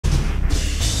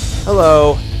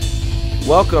Hello,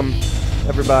 welcome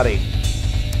everybody to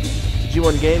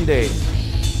G1 Game Days.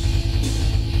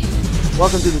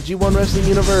 Welcome to the G1 Wrestling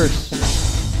Universe,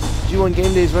 G1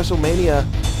 Game Days WrestleMania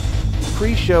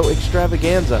pre-show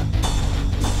extravaganza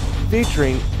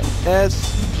featuring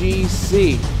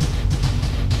S.G.C.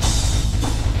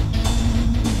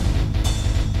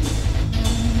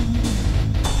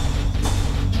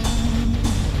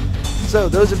 So,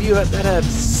 those of you that have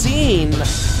seen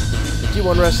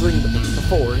G1 Wrestling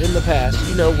before in the past,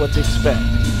 you know what to expect.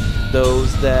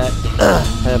 Those that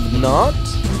have not,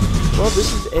 well,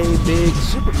 this is a big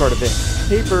supercard event,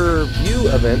 pay-per-view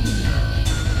event,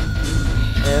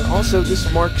 and also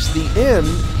this marks the end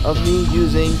of me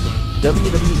using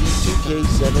WWE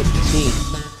 2K17.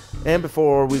 And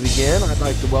before we begin, I'd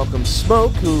like to welcome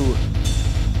Smoke, who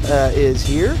is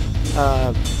here,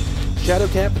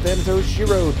 Shadowcat, Thanatos,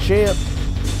 Shiro, Champ,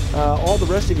 all the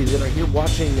rest of you that are here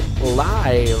watching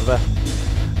live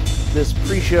this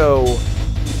pre-show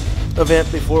event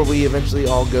before we eventually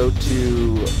all go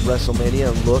to WrestleMania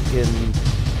and look and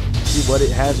see what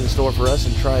it has in store for us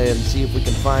and try and see if we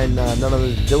can find none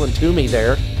other than Dylan Toomey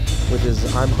there with his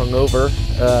I'm hungover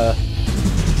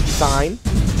sign.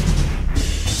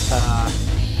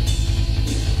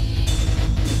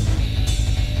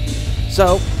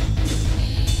 So,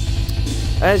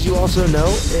 as you also know,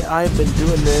 I've been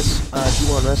doing this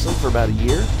G1 Wrestling for about a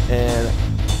year, and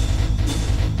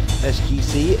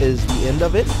S.G.C is the end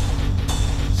of it.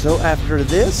 So after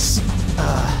this,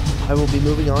 I will be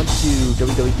moving on to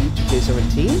WWE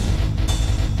 2K17.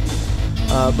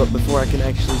 But before I can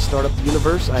actually start up the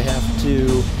universe, I have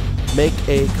to make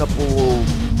a couple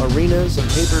arenas and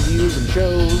pay-per-views and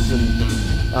shows and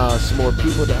some more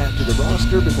people to add to the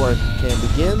roster before I can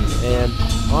begin. And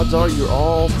odds are you're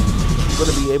all going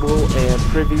to be able and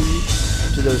privy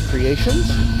to those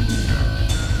creations.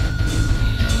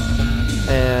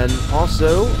 And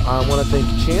also, I want to thank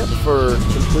Champ for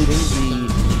completing the,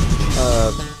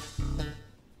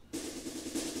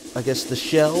 I guess, the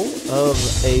shell of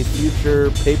a future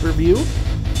pay-per-view.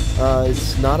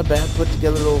 It's not a bad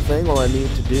put-together little thing. All I need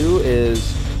to do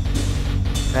is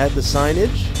add the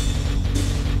signage,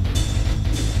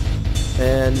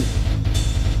 and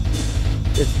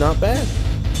it's not bad.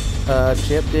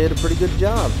 Champ did a pretty good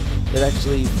job. It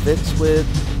actually fits with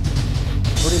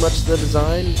pretty much the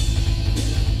design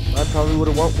I probably would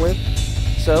have went with.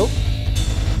 So,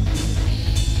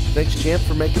 thanks Champ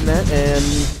for making that and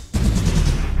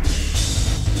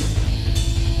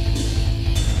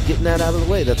getting that out of the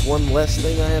way. That's one less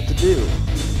thing I have to do.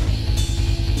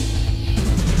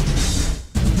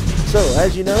 So,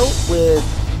 as you know, with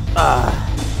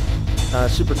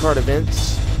Supercard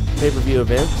events, pay-per-view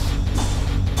events,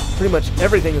 pretty much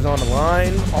everything is on the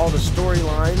line. All the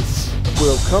storylines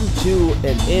will come to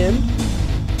an end.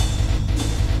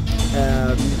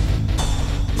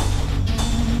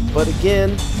 But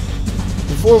again,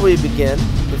 before we begin,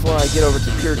 before I get over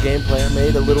to pure gameplay, I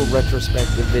made a little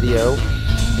retrospective video.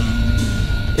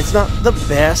 It's not the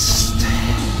best,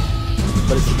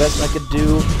 but it's the best I could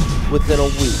do within a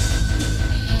week.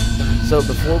 So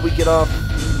before we get off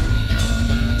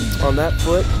on that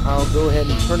foot, I'll go ahead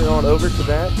and turn it on over to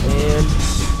that, and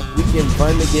we can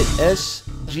finally get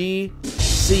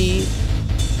S.G.C.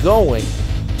 going.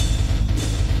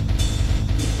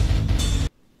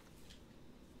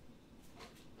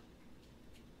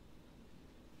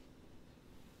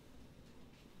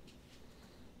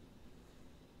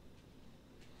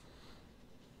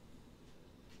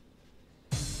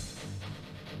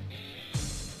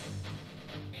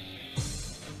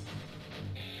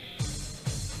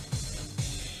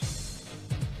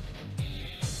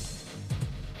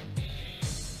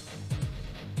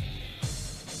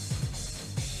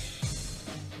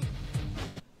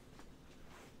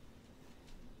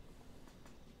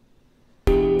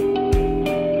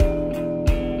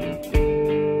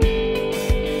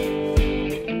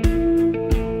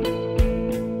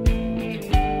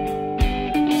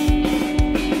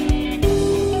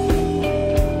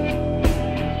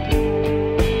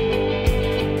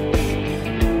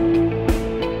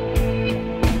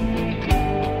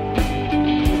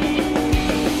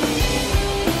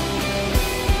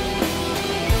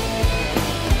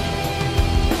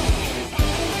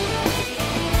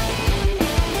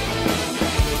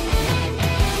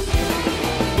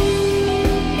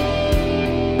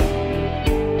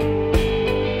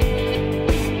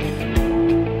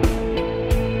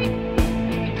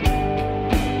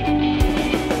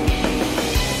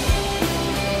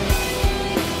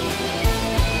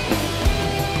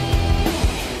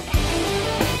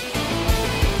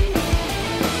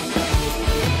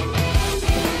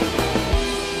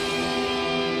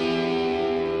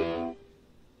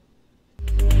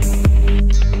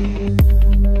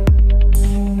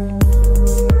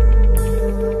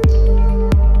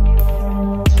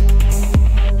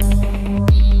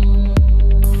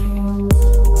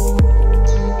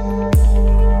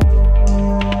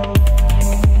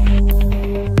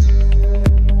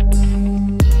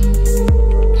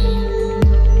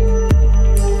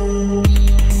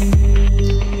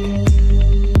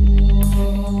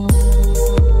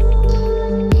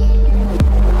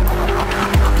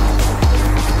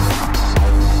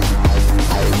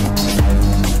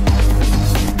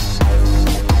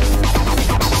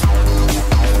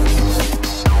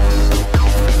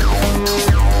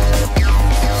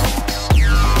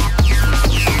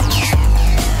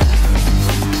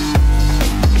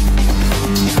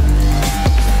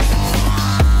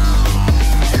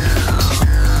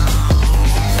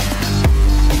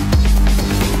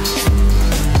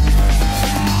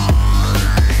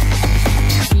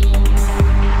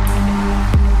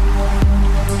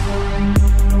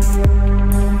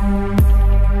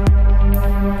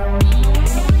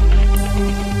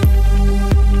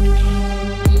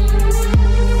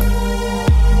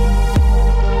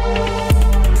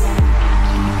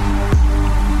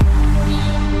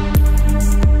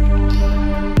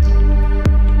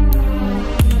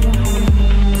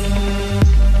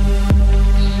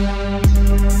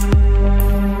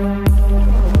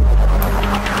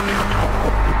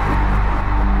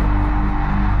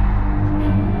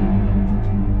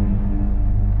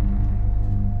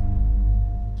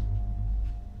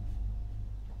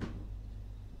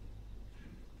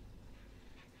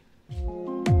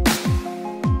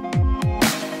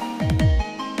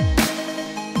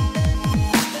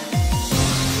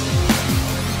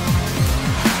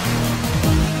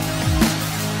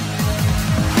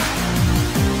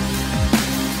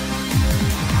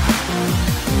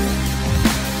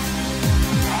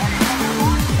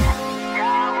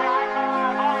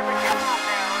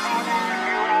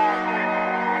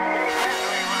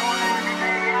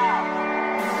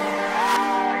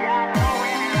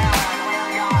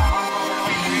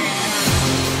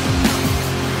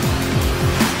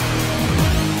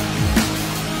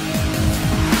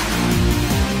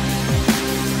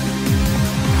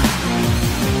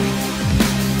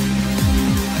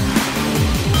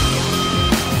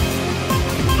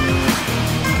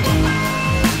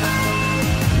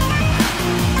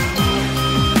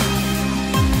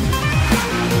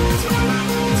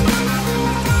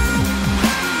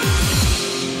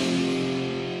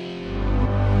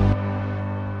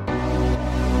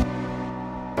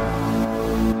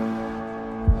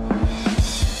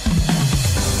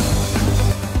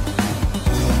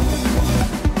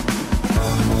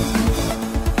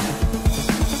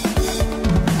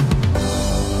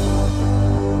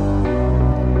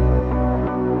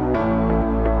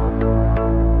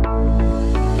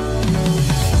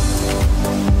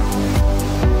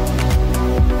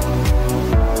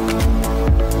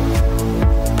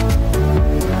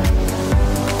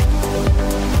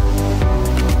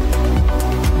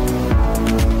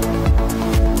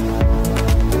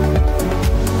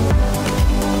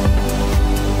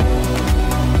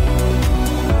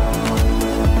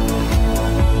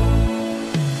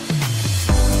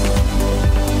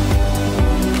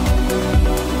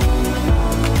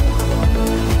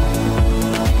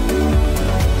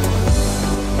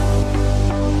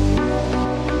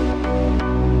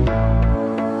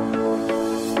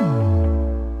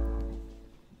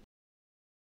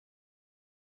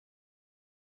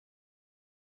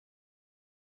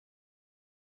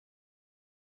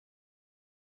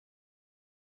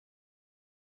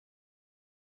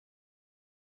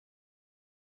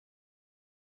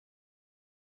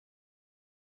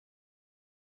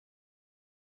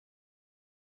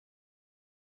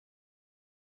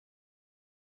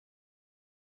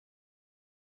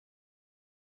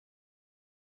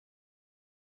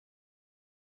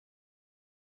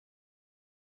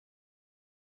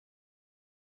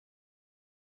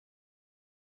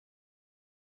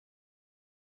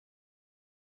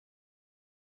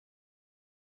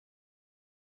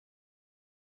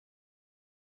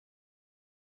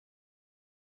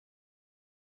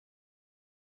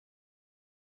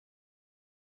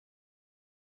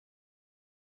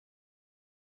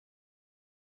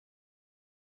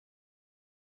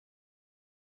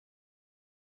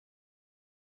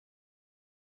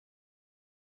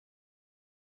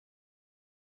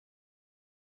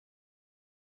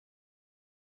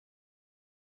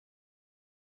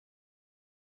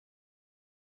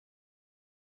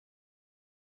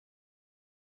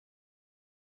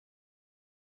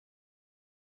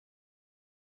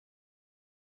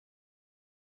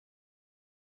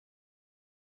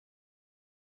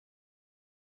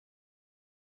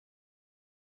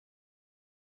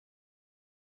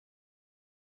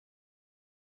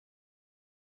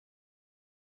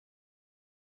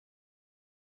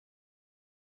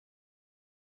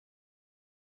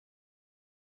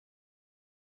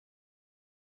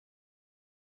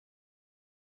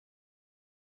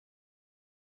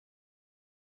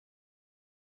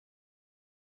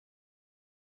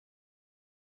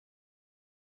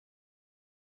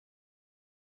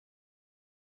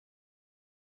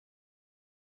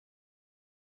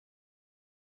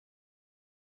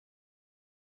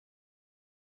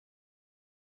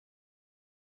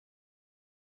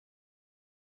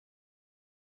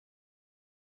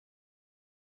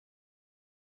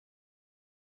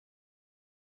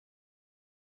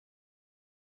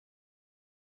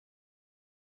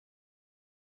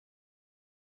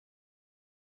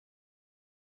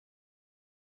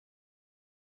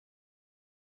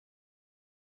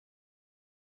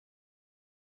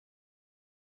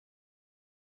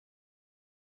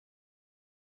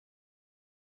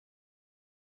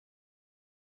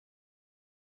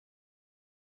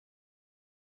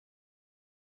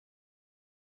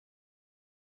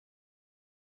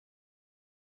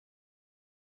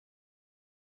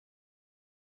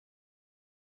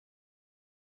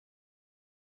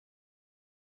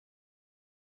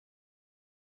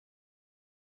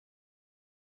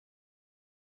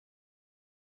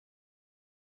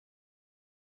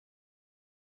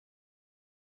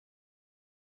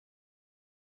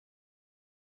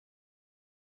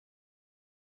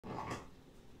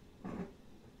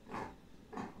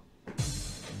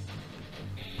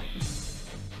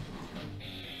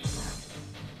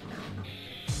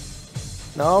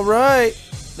 Alright,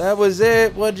 that was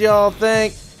it. What'd y'all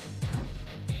think?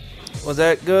 Was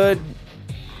that good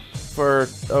for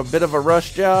a bit of a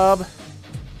rush job?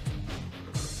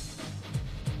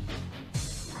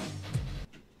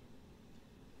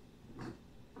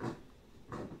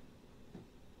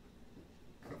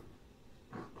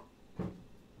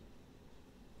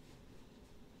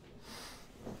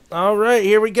 Alright,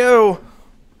 here we go.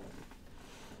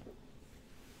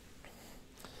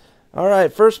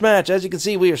 Alright, first match. As you can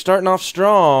see, we are starting off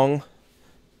strong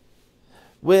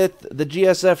with the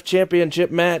GSF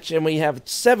Championship match, and we have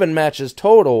 7 matches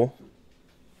total.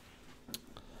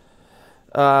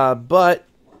 But,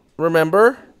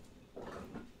 remember...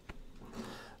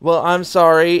 Well, I'm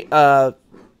sorry. I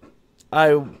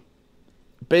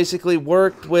basically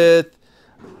worked with...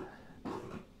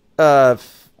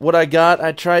 what I got.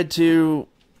 I tried to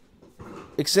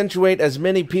accentuate as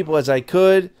many people as I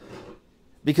could,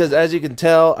 because as you can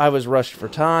tell, I was rushed for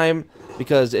time,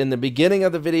 because in the beginning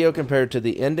of the video compared to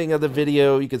the ending of the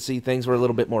video, you could see things were a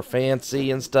little bit more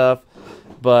fancy and stuff,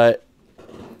 but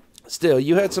still,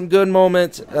 you had some good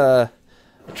moments. I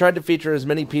tried to feature as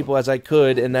many people as I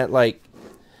could in that, like,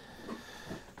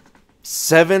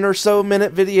 7 or so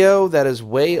minute video that is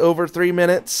way over 3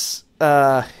 minutes,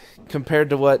 compared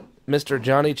to what Mr.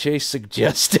 Johnny Chase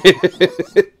suggested.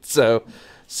 So,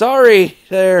 sorry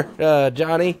there,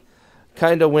 Johnny.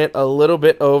 Kind of went a little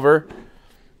bit over.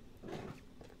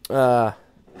 But,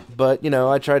 you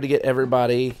know, I tried to get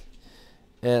everybody.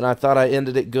 And I thought I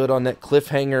ended it good on that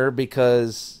cliffhanger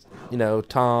because, you know,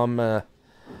 Tom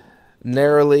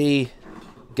narrowly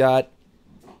got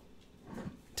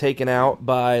taken out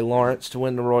by Lawrence to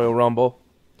win the Royal Rumble.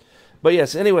 But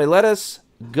yes, anyway, let us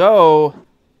go.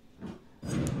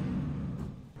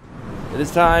 It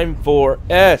is time for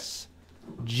S.G.C.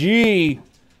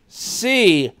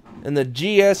 in the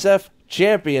GSF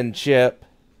Championship.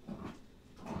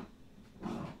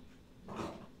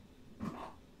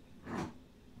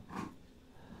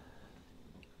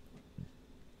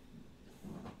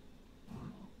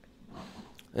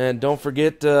 And don't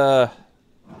forget to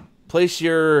place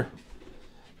your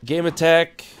Game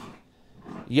Attack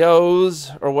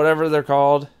Yos, or whatever they're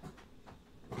called,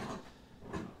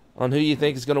 on who you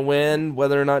think is going to win,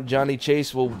 whether or not Johnny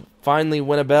Chase will finally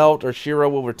win a belt or Shiro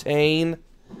will retain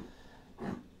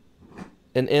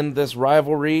and end this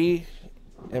rivalry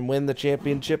and win the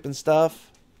championship and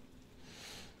stuff.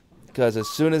 Because as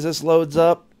soon as this loads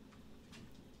up,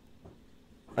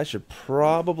 I should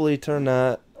probably turn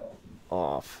that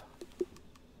off.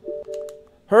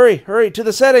 Hurry, hurry, to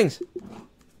the settings!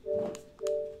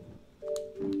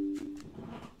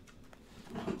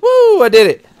 Woo, I did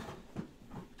it!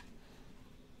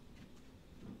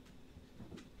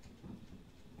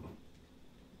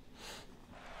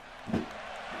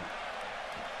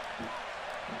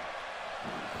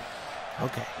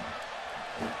 Okay.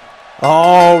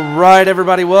 All right,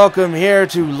 everybody, welcome here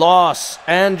to Los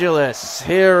Angeles,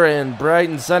 here in bright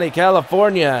and sunny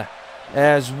California,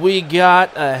 as we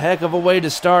got a heck of a way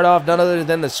to start off, none other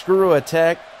than the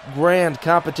Screwattack grand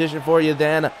competition for you,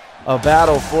 then a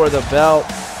battle for the belt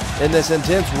in this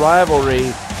intense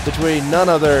rivalry between none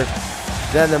other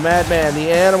than the Madman, the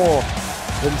Animal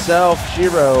himself,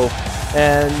 Shiro,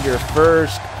 and your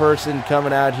first person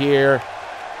coming out here,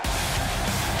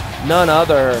 none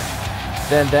other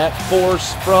than that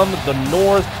force from the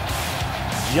north,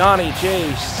 Johnny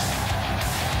Chase,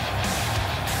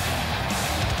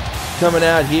 coming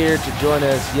out here to join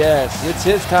us. Yes, it's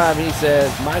his time, he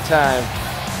says. My time.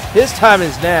 His time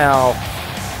is now.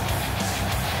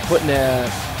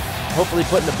 Hopefully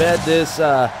putting to bed this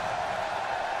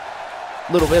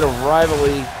little bit of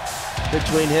rivalry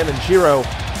between him and Shiro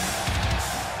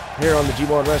here on the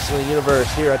G1 Wrestling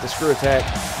Universe, here at the Screwattack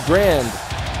Grand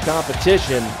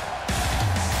Competition.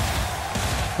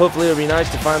 Hopefully it'll be nice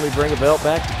to finally bring a belt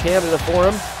back to Canada for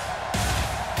him,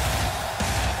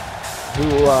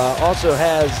 who also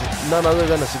has none other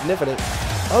than a significant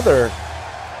other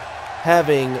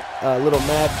having a little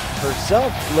match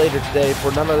herself later today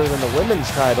for none other than the women's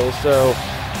title. So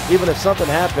even if something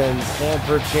happens and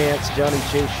perchance Johnny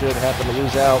Chase should happen to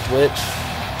lose out, which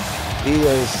he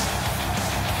is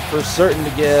for certain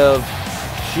to give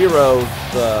Shiro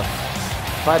the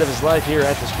fight of his life here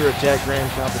at the Screwattack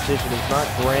Grand Competition, is not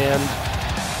grand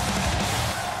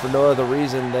for no other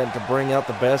reason than to bring out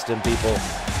the best in people.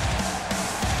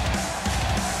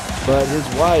 But his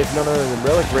wife, none other than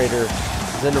Relic Raider,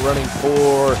 is in the running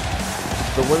for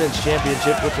the Women's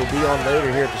Championship, which will be on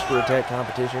later here at the Screwattack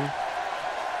Competition.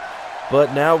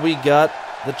 But now we got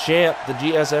the champ, the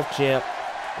GSF champ,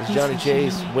 is Johnny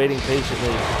Chase, waiting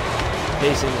patiently,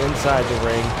 pacing inside the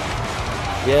ring.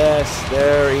 Yes,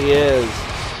 there he is.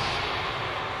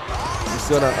 He's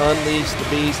going to unleash the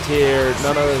beast here.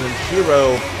 None other than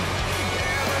Shiro.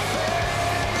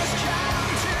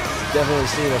 Definitely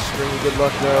seen a string of good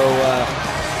luck, though.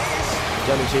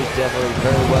 Johnny Chase definitely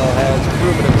very well has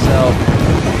proven himself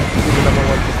to be the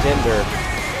 #1 contender.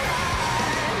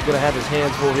 He's going to have his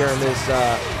hands full here in this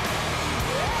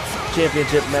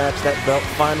championship match. That belt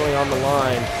finally on the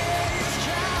line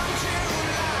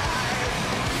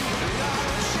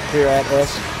here at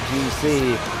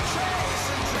S.G.C.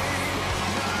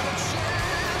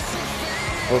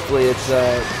 Hopefully it's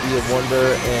be a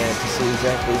wonder and to see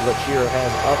exactly what Shiro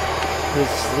has up his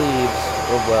sleeves.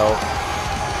 Oh well,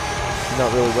 he's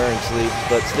not really wearing sleeves,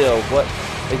 but still, what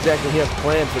exactly he has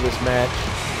planned for this match.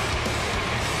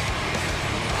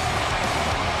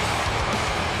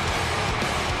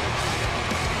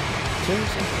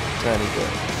 Tiny bit.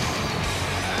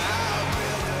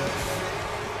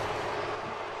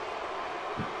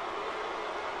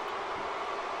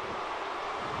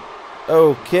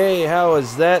 Okay, how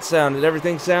has that sounded?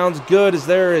 Everything sounds good as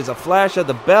there is a flash of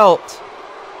the belt.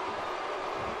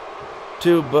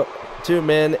 Two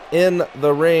men in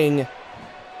the ring.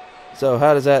 So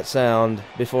how does that sound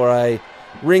before I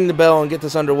ring the bell and get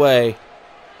this underway?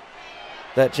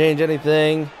 That change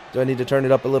anything? Do I need to turn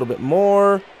it up a little bit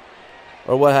more?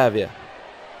 Or what have you?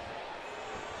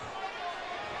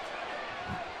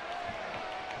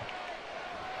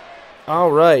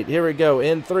 All right, here we go.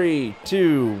 In 3,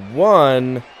 2,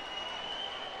 1.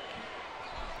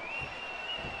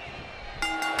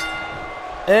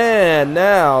 And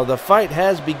now the fight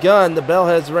has begun. The bell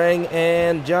has rang,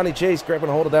 and Johnny Chase grabbing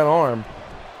a hold of that arm.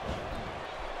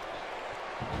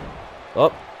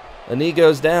 Oh, a knee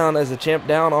goes down as the champ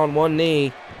down on one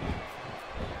knee.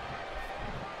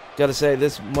 Got to say,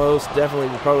 this most definitely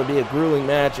will probably be a grueling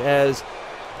match, as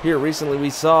here recently we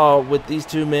saw with these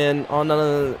two men on none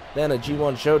other than a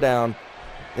G1 showdown.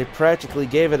 They practically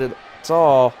gave it its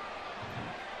all.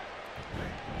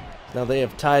 Now they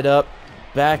have tied up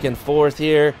back and forth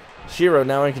here. Shiro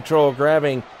now in control,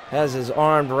 grabbing, has his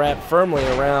arm wrapped firmly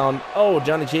around, oh,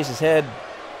 Johnny Chase's head.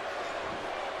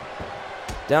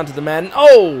 Down to the mat. And,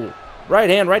 oh! Right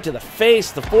hand right to the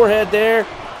face, the forehead there.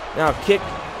 Now kick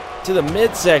to the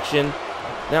midsection.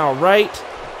 Now right.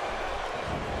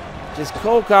 Just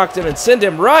cold cocked him and send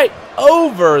him right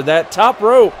over that top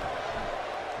rope.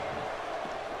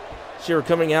 Shiro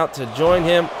coming out to join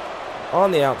him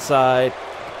on the outside,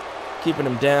 keeping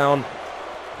him down.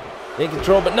 In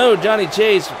control, but no, Johnny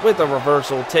Chase with a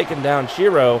reversal, taking down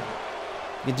Shiro. You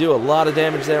can do a lot of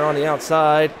damage there on the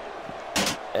outside.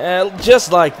 And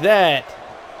just like that,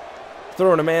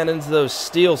 throwing a man into those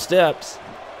steel steps.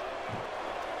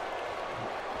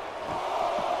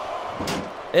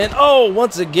 And oh,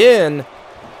 once again,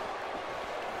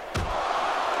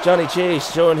 Johnny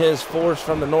Chase showing his force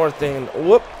from the north and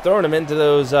whoop, throwing him into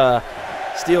those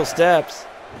steel steps.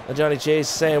 And Johnny Chase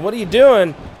saying, "What are you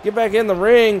doing? Get back in the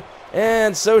ring."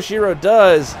 And so Shiro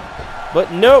does.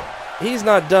 But nope, he's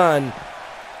not done.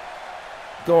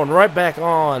 Going right back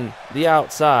on the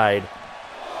outside.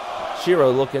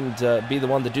 Shiro looking to be the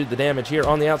one to do the damage here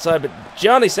on the outside, but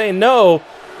Johnny saying no.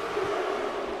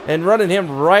 And running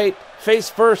him right face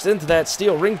first into that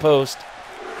steel ring post.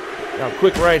 Now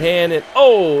quick right hand and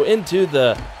oh, into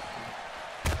the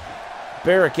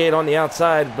barricade on the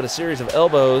outside, but a series of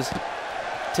elbows.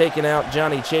 Taking out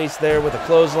Johnny Chase there with a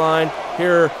clothesline.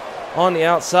 Here on the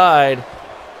outside.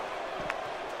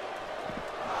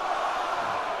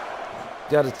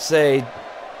 Gotta say,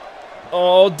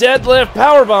 oh, deadlift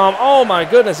powerbomb. Oh my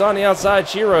goodness, on the outside,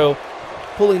 Shiro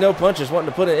pulling no punches, wanting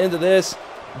to put an end to this.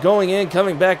 Going in,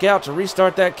 coming back out to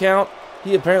restart that count.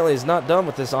 He apparently is not done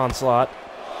with this onslaught.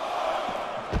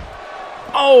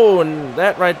 Oh, and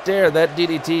that right there, that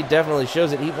DDT definitely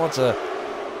shows that he wants to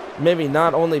maybe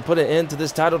not only put an end to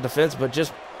this title defense, but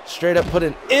just straight up put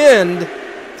an end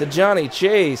to Johnny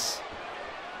Chase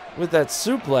with that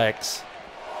suplex.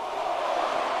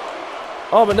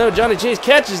 Oh, but no, Johnny Chase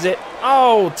catches it.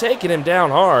 Oh, taking him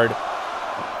down hard.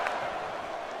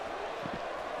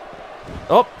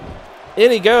 Oh, in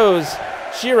he goes.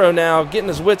 Shiro now getting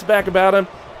his wits back about him.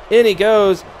 In he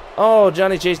goes. Oh,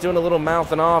 Johnny Chase doing a little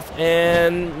mouthing off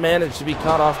and managed to be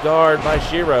caught off guard by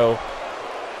Shiro.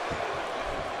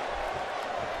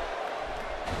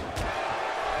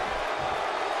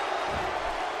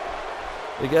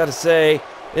 We got to say,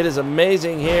 it is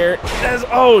amazing here. As,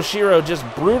 oh, Shiro just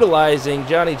brutalizing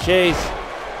Johnny Chase.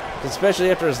 Especially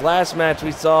after his last match,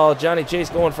 we saw Johnny Chase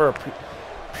going for a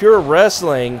pure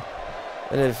wrestling.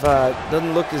 And it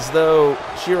doesn't look as though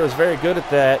Shiro is very good at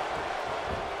that.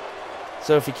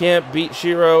 So if you can't beat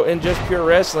Shiro in just pure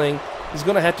wrestling, He's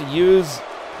going to have to use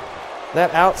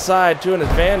that outside to an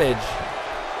advantage.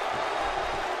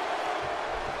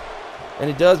 And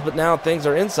he does, but now things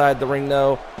are inside the ring,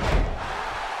 though.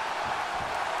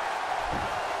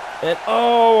 And,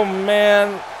 oh,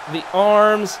 man, the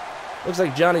arms. Looks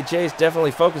like Johnny Chase definitely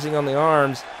focusing on the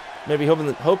arms. Maybe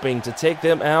hoping to take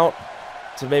them out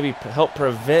to maybe help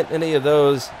prevent any of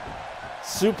those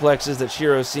suplexes that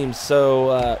Shiro seems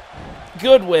so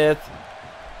good with.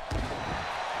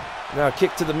 Now a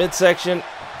kick to the midsection.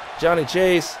 Johnny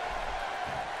Chase.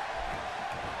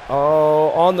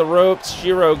 Oh, on the ropes.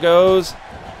 Shiro goes.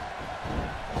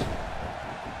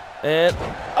 And,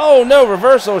 oh no,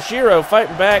 reversal. Shiro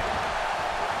fighting back.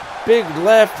 Big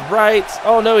left, right.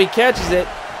 Oh no, he catches it.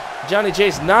 Johnny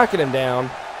Chase knocking him down.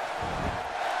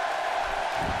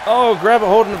 Oh, grab a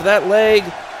hold of that leg.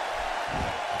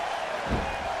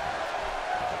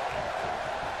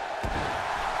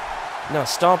 Now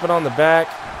stomping on the back.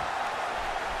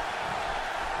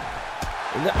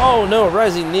 Oh no,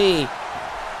 rising knee.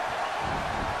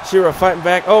 Shiro fighting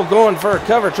back. Oh, going for a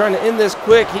cover, trying to end this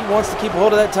quick. He wants to keep a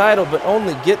hold of that title, but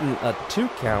only getting a 2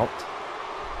 count.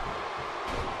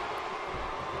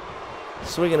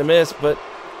 Swing and a miss, but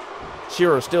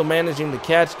Shiro still managing to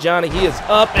catch Johnny. He is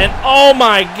up, and oh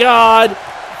my God!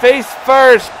 Face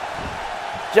first.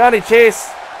 Johnny Chase.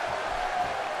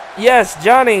 Yes,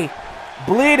 Johnny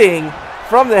bleeding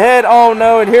from the head. Oh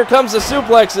no, and here comes the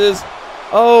suplexes.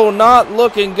 Oh, not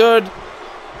looking good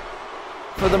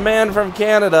for the man from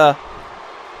Canada.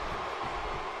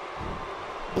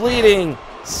 Bleeding,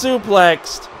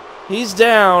 suplexed. He's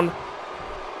down.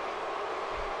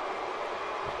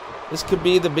 This could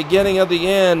be the beginning of the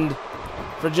end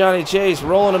for Johnny Chase,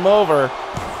 rolling him over.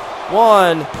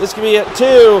 1, this could be it.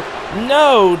 2,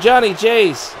 no, Johnny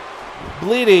Chase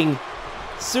bleeding,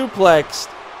 suplexed,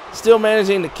 still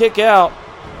managing to kick out.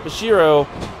 Shiro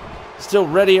still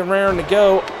ready and raring to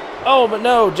go. Oh, but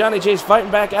no, Johnny Chase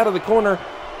fighting back out of the corner.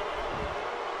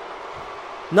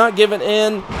 Not giving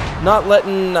in, not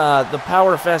letting the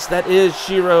power fest that is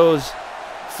Shiro's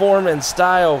form and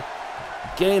style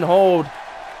gain hold.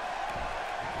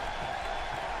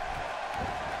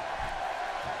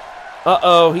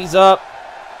 Uh-oh, he's up.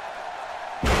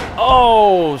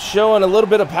 Oh, showing a little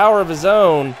bit of power of his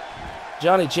own.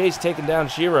 Johnny Chase taking down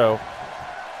Shiro.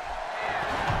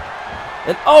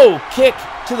 And oh, kick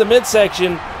to the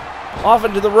midsection. Off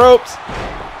into the ropes.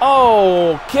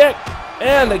 Oh, kick.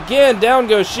 And again, down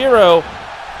goes Shiro.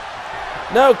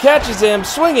 No, catches him.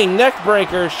 Swinging neck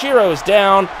breaker. Shiro's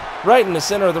down. Right in the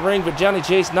center of the ring, but Johnny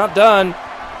Chase not done.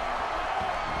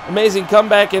 Amazing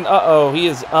comeback, and uh-oh, he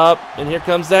is up. And here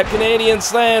comes that Canadian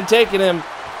slam, taking him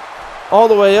all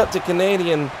the way up to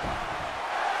Canadian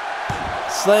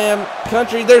slam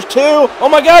country. There's 2. Oh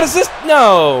my God, is this?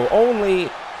 No, only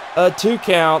a 2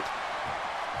 count.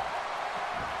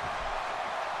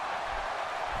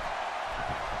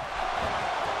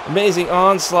 Amazing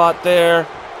onslaught there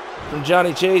from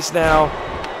Johnny Chase now.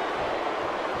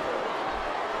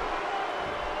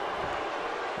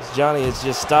 Johnny has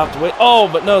just stopped away. Oh,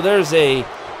 but no, there's a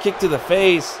kick to the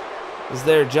face. Is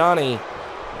there Johnny?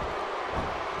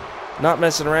 Not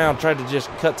messing around, tried to just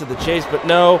cut to the chase, but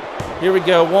no. Here we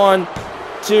go. 1,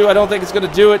 2. I don't think it's going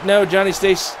to do it. No, Johnny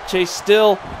Chase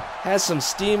still has some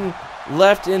steam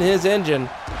left in his engine.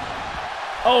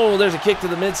 Oh, there's a kick to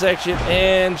the midsection,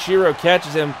 and Shiro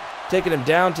catches him, taking him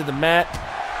down to the mat.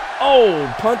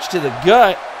 Oh, punch to the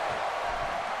gut.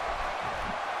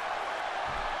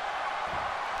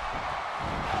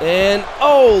 And,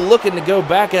 oh, looking to go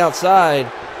back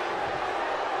outside.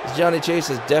 Johnny Chase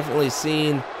has definitely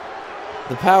seen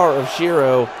the power of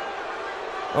Shiro.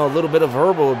 Oh, a little bit of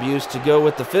verbal abuse to go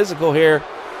with the physical here.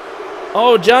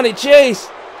 Oh, Johnny Chase.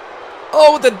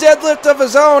 Oh, with the deadlift of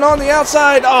his own on the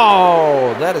outside.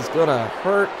 Oh, that is going to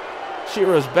hurt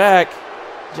Shiro's back.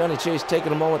 Johnny Chase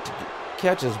taking a moment to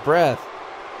catch his breath.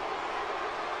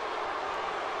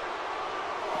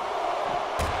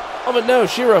 Oh, but no,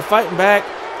 Shiro fighting back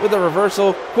with a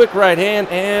reversal, quick right hand,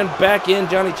 and back in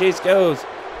Johnny Chase goes.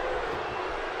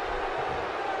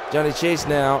 Johnny Chase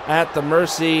now at the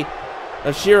mercy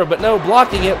of Shiro, but no,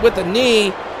 blocking it with a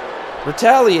knee,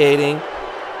 retaliating.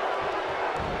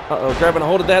 Uh-oh, grabbing a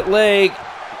hold of that leg,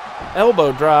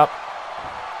 elbow drop.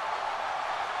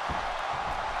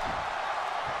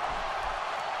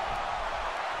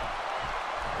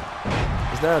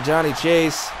 It's now Johnny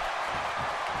Chase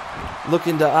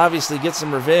looking to obviously get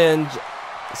some revenge,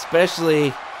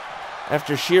 especially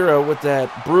after Shiro with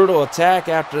that brutal attack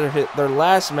after their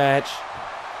last match,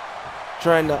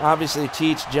 trying to obviously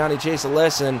teach Johnny Chase a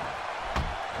lesson.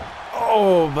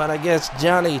 Oh, but I guess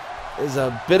Johnny is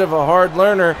a bit of a hard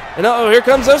learner. And uh-oh, here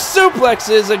comes those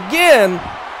suplexes again.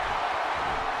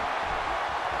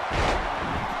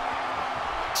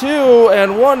 2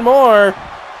 and 1 more.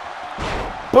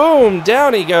 Boom,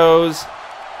 down he goes.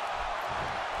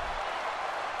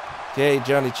 Okay,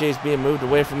 Johnny Chase being moved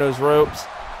away from those ropes.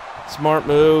 Smart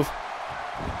move.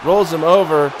 Rolls him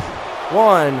over.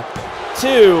 1,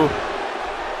 2.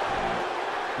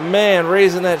 Man,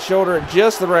 raising that shoulder at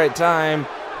just the right time.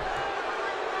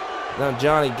 Now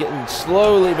Johnny getting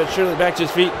slowly but surely back to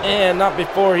his feet, and not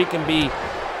before he can be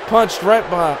punched right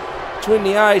between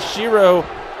the eyes. Shiro,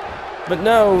 but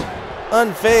no,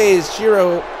 unfazed.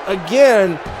 Shiro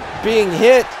again being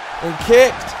hit and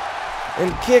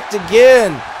kicked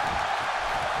again.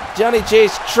 Johnny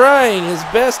Chase trying his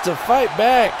best to fight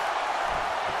back.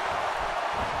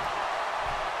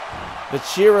 But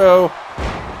Shiro,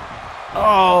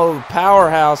 oh,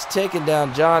 powerhouse taking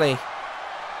down Johnny.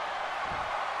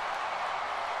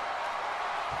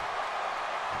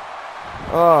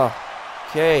 Oh,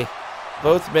 okay.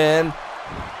 Both men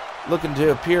looking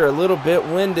to appear a little bit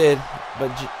winded, but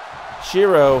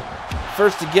Shiro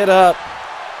first to get up.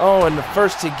 Oh, and the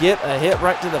first to get a hit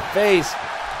right to the face.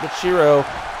 But Shiro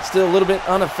still a little bit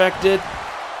unaffected.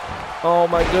 Oh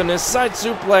my goodness, side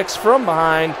suplex from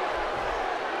behind.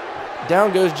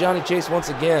 Down goes Johnny Chase once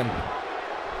again.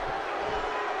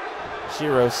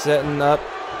 Shiro setting up.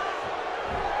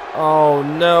 Oh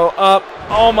no, up.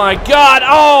 Oh my God,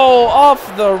 oh,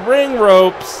 off the ring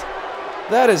ropes.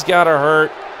 That has gotta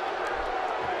hurt.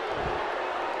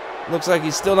 Looks like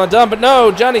he's still not done, but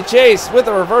no, Johnny Chase with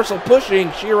a reversal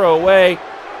pushing Shiro away.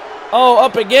 Oh,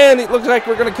 up again. It looks like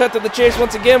we're going to cut to the chase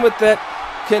once again with that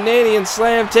Canadian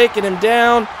slam, taking him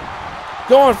down.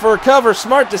 Going for a cover.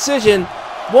 Smart decision.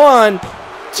 1, 2.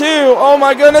 Oh,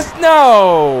 my goodness.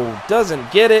 No.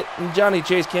 Doesn't get it. And Johnny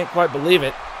Chase can't quite believe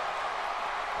it.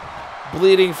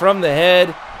 Bleeding from the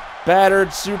head. Battered,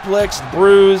 suplexed,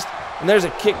 bruised. And there's a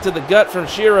kick to the gut from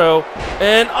Shiro.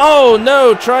 And, oh,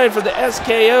 no. Trying for the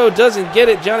SKO. Doesn't get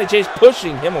it. Johnny Chase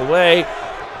pushing him away.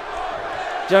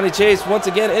 Johnny Chase once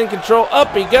again in control.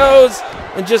 Up he goes,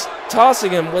 and just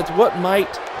tossing him with what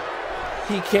might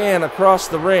he can across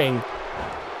the ring.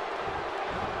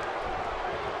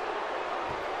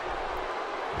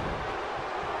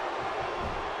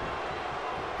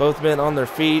 Both men on their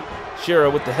feet. Shiro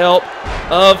with the help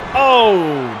of,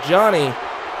 oh, Johnny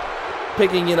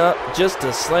picking it up just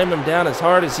to slam him down as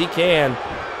hard as he can.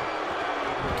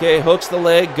 Okay, hooks the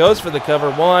leg, goes for the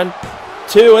cover. 1,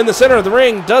 2, in the center of the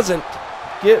ring. Doesn't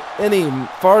get any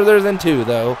farther than 2,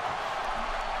 though.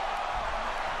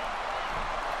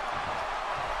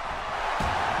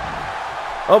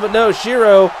 Oh, but no,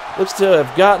 Shiro looks to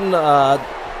have gotten a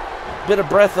bit of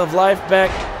breath of life back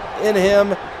in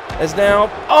him. As now,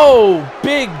 oh,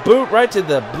 big boot right to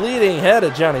the bleeding head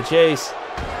of Johnny Chase.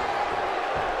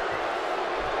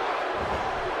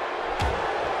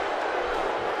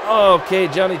 Okay,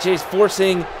 Johnny Chase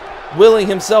willing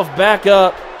himself back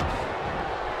up.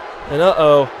 And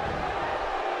uh-oh.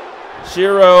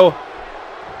 Shiro.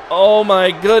 Oh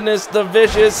my goodness, the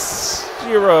vicious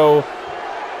Shiro.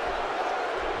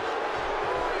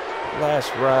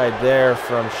 Last ride there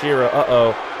from Shiro.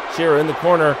 Uh-oh. Shiro in the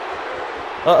corner.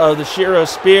 Uh-oh, the Shiro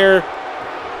spear.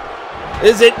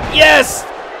 Is it? Yes!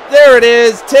 There it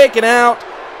is. Taken out.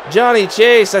 Johnny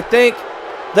Chase, I think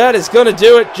that is going to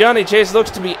do it. Johnny Chase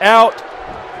looks to be out.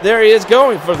 There he is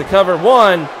going for the cover.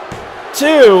 1, 2.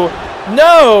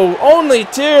 No! Only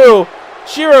 2.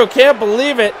 Shiro can't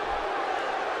believe it.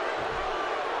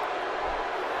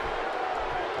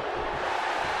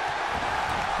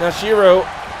 Now Shiro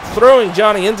throwing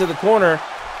Johnny into the corner.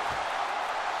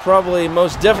 Probably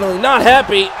most definitely not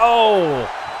happy. Oh!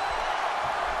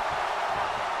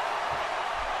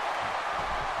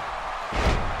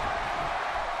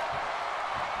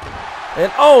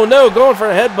 And oh no, going for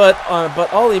a headbutt,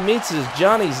 but all he meets is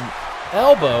Johnny's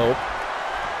elbow.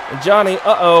 And Johnny,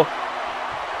 uh-oh.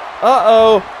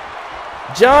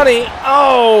 Uh-oh. Johnny,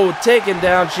 oh, taking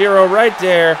down Shiro right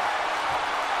there.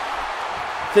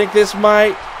 Think this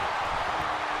might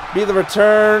be the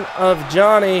return of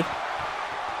Johnny.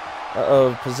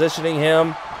 Uh-oh, positioning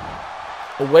him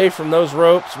away from those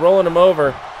ropes, rolling him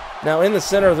over. Now in the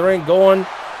center of the ring, going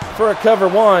for a cover.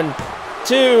 1,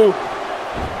 2.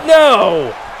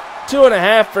 No!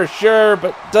 2.5 for sure,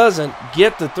 but doesn't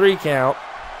get the 3 count.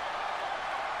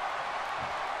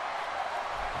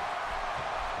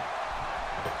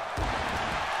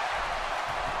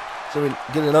 So we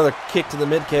get another kick to the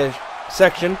mid-cage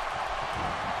section.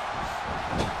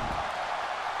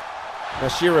 Now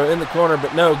Shiro in the corner,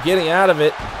 but no, getting out of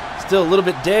it. Still a little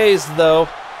bit dazed, though.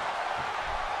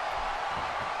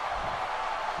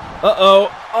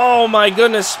 Uh-oh. Oh, my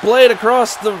goodness. Splayed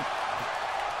across the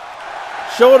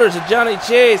shoulders of Johnny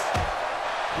Chase.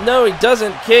 No, he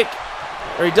doesn't kick,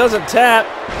 or he doesn't tap.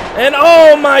 And,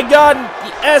 oh, my God,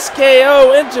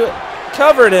 SKO into it.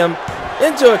 Covered him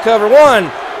into a cover. 1,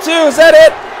 2, is that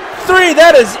it? 3,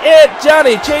 that is it.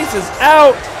 Johnny Chase is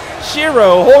out.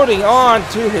 Shiro holding on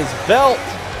to his belt.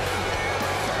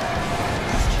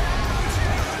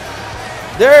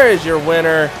 There is your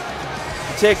winner.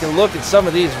 Take a look at some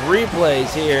of these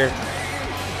replays here.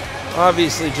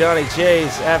 Obviously, Johnny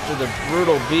Chase, after the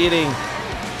brutal beating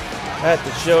at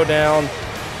the showdown.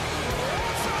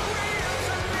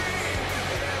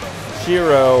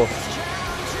 Shiro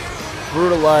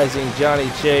brutalizing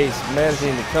Johnny Chase,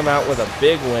 managing to come out with a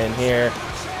big win here.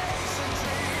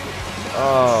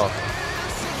 Oh,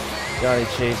 Johnny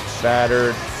Chase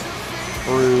battered,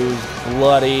 bruised,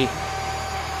 bloody,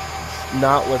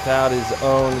 not without his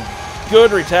own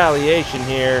good retaliation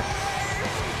here.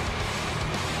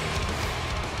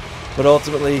 But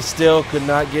ultimately, he still could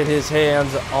not get his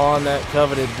hands on that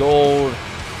coveted gold.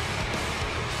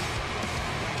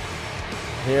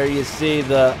 Here you see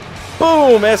the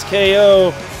boom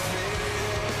SKO.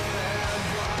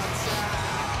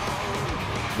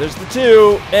 There's the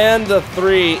 2 and the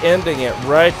 3, ending it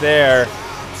right there.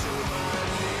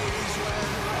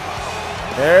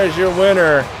 There's your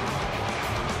winner.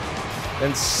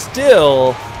 And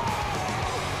still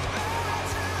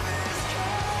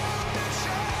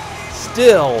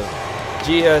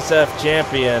GSF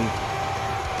champion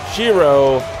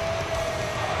Shiro,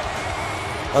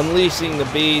 unleashing the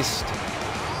beast,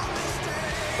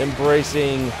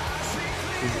 embracing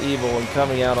his evil and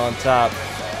coming out on top,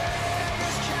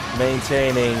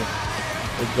 maintaining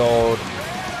the gold.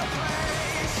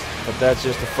 But that's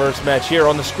just the first match here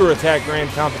on the Screwattack Grand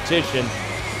Competition.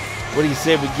 What do you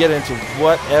say we get into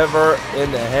whatever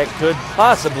in the heck could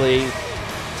possibly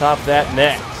top that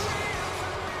next?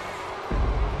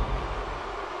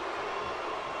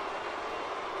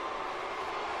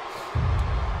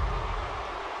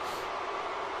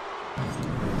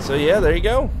 So yeah, there you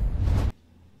go.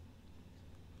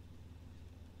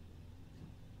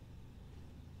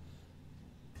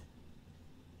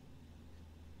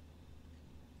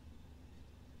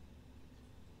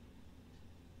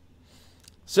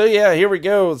 So yeah, here we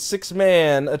go.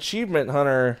 6-man Achievement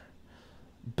Hunter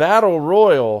Battle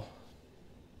Royal.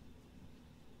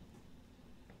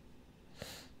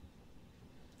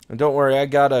 And don't worry, I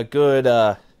got a good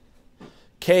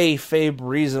kayfabe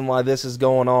reason why this is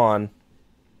going on.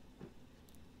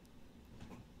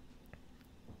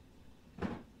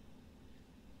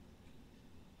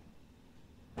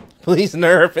 Please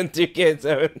nerf in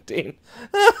 2K17.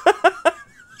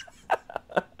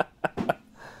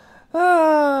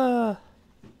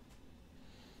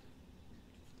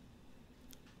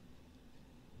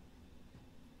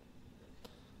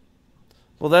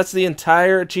 Well, that's the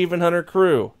entire Achievement Hunter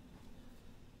crew.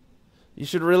 You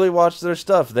should really watch their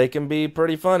stuff. They can be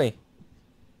pretty funny.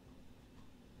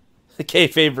 The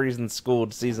kayfabe reason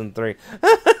schooled season 3.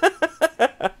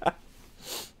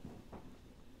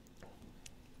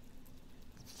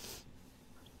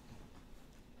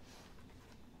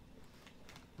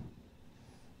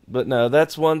 But no,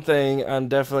 that's one thing I'm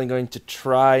definitely going to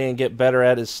try and get better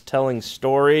at, is telling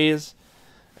stories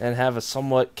and have a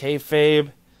somewhat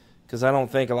kayfabe, because I don't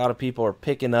think a lot of people are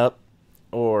picking up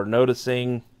or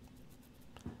noticing,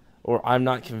 or I'm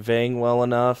not conveying well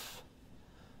enough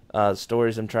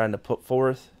stories I'm trying to put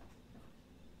forth.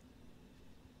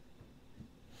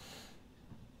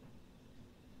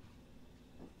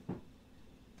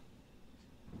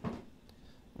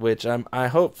 Which I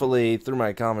hopefully through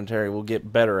my commentary will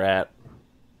get better at.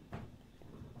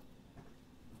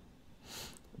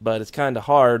 But it's kind of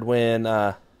hard when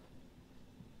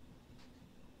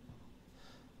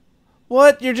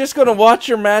what? You're just going to watch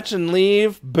your match and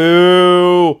leave?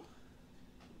 Boo.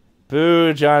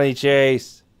 Boo, Johnny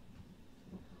Chase.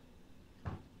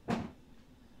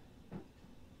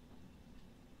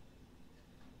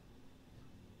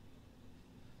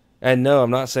 And no, I'm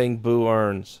not saying boo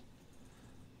earns.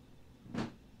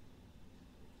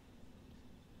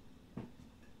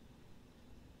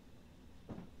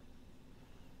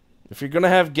 If you're going to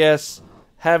have guests,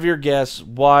 have your guests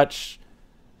watch.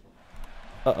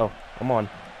 Uh-oh, I'm on.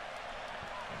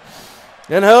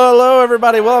 And hello,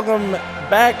 everybody. Welcome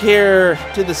back here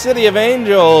to the City of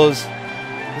Angels.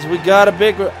 As we got a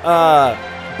big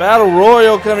battle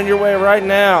royal coming your way right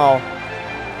now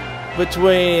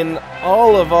between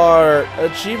all of our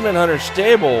Achievement Hunter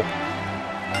stable.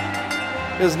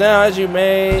 Because now, as you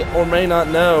may or may not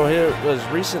know, it was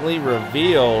recently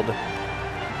revealed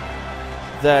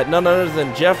that none other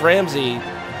than Jeff Ramsey,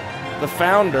 the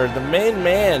founder, the main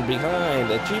man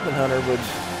behind Achievement Hunter, would,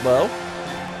 well,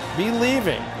 be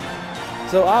leaving.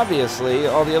 So obviously,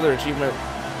 all the other achievement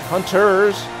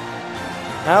hunters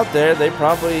out there, they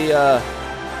probably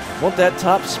want that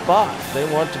top spot. They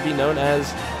want to be known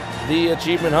as the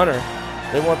Achievement Hunter.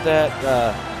 They want that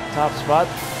top spot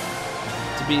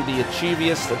to be the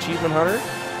achieviest Achievement Hunter.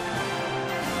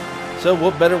 So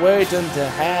what better way than to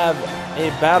have a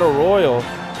battle royal?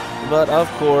 But of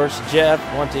course, Jeff,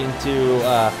 wanting to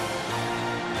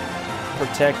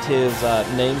protect his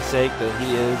namesake, that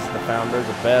he is the founder,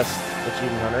 the best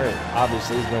Achievement Hunter, and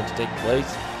obviously is going to take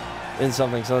place in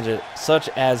something such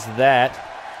as that.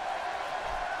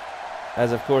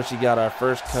 As of course, you got our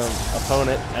first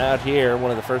opponent out here,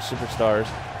 one of the first superstars,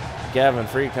 Gavin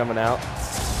Free, coming out.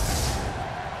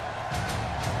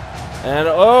 And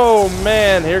oh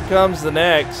man, here comes the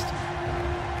next.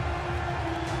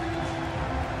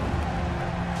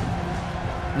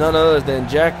 None other than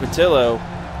Jack Patillo.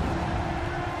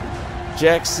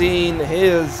 Jack's seen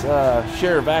his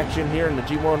share of action here in the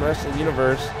G1 Wrestling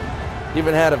universe.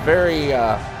 Even had a very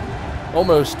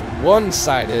almost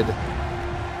one-sided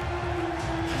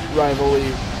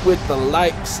rivalry with the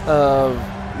likes of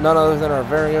none other than our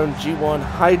very own G1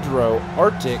 Hydro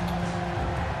Arctic.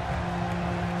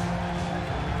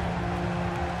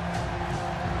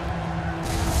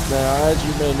 Now, as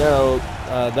you may know,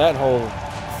 that whole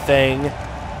thing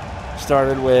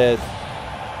started with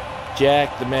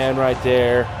Jack, the man right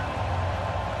there,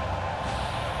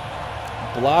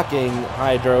 blocking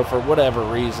Hydro for whatever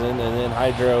reason, and then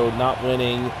Hydro not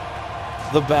winning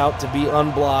the bout to be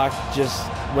unblocked, just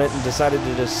went and decided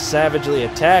to just savagely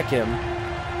attack him.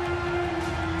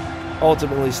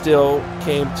 Ultimately still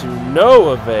came to no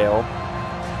avail.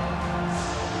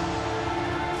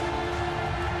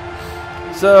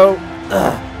 So,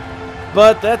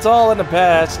 but that's all in the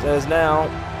past, as now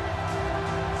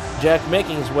Jack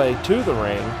making his way to the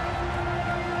ring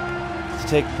to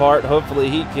take part. Hopefully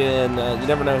he can, you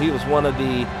never know, he was one of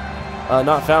the,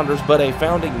 not founders, but a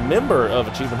founding member of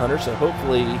Achievement Hunter, so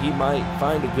hopefully he might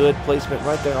find a good placement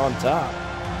right there on top.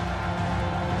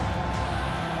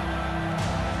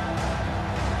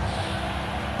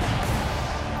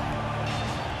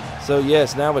 So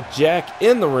yes, now with Jack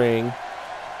in the ring,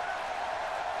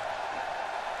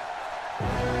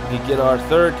 we get our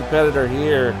third competitor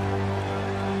here.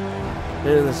 It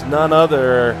is none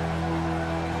other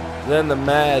than the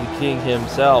Mad King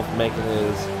himself, making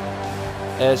his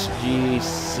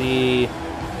S.G.C.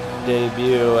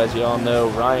 debut. As you all know,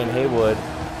 Ryan Haywood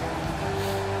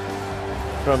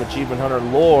from Achievement Hunter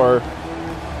lore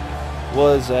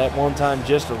was at one time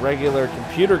just a regular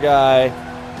computer guy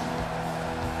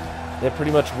that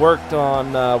pretty much worked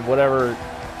on whatever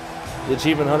the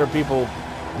Achievement Hunter people,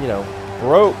 you know,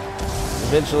 broke.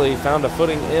 Eventually found a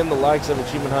footing in the likes of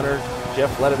Achievement Hunter.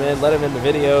 Jeff let him in the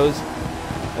videos,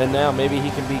 and now maybe he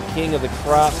can be king of the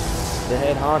crop, the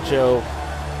head honcho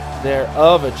there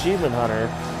of Achievement Hunter.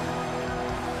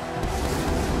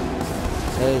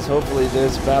 As hopefully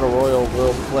this Battle Royal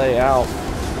will play out.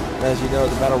 As you know,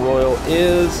 the Battle Royal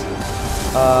is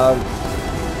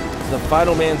the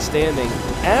final man standing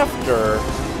after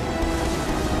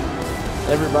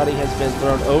everybody has been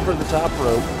thrown over the top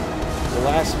rope. The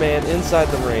last man inside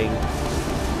the ring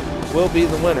will be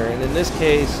the winner, and in this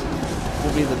case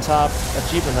will be the top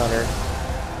Achievement Hunter.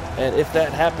 And if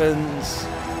that happens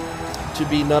to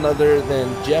be none other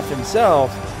than Jeff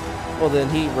himself, well, then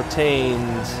he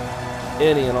retains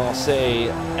any and all say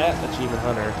at Achievement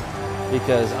Hunter,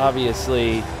 because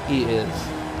obviously he is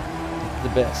the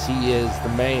best. He is the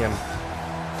man,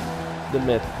 the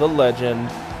myth, the legend.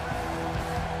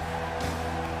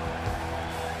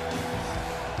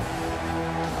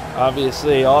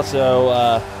 Obviously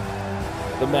also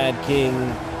the Mad King,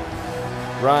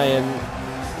 Ryan,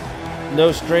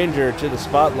 no stranger to the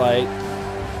spotlight.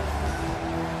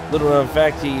 Little known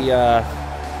fact, he at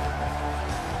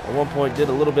one point did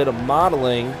a little bit of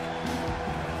modeling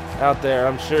out there.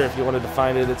 I'm sure if you wanted to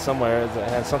find it, it's somewhere. It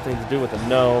has something to do with a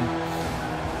gnome.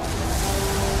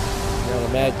 Now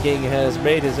the Mad King has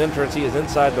made his entrance. He is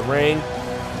inside the ring,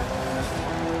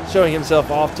 showing himself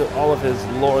off to all of his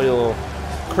loyal,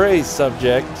 crazed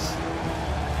subjects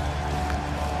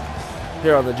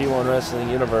here on the G1 Wrestling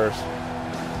universe.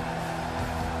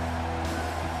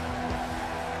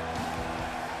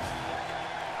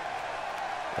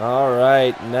 All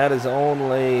right, and that is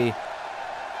only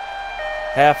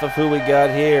half of who we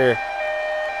got here.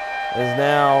 Is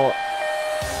now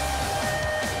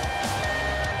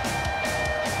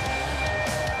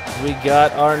we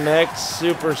got our next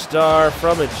superstar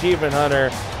from Achievement Hunter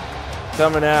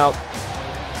coming out.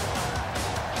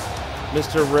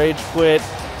 Mr. Rage Quit,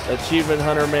 Achievement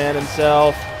Hunter man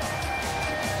himself.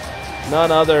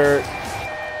 None other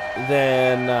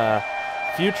than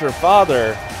future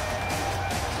father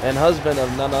and husband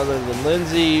of none other than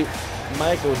Lindsay,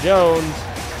 Michael Jones,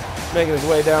 making his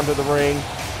way down to the ring.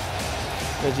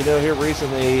 As you know, here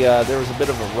recently, there was a bit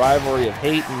of a rivalry of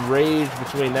hate and rage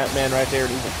between that man right there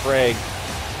and Evil Craig.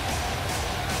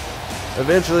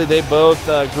 Eventually, they both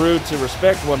grew to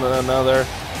respect one another,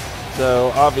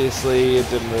 so obviously it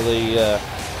didn't really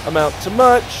amount to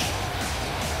much.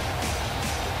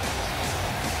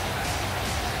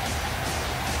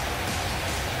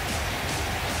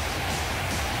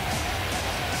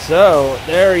 So,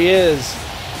 there he is.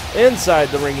 Inside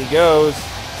the ring he goes.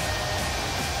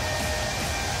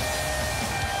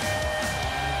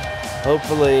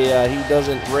 Hopefully he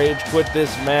doesn't rage quit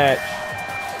this match.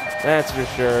 That's for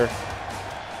sure.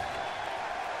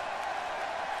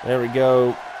 There we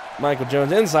go. Michael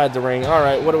Jones inside the ring. All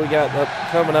right, what do we got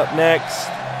coming up next?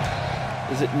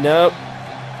 Is it? Nope.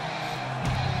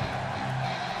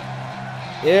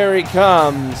 Here he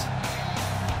comes.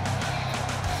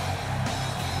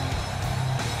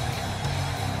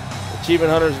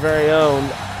 Achievement Hunter's very own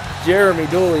Jeremy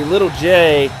Dooley, Little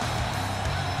J.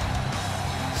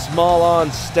 Small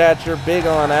on stature, big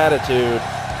on attitude.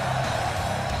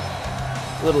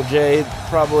 Little J,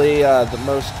 probably the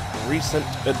most recent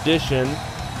addition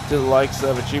to the likes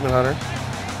of Achievement Hunter.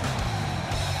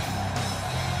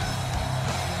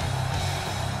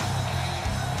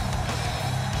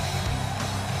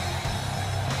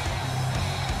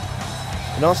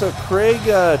 And also, Craig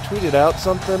tweeted out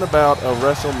something about a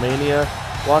WrestleMania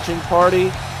watching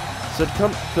party. So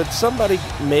could somebody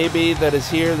maybe that is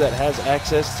here that has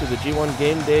access to the G1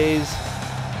 Game Days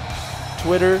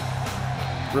Twitter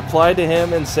reply to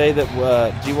him and say that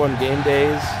G1 Game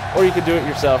Days, or you could do it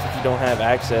yourself if you don't have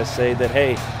access, say that,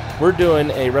 hey, we're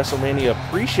doing a WrestleMania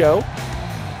pre-show.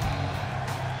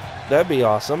 That'd be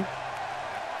awesome.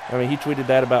 I mean, he tweeted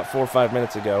that about 4 or 5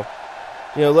 minutes ago.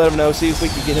 You know, let him know, see if we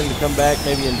can get him to come back,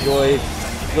 maybe enjoy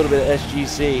a little bit of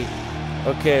S.G.C.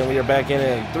 Okay, we are back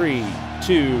in 3,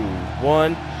 2,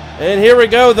 1. And here we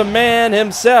go, the man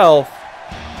himself,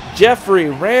 Jeffrey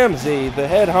Ramsey, the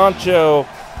head honcho,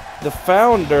 the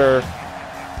founder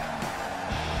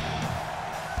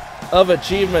of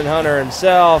Achievement Hunter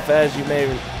himself. As you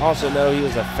may also know, he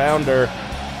was a founder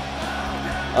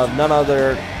of none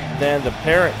other than the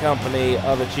parent company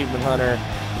of Achievement Hunter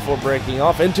before breaking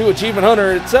off into Achievement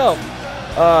Hunter itself.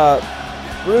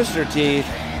 Rooster Teeth,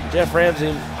 Jeff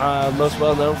Ramsey, most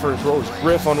well known for his role as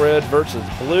Griff on Red versus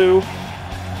Blue.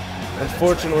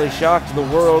 Unfortunately shocked the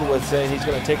world with saying he's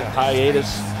going to take a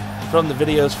hiatus from the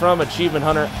videos from Achievement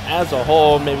Hunter as a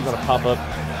whole. Maybe going to pop up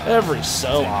every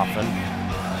so often.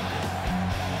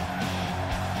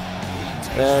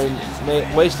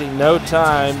 And wasting no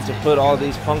time to put all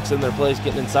these punks in their place,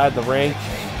 getting inside the ring.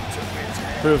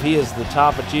 Prove he is the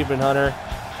top Achievement Hunter.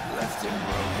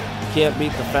 You can't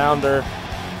beat the founder,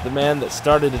 the man that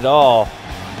started it all.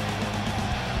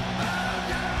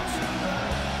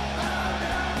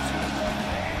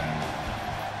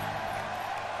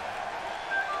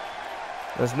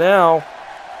 As now,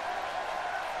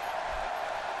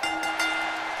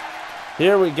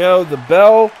 here we go. The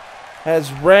bell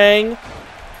has rang,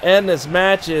 and this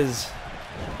match is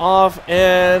off,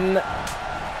 and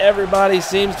everybody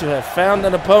seems to have found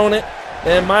an opponent,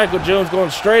 and Michael Jones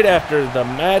going straight after the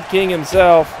Mad King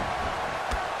himself.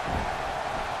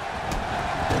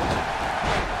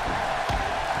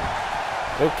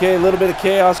 Okay, a little bit of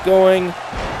chaos going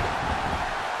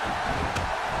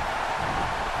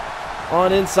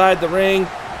on inside the ring.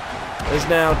 Is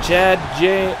now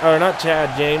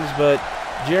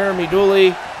Jeremy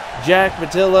Dooley, Jack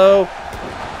Patillo.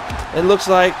 It looks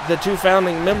like the two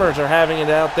founding members are having it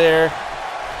out there.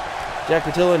 Jack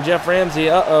Patillo and Jeff Ramsey.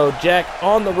 Uh-oh, Jack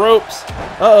on the ropes.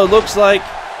 Uh-oh, looks like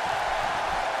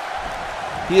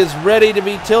he is ready to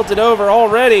be tilted over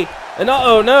already. And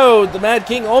uh-oh, no, the Mad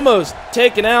King almost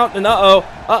taken out. And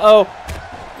uh-oh,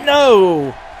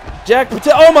 no. Jack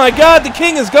Patillo, oh my God, the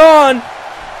King is gone.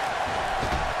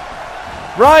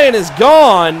 Ryan is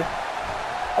gone.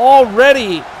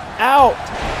 Already out.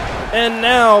 And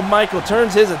now Michael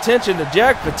turns his attention to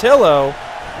Jack Patillo.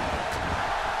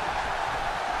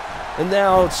 And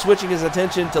now switching his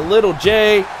attention to Little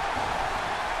J,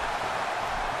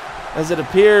 as it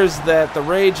appears that the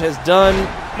rage has done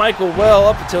Michael well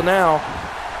up until now.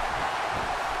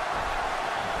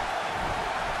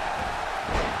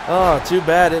 Oh, too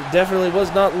bad. It definitely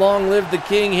was not long-lived the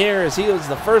King here, as he was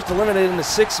the first eliminated in the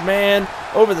 6-man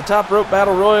over-the-top rope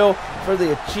battle royal for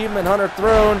the Achievement Hunter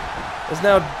throne. As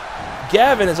now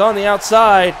Gavin is on the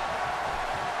outside.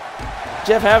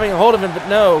 Jeff having a hold of him, but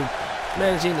no,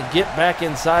 managing to get back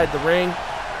inside the ring.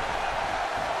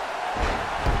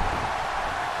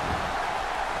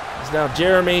 It's now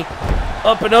Jeremy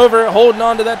up and over, holding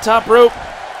on to that top rope.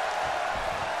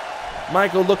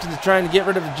 Michael looking to trying to get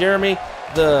rid of Jeremy,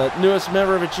 the newest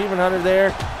member of Achievement Hunter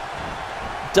there.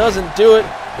 Doesn't do it.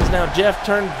 As now Jeff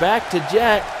turned back to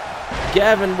Jack.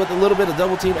 Gavin with a little bit of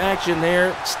double team action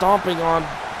there, stomping on.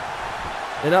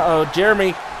 And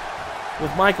Jeremy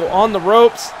with Michael on the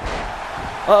ropes.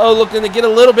 Looking to get a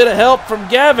little bit of help from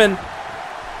Gavin.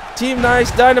 Team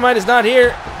Nice Dynamite is not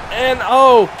here. And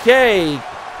okay.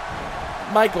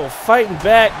 Michael fighting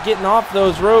back, getting off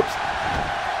those ropes.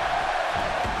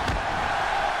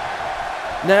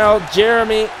 Now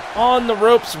Jeremy on the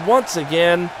ropes once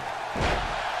again.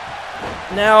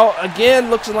 Now again,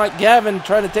 looks like Gavin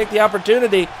trying to take the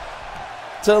opportunity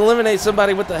to eliminate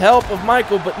somebody with the help of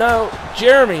Michael, but no,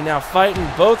 Jeremy now fighting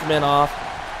both men off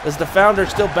as the Founder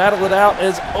still battle it out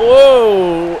as,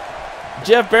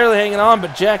 Jeff barely hanging on,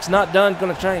 but Jack's not done.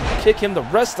 Going to try and kick him the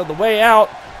rest of the way out.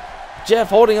 Jeff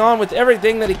holding on with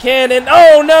everything that he can, and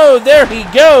oh no, there he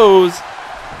goes.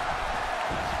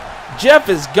 Jeff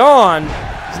is gone.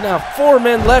 There's now 4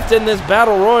 men left in this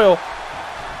battle royal.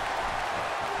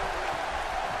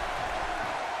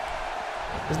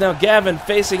 There's now Gavin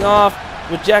facing off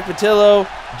with Jack Patillo,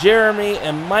 Jeremy,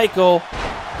 and Michael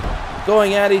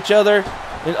going at each other.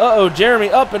 And Jeremy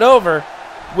up and over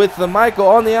with the Michael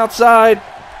on the outside.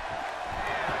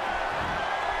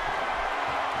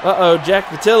 Jack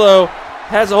Patillo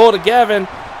has a hold of Gavin.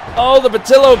 The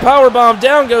Patillo powerbomb.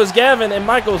 Down goes Gavin, and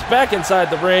Michael's back inside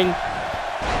the ring.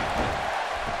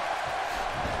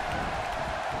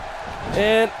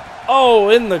 And,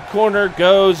 in the corner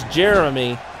goes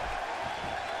Jeremy.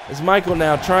 As Michael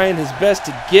now trying his best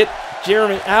to get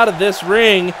Jeremy out of this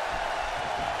ring.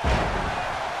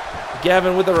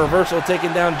 Gavin with a reversal,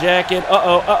 taking down Jack. And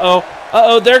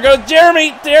there goes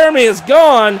Jeremy. Jeremy is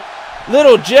gone.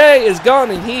 Little J is gone,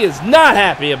 and he is not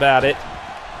happy about it.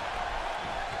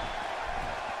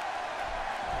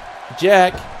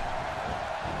 Jack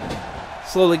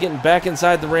slowly getting back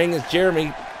inside the ring as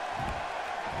Jeremy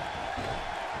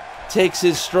takes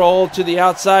his stroll to the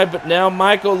outside, but now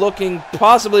Michael looking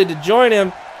possibly to join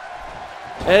him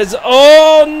as,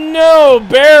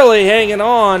 barely hanging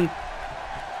on.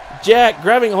 Jack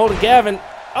grabbing a hold of Gavin.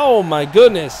 Oh my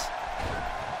goodness.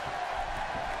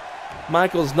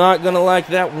 Michael's not going to like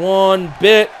that one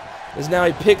bit as now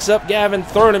he picks up Gavin,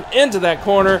 throwing him into that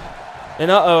corner. And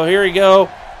here we go.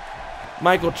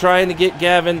 Michael trying to get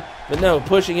Gavin, but no,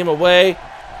 pushing him away.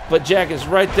 But Jack is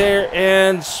right there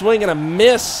and swinging a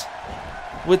miss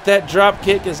with that drop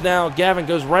kick as now Gavin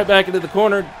goes right back into the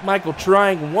corner. Michael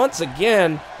trying once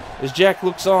again as Jack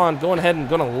looks on, going ahead and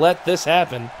going to let this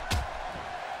happen.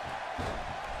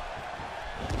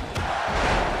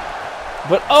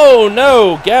 But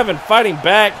no, Gavin fighting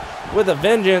back with a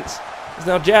vengeance. As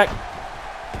now Jack,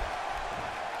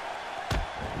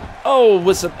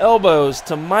 with some elbows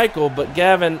to Michael, but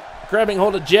Gavin grabbing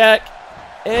hold of Jack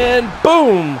and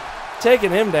boom,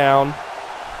 taking him down.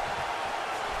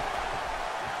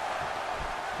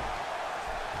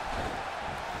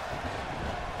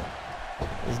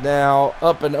 Is now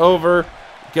up and over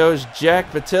goes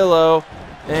Jack Patillo.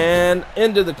 And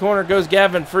into the corner goes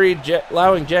Gavin free,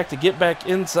 allowing Jack to get back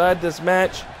inside this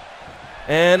match.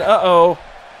 And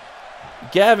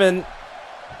Gavin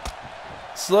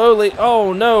slowly,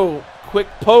 quick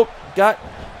poke, got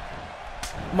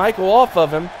Michael off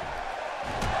of him.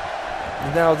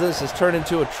 And now this has turned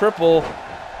into a triple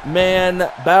man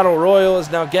battle royal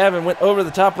as now Gavin went over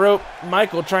the top rope.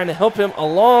 Michael trying to help him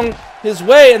along his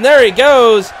way, and there he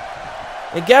goes.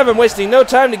 And Gavin wasting no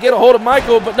time to get a hold of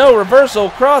Michael, but no, reversal,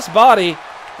 cross body.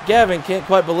 Gavin can't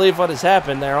quite believe what has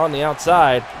happened there on the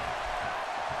outside.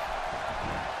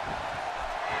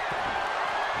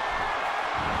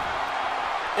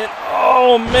 And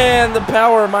man, the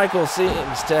power Michael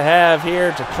seems to have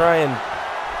here to try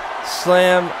and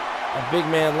slam a big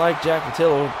man like Jack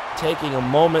Patillo, taking a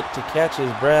moment to catch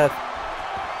his breath.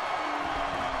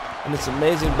 And this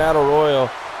amazing battle royal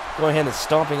going ahead and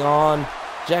stomping on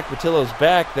Jack Patillo's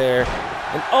back there.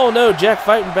 And Jack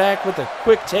fighting back with a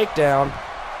quick takedown.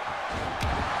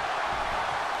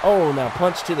 Now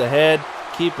punch to the head,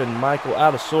 keeping Michael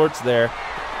out of sorts there.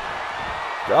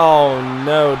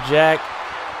 Jack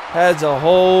has a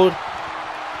hold.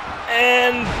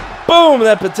 And boom,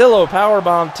 that Patillo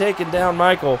powerbomb taking down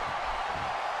Michael.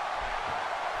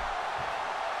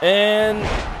 And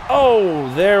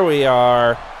there we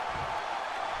are.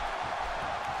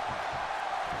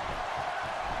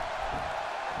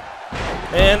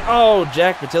 And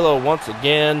Jack Patillo once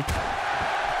again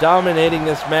dominating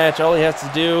this match. All he has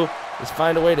to do is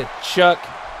find a way to chuck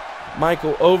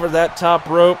Michael over that top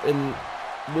rope, and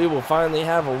we will finally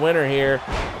have a winner here.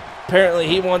 Apparently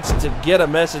he wants to get a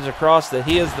message across that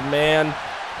he is the man.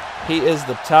 He is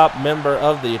the top member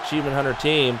of the Achievement Hunter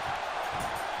team.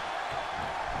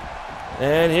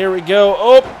 And here we go.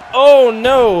 Oh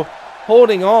no,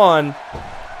 holding on.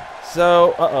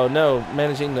 So, no,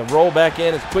 managing to roll back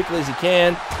in as quickly as he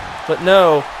can. But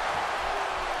no,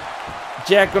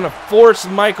 Jack gonna force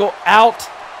Michael out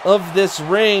of this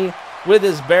ring with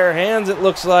his bare hands, it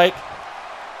looks like.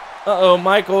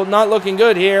 Michael not looking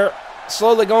good here.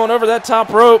 Slowly going over that top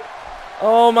rope.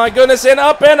 Oh my goodness, and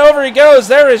up and over he goes.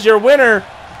 There is your winner.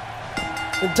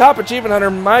 The top Achievement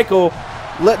Hunter, Michael,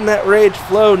 letting that rage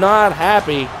flow, not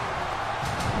happy.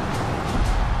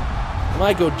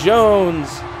 Michael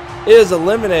Jones is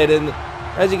eliminated.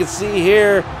 As you can see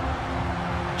here,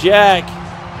 Jack,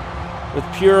 with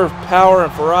pure power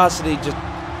and ferocity, just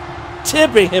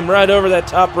tipping him right over that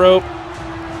top rope.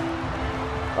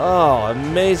 Oh,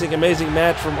 amazing, amazing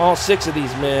match from all 6 of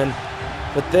these men.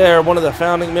 But there, one of the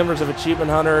founding members of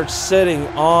Achievement Hunter sitting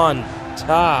on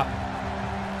top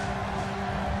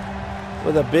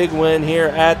with a big win here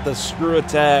at the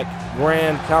Screwattack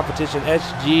Grand Competition,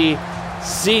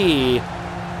 S.G.C.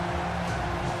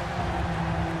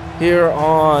 here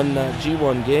on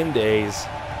G1 Game Days.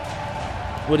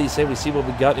 What do you say we see what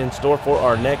we got in store for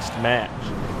our next match?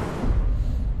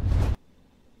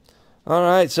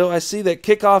 Alright, so I see that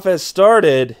kickoff has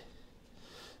started.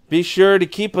 Be sure to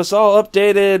keep us all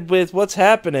updated with what's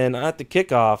happening at the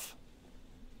kickoff.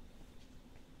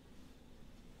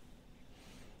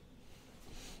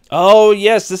 Oh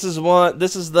yes, this is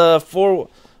the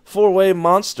four-way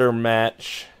monster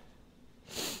match.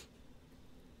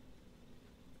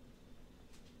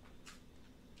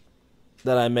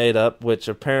 That I made up, which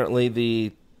apparently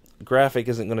the graphic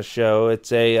isn't going to show.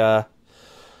 It's a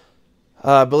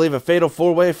I believe a fatal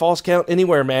 4-way false count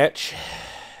anywhere match.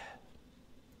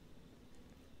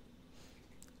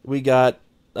 We got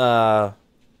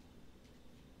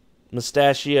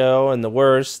Mustachio and the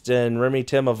Worst and Remy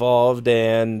Tim Evolved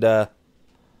and of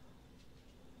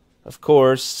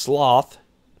course Sloth.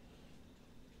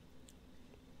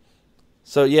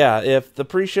 So yeah, if the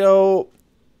pre-show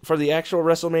for the actual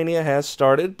WrestleMania has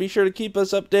started, be sure to keep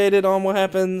us updated on what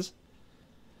happens.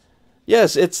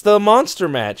 Yes, it's the monster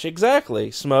match. Exactly,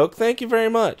 Smoke. Thank you very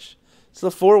much. It's the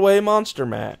 4-way monster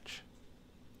match.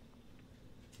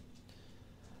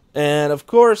 And, of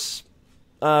course,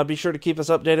 be sure to keep us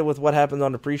updated with what happens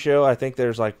on the pre-show. I think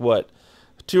there's, like, what,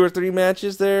 2 or 3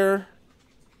 matches there?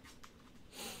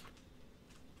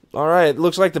 Alright,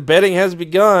 looks like the betting has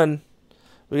begun.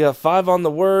 We got 5 on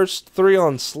the Worst, 3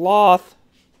 on Sloth.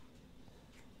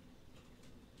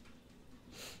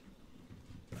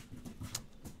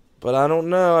 But I don't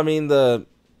know. I mean, the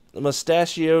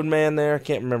mustachioed man there, I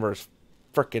can't remember his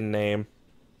frickin' name.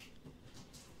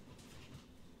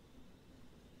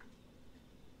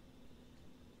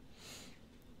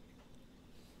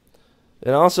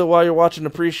 And also, while you're watching the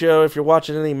pre-show, if you're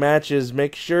watching any matches,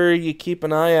 make sure you keep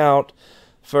an eye out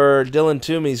for Dylan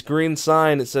Toomey's green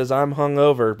sign that says, "I'm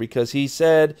hungover," because he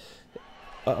said...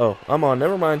 I'm on.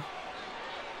 Never mind.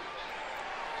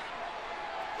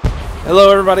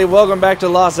 Hello, everybody. Welcome back to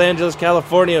Los Angeles,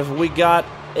 California. We got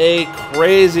a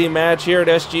crazy match here at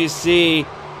S.G.C.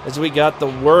 as we got the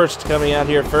Worst coming out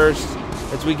here first.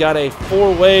 As we got a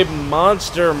 4-way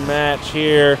monster match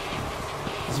here.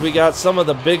 As we got some of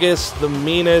the biggest, the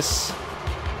meanest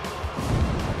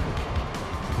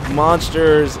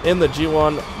monsters in the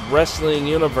G1 wrestling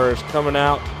universe coming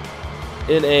out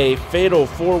in a fatal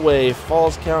 4-way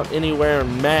falls count anywhere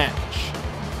match.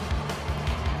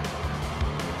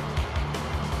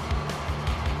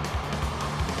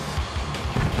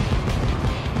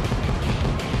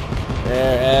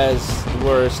 There, as the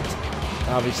Worst,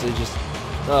 obviously just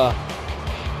the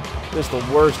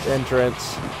worst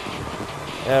entrance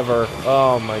ever.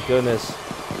 Oh my goodness.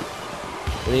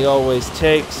 And he always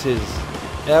takes his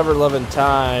ever-loving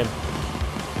time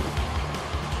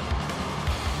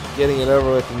getting it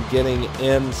over with and getting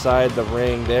inside the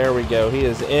ring. There we go. He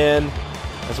is in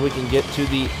as we can get to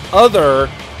the other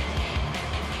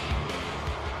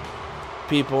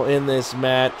people in this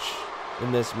match,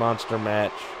 in this monster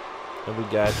match that we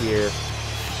got here.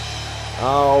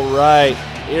 All right,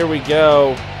 here we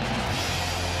go.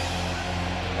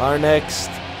 Our next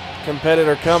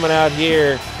competitor coming out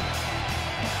here.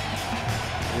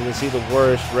 You can see the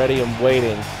Worst ready and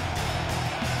waiting.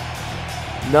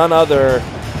 None other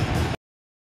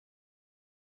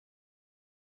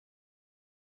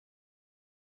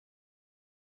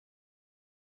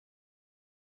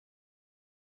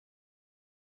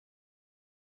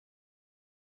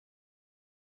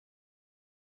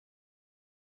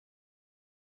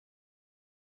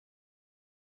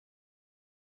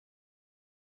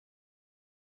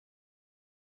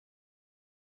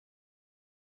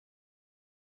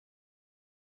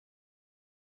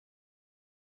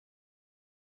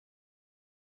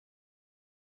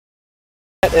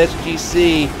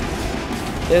S.G.C.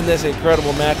 in this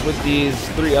incredible match with these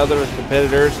three other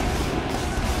competitors.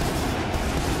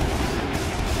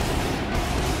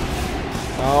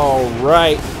 All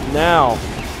right, now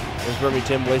there's Remy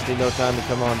Tim wasting no time to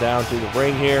come on down to the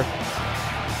ring here.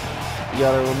 You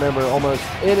gotta remember, almost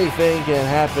anything can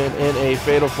happen in a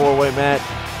fatal four-way match.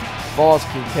 Falls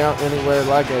can count anywhere,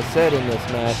 like I said, in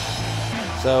this match.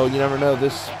 So you never know,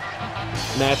 this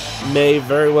match may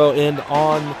very well end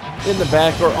in the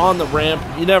back or on the ramp.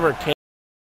 You never can.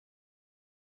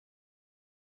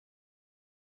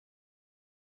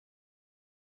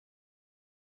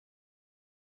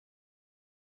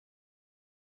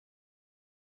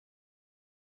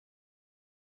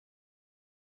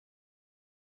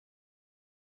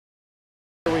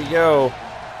 Here we go.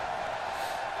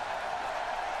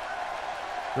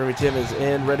 Remy Tim is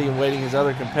in, ready and waiting his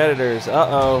other competitors.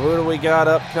 Uh-oh, who do we got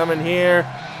up coming here?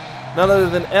 None other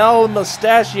than El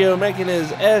Mustachio making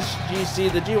his S.G.C,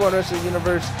 the G1 Wrestling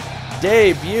Universe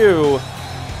debut.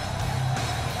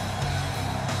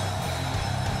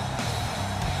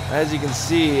 As you can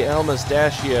see, El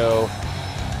Mustachio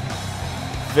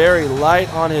very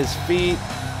light on his feet,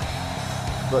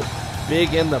 but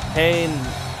big in the pain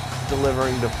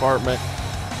delivering department.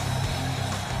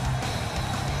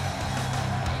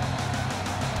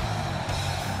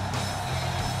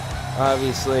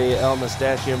 Obviously, El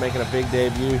Mustachio making a big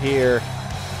debut here.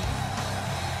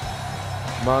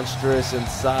 Monstrous in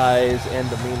size and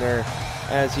demeanor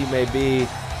as he may be,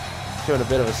 showing a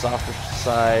bit of a softer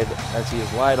side as he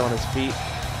is light on his feet.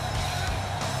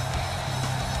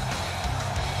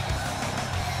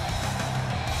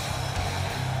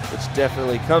 Which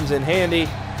definitely comes in handy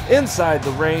inside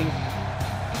the ring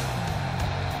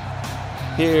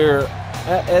here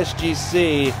at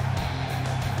S.G.C.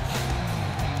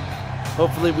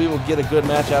 Hopefully we will get a good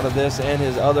match out of this and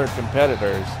his other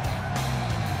competitors.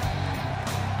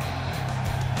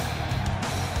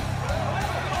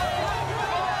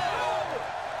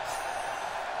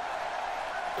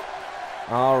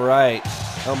 All right,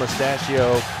 El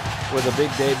Mustachio with a big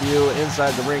debut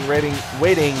inside the ring, ready and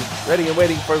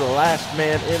waiting for the last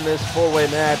man in this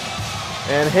four-way match.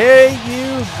 And hey,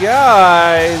 you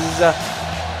guys!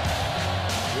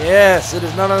 Yes, it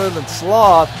is none other than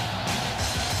Sloth.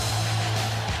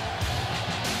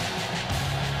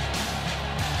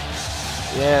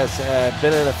 Yes,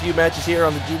 been in a few matches here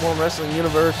on the G1 Wrestling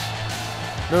Universe.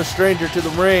 No stranger to the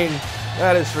ring,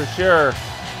 that is for sure.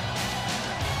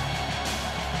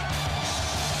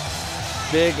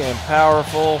 Big and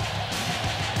powerful,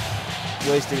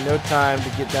 wasting no time to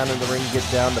get down in the ring, get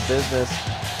down to business.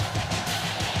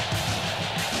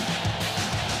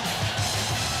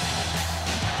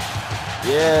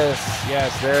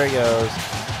 Yes, there he goes.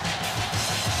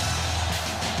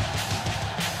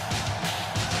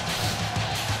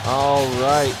 All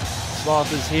right,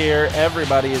 Sloth is here,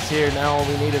 everybody is here. Now all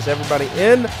we need is everybody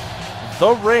in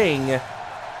the ring.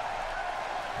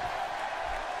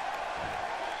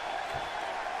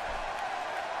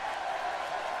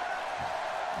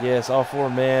 Yes, all four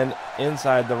men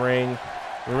inside the ring.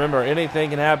 Remember, anything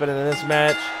can happen in this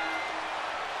match.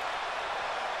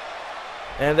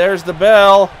 And there's the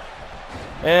bell.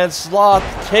 And Sloth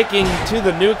taking to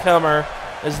the newcomer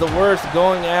is the worst,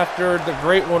 going after the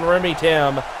great one, Remy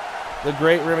Tim. The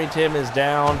great Remy Tim is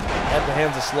down at the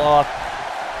hands of Sloth.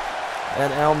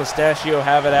 And El Mustachio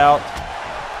have it out.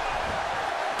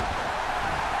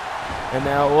 And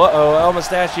now, El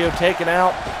Mustachio taken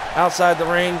out outside the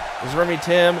ring as Remy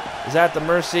Tim is at the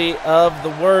mercy of the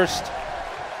worst.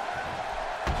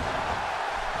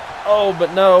 Oh,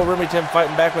 but no, Remy Tim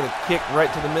fighting back with a kick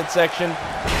right to the midsection.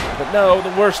 But no,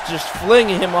 the worst just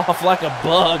flinging him off like a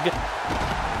bug.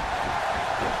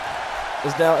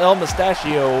 Is now El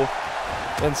Mustachio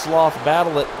and Sloth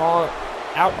battle it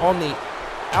out on the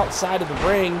outside of the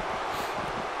ring,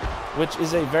 which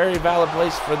is a very valid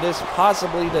place for this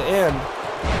possibly to end.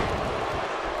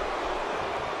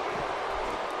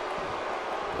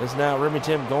 Is now Remy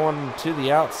Tim going to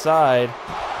the outside.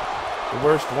 The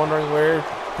worst wondering where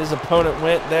his opponent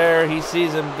went there. He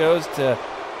sees him, goes to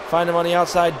find him on the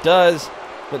outside, does.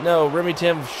 But no, Remy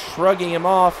Tim shrugging him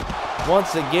off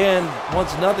once again.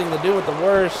 Wants nothing to do with the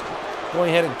worst. Going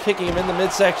ahead and kicking him in the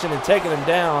midsection and taking him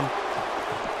down.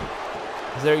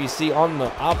 As there you see on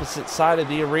the opposite side of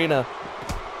the arena,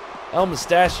 El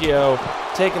Mustachio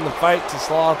taking the fight to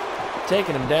Sloth,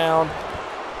 taking him down.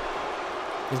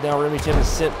 As now Remy Tim is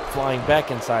sent flying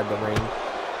back inside the ring.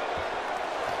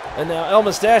 And now El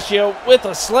Mustachio with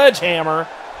a sledgehammer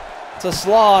to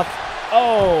Sloth.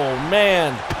 Oh,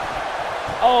 man.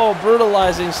 Oh,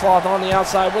 brutalizing Sloth on the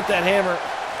outside with that hammer.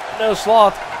 No,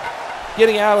 Sloth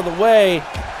getting out of the way.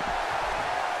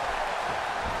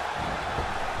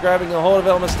 Grabbing a hold of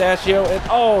El Mustachio and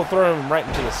throwing him right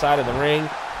into the side of the ring.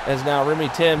 As now Remy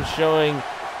Tim showing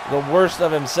the worst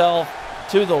of himself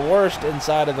to the worst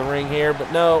inside of the ring here.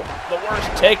 But no, the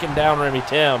worst taking down Remy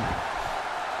Tim.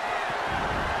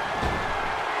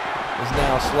 Is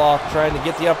now Sloth trying to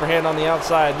get the upper hand on the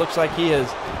outside. Looks like he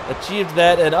has achieved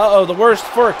that. And the worst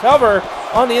for a cover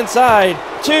on the inside.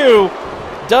 2,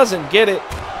 doesn't get it.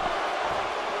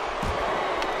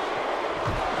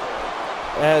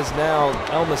 As now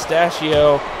El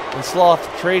Mustachio and Sloth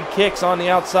trade kicks on the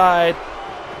outside.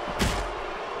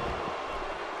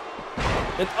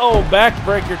 And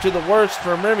backbreaker to the worst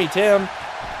from Remy Tim.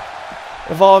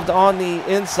 Evolved on the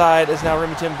inside as now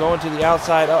Remy Tim going to the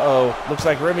outside. Looks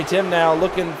like Remy Tim now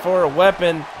looking for a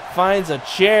weapon. Finds a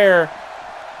chair.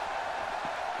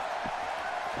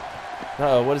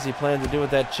 What does he plan to do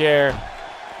with that chair?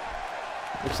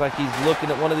 Looks like he's looking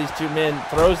at one of these two men.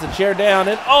 Throws the chair down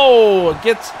and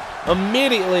gets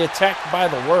immediately attacked by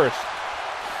the worst.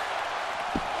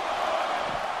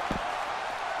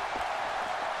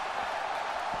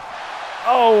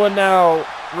 And now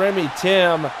Remy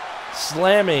Tim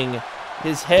slamming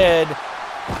his head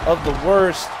of the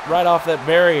worst right off that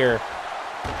barrier.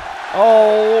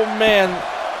 Oh man,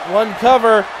 one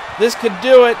cover. This could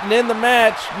do it and end the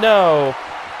match. No.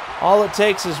 All it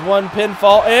takes is one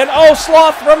pinfall. And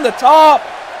Sloth from the top,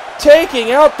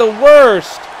 taking out the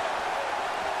worst.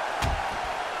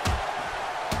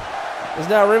 Is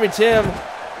now Remy Tim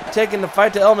taking the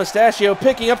fight to El Mustachio,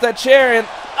 picking up that chair and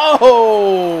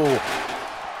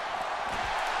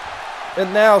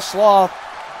and now Sloth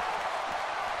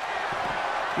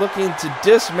looking to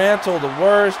dismantle the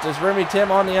worst as Remy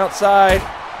Tim on the outside.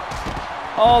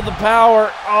 All the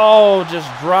power. Just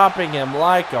dropping him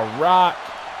like a rock.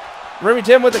 Remy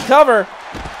Tim with the cover.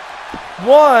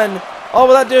 1. Will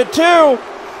that do it? 2.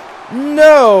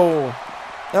 No.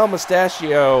 El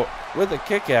Mustachio with a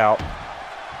kick out.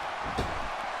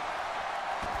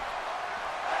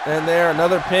 And there,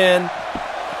 another pin.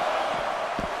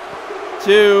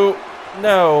 2.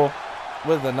 No.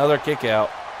 With another kick out.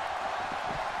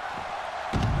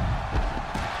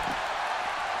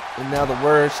 And now the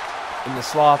worst and the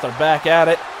Sloth are back at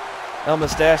it. El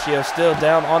Mustachio still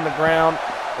down on the ground.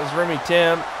 As Remy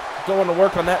Tim going to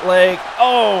work on that leg.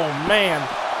 Man.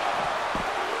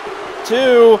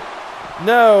 2.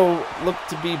 No. Looked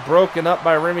to be broken up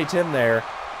by Remy Tim there.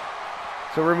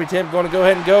 So Remy Tim going to go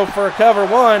ahead and go for a cover.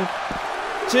 1.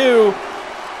 2.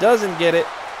 Doesn't get it.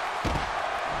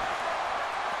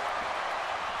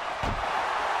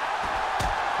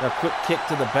 A quick kick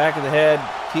to the back of the head.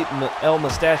 Keeping El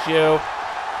Mustachio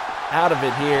out of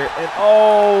it here.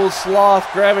 And Sloth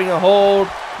grabbing a hold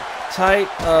tight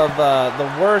of the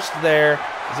worst there.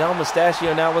 Is El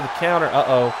Mustachio now with a counter.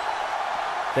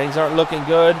 Things aren't looking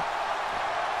good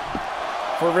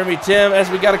for Remy Tim as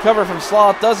we got a cover from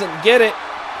Sloth. Doesn't get it.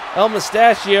 El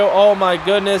Mustachio, oh my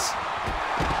goodness.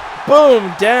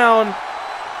 Boom, down.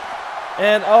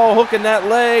 And hooking that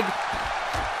leg.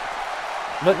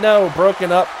 But no,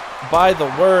 broken up by the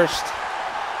worst.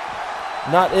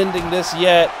 Not ending this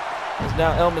yet. Is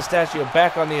now El Mustachio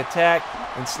back on the attack.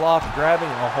 And Sloth grabbing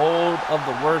a hold of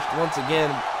the worst once again.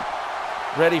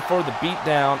 Ready for the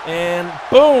beatdown. And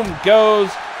boom goes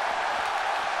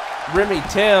Remy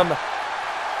Tim.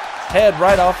 Head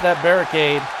right off that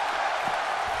barricade.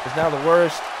 Is now the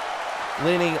worst.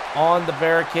 Leaning on the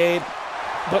barricade.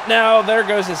 But now there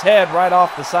goes his head right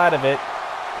off the side of it.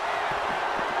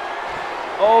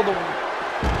 The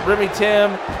Remy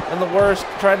Tim and the worst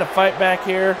trying to fight back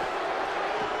here.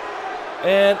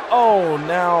 And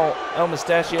now El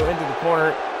Mustachio into the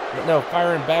corner. But no,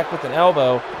 firing back with an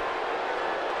elbow.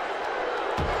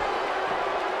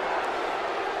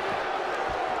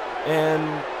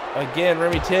 And again,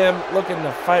 Remy Tim looking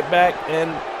to fight back.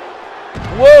 And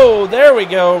whoa, there we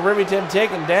go. Remy Tim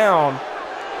taken down.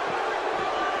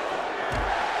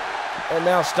 And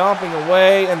now stomping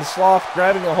away, and the Sloth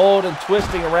grabbing a hold and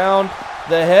twisting around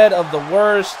the head of the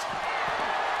worst.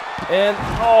 And,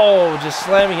 just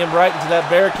slamming him right into that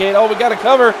barricade. We got a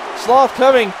cover. Sloth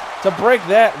coming to break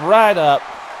that right up.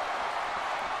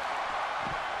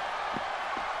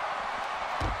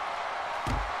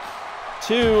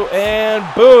 Two, and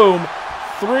boom.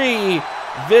 3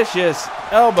 vicious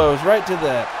elbows right to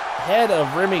the head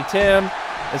of Remy Tim.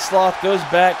 And Sloth goes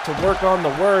back to work on the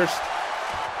worst.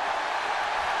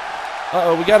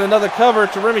 We got another cover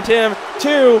to Remy Tim.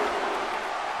 2.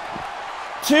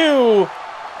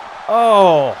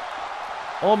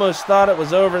 Almost thought it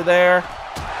was over there.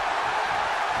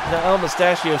 Now El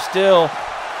Mustachio still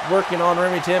working on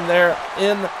Remy Tim there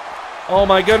in Oh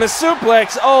my goodness,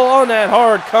 suplex. Oh, on that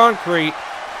hard concrete.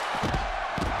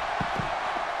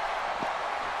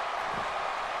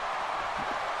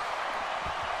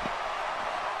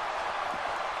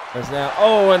 There's now,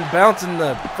 oh, and bouncing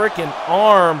the freaking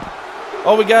arm.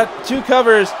 Oh, we got 2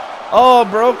 covers. Oh,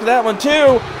 broke that one. 2,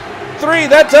 3,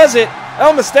 that does it.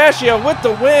 El Mustachio with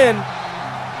the win.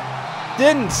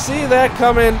 Didn't see that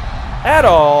coming at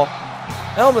all.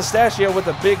 El Mustachio with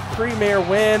a big premier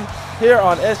win here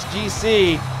on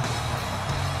S.G.C.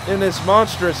 in this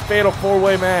monstrous fatal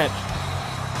 4-way match.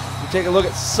 You take a look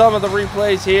at some of the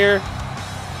replays here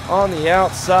on the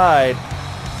outside.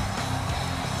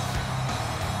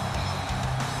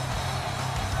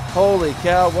 Holy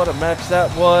cow, what a match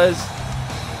that was.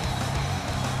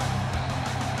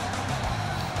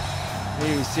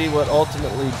 Here you see what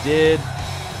ultimately did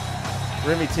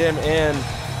Remy Tim in.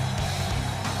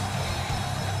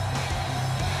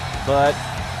 But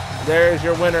there's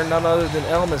your winner, none other than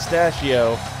El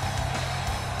Mustachio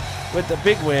with the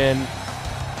big win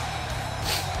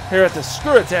here at the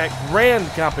Screwattack Grand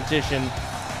Competition.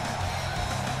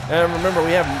 And remember,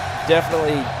 we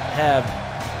definitely have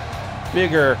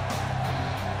bigger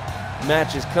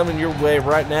matches coming your way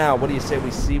right now. What do you say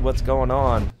we see what's going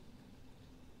on?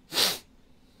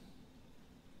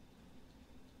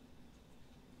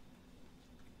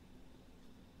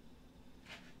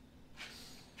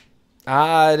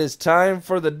 It is time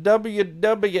for the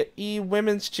WWE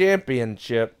Women's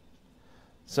Championship.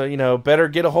 So, you know, better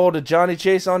get a hold of Johnny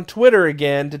Chase on Twitter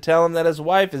again to tell him that his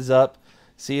wife is up.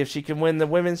 See if she can win the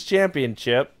Women's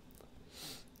Championship.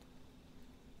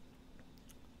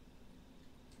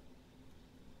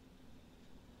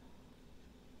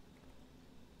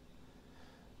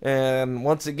 And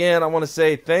once again, I want to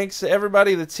say thanks to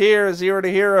everybody that's here. Zero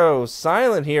to Hero,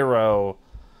 Silent Hero,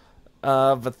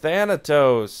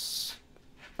 Vathanatos,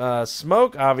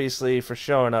 Smoke, obviously, for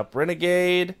showing up.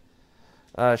 Renegade,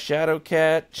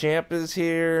 Shadowcat, Champ is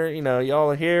here. You know, y'all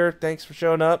are here. Thanks for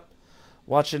showing up.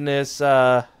 Watching this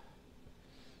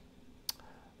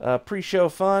pre-show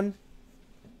fun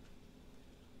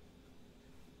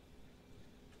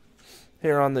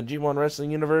here on the G1 Wrestling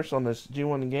Universe on this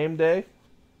G1 game day.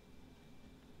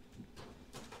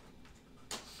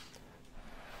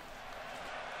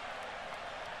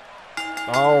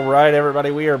 All right, everybody,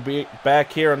 we are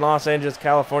back here in Los Angeles,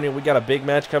 California. We got a big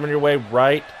match coming your way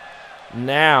right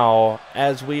now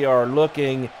as we are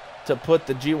looking to put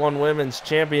the G1 Women's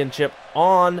Championship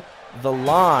on the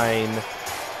line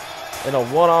in a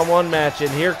one-on-one match.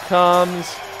 And here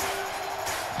comes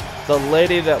the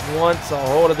lady that wants a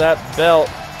hold of that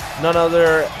belt, none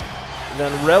other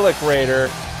than Relic Raider,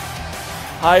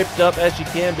 hyped up as she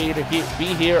can be to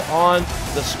be here on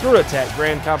the Screwattack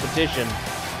Grand Competition.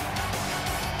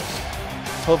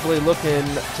 Hopefully looking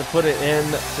to put it in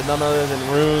to none other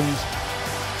than Rune's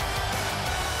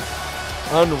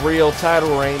unreal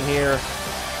title reign here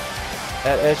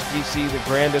at S.G.C, the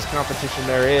grandest competition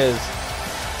there is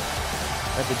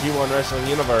at the G1 Wrestling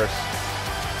Universe.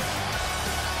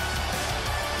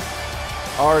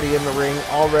 Already in the ring,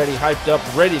 already hyped up,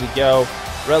 ready to go.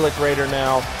 Relic Raider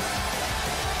now.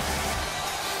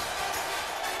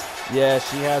 Yeah,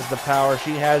 she has the power.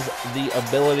 She has the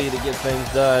ability to get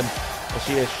things done, as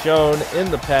she has shown in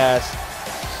the past,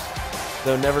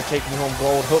 though never taking home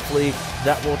gold. Hopefully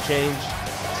that will change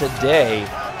today.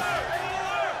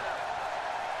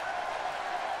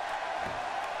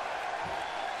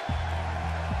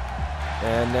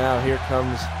 And now here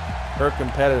comes her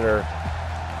competitor,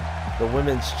 the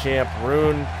women's champ,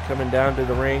 Rune, coming down to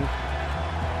the ring.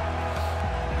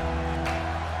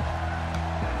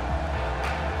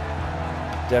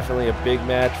 Definitely a big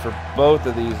match for both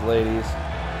of these ladies.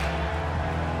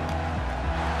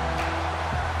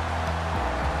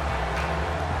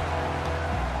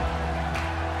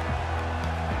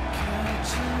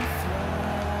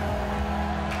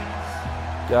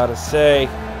 Gotta say,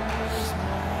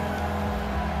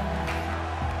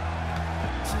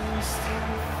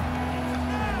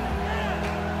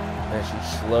 as she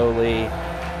slowly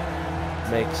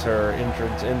makes her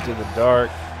entrance into the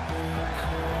dark,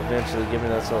 eventually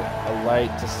giving us a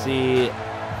light to see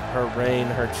her reign,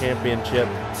 her championship.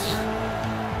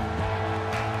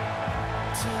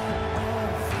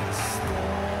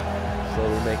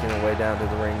 Slowly making her way down to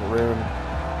the ring. Rune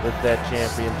with that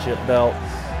championship belt.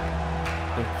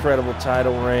 Incredible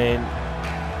title reign,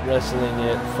 wrestling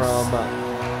it from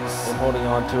and holding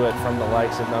on to it from the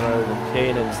likes of none other than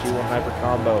Kanan, G1 Hyper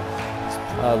Combo,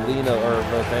 Lena, or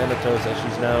Thanatos as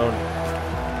she's known,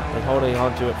 and holding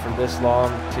on to it for this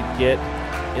long to get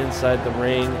inside the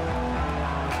ring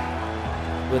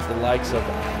with the likes of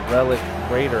Relic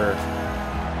Raider.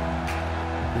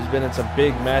 who's been in some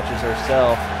big matches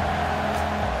herself.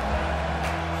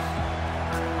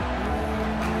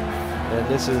 And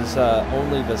this is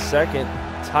only the second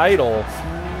title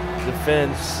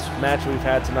defense match we've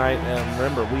had tonight. And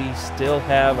remember, we still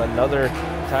have another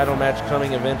title match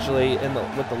coming eventually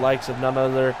with the likes of none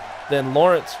other than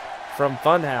Lawrence from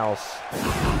Funhouse.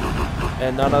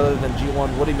 And none other than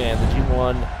G1 Woody Man, the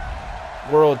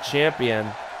G1 World Champion.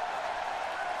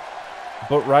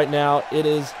 But right now, it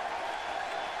is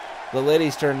the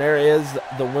ladies' turn. There is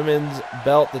the women's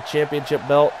belt, the championship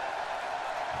belt,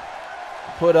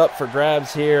 put up for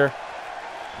grabs here.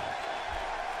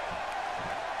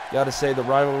 Got to say, the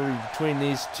rivalry between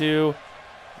these two,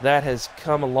 that has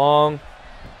come along.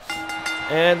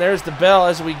 And there's the bell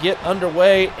as we get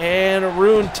underway, and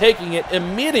Rune taking it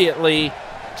immediately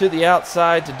to the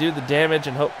outside to do the damage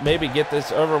and hope maybe get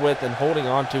this over with, and holding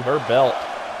on to her belt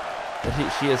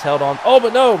that she has held on. Oh,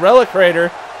 but no, Relic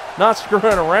Raider not screwing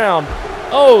around.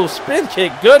 Oh, spin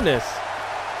kick, goodness.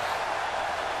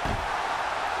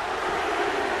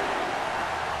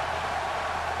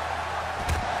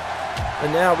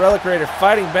 And now Relic Raider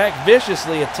fighting back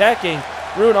viciously, attacking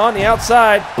Rune on the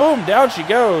outside. Boom, down she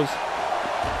goes.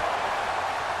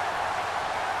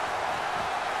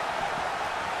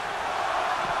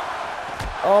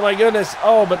 Oh my goodness.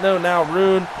 Oh, but no, now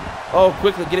Rune, oh,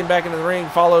 quickly getting back into the ring,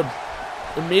 followed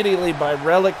immediately by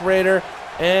Relic Raider.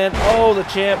 And, oh, the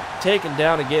champ taken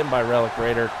down again by Relic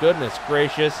Raider. Goodness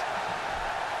gracious.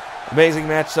 Amazing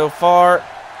match so far.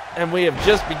 And we have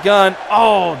just begun.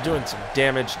 Oh, doing some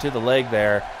damage to the leg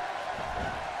there.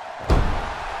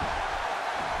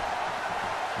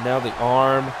 Now the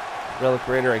arm. Relic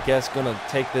Raider, I guess, going to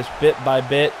take this bit by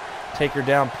bit. Take her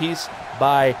down piece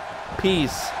by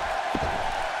piece.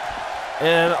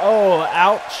 And, oh,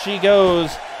 out she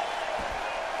goes.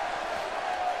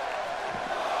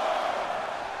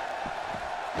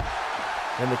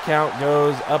 And the count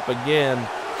goes up again.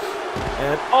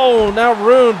 And, oh, now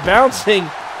Rune bouncing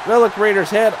Relic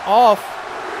Raider's head off.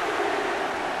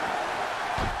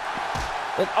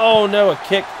 And, oh, no, a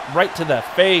kick right to the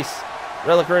face.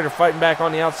 Relic Raider fighting back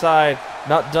on the outside.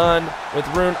 Not done with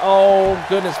Rune. Oh,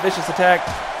 goodness, vicious attack.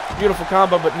 Beautiful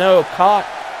combo, but no, caught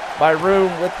by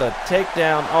Rune with the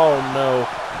takedown. Oh, no.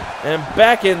 And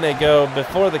back in they go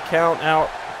before the count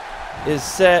out is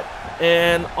set.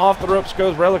 And off the ropes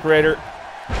goes Relic Raider.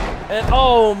 And,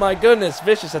 oh, my goodness,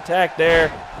 vicious attack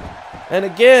there. And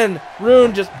again,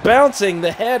 Rune just bouncing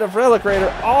the head of Relic Raider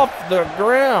off the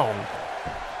ground.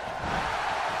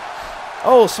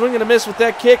 Oh, swing and a miss with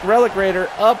that kick. Relic Raider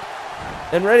up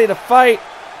and ready to fight.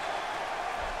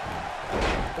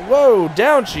 Whoa,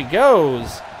 down she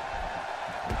goes.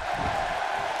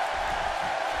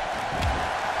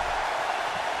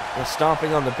 The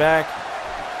stomping on the back.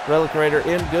 Relic Raider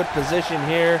in good position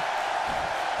here.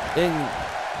 In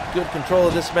good control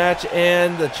of this match.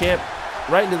 And the champ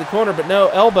right into the corner, but no,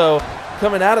 elbow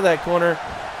coming out of that corner.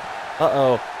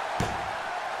 Uh-oh.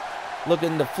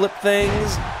 Looking to flip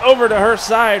things over to her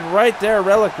side right there.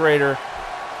 Relic Raider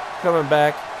coming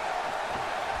back.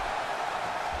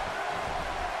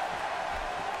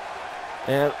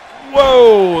 And,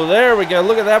 whoa, there we go.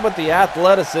 Look at that with the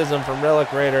athleticism from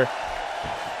Relic Raider.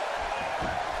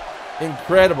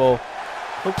 Incredible.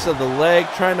 Hooks of the leg,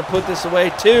 trying to put this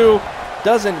away. Two,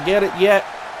 doesn't get it yet.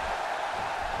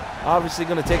 Obviously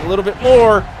going to take a little bit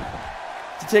more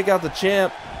to take out the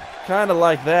champ. Kind of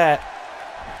like that.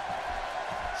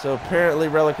 So apparently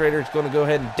Relic Raider is going to go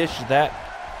ahead and dish that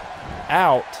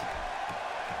out.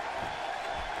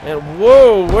 And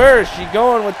whoa, where is she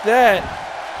going with that?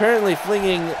 Apparently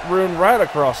flinging Rune right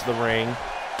across the ring.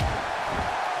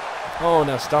 Oh,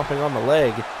 now stomping on the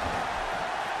leg.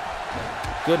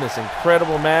 Goodness,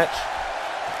 incredible match.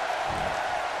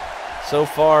 So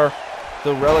far,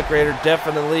 the Relic Raider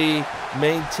definitely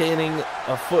maintaining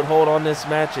a foothold on this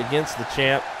match against the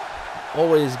champ.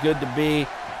 Always good to be.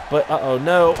 But, uh-oh,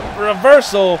 no.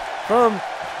 Reversal from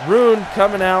Rune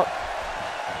coming out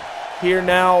here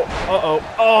now.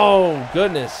 Uh-oh. Oh,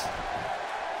 goodness.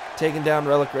 Taking down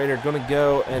Relic Raider. Going to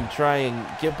go and try and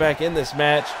get back in this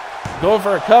match. Going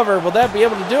for a cover. Will that be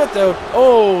able to do it, though?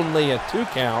 Only a 2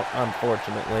 count,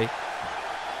 unfortunately.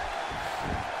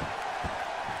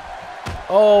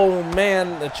 Oh,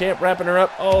 man. The champ wrapping her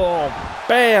up. Oh,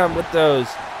 bam, with those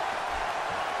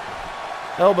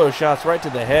elbow shots right to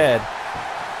the head.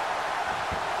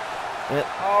 And,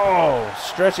 oh,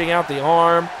 stretching out the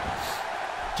arm.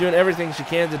 Doing everything she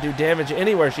can to do damage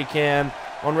anywhere she can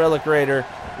on Relic Raider.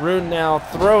 Rune now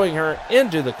throwing her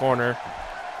into the corner.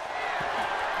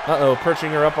 Uh-oh,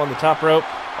 perching her up on the top rope.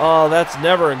 Oh, that's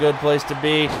never a good place to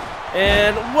be.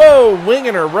 And, whoa,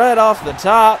 winging her right off the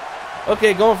top.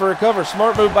 Okay, going for a cover.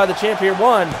 Smart move by the champ here.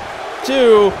 1,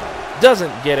 2,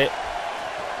 doesn't get it.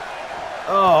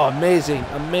 Oh, amazing,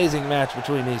 amazing match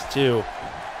between these two.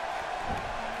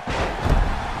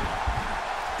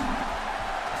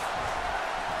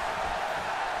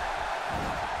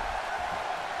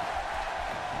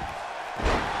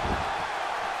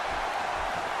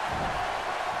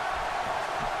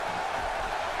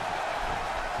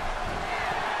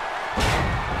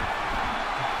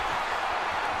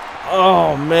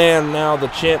 Oh, man, now the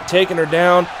champ taking her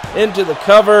down into the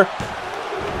cover.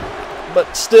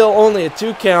 But still only a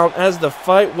 2 count as the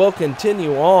fight will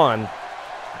continue on.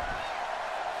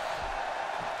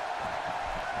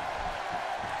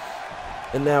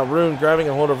 And now Rune grabbing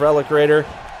a hold of Relic Raider.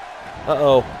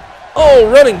 Uh-oh.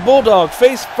 Oh, running Bulldog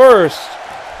face first.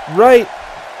 Right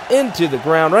into the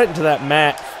ground, right into that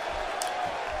mat.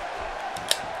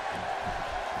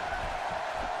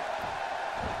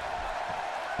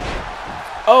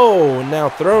 Oh, now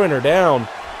throwing her down.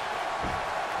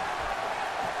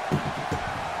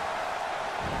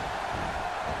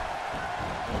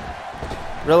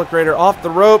 Relic Raider off the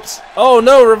ropes. Oh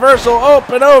no, reversal, up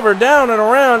and over, down and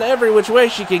around, every which way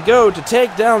she can go to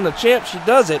take down the champ. She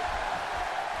does it.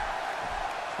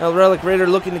 Now Relic Raider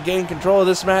looking to gain control of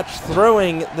this match,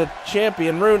 throwing the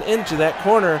champion Rune into that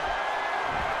corner.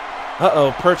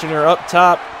 Uh-oh, perching her up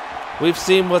top. We've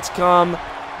seen what's come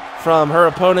from her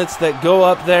opponents that go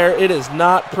up there. It is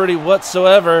not pretty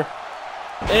whatsoever.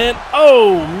 And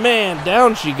oh man,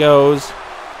 down she goes.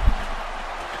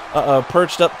 Uh-oh,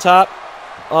 perched up top.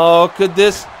 Oh, could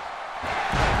this?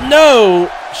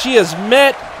 No! She is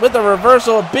met with a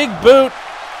reversal, a big boot,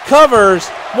 covers,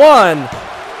 1,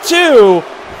 2,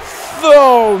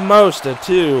 almost a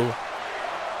 2.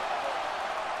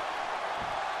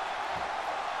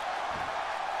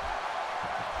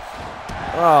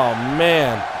 Oh,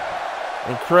 man.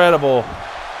 Incredible.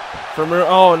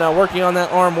 Oh, now working on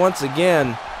that arm once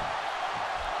again.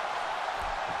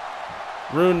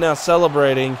 Rune now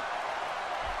celebrating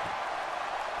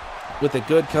with a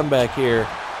good comeback here.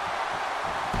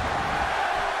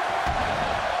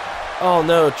 Oh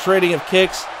no, trading of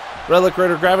kicks. Relic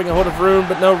Raider grabbing a hold of Rune,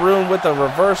 but no, Rune with a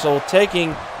reversal,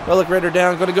 taking Relic Raider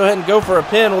down. Going to go ahead and go for a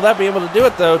pin. Will that be able to do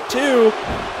it though? 2,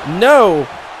 no.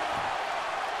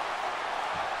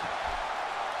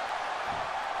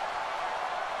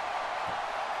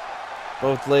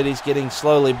 Both ladies getting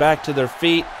slowly back to their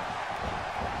feet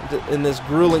in this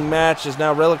grueling match. Is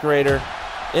now Relic Raider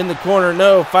in the corner.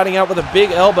 No, fighting out with a big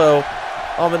elbow.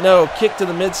 Oh, but no, kick to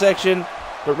the midsection.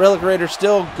 But Relic Raider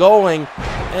still going.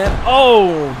 And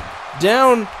oh,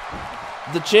 down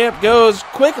the champ goes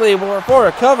quickly for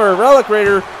a cover. Relic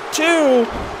Raider 2,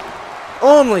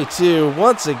 only 2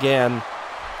 once again.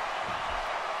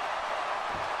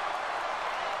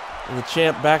 And the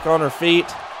champ back on her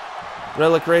feet.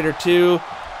 Relic Raider 2.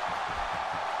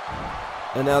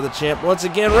 And now the champ once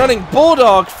again running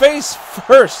Bulldog face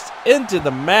first into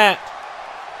the mat.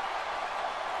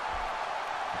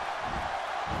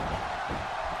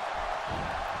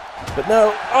 But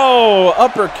no, oh,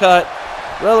 uppercut.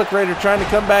 Relic Raider trying to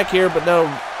come back here, but no,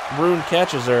 Rune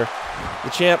catches her. The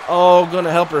champ, oh, going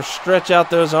to help her stretch out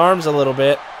those arms a little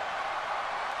bit.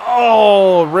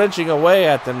 Oh, wrenching away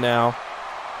at them now.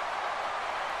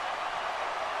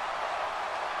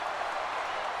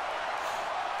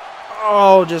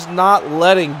 Oh, just not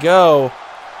letting go.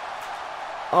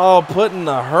 Oh, putting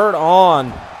the hurt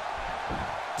on.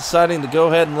 Deciding to go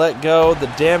ahead and let go. The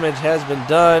damage has been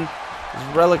done.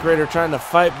 Relic Raider trying to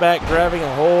fight back, grabbing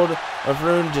a hold of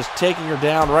Rune, just taking her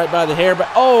down right by the hair. But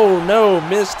oh no,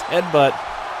 missed headbutt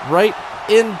right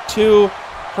into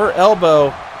her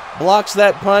elbow. Blocks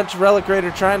that punch. Relic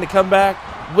Raider trying to come back,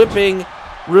 whipping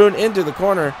Rune into the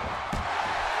corner.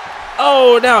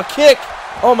 Oh, now a kick.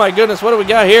 Oh my goodness, what do we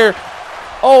got here?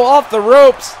 Oh, off the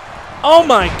ropes. Oh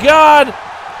my God.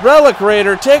 Relic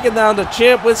Raider taking down the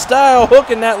champ with style,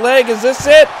 hooking that leg. Is this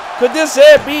it? Could this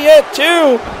be it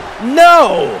too?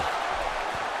 No.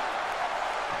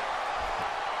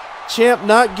 Champ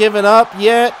not giving up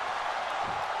yet.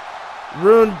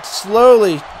 Rune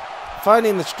slowly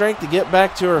finding the strength to get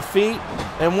back to her feet.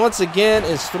 And once again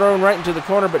is thrown right into the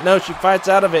corner, but no, she fights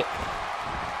out of it.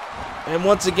 And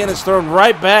once again, it's thrown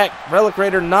right back. Relic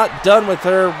Raider not done with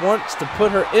her. Wants to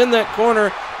put her in that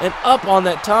corner and up on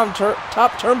that top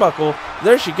turnbuckle.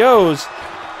 There she goes.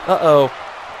 Uh-oh.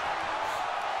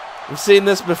 We've seen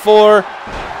this before.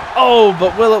 Oh,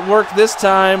 but will it work this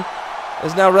time?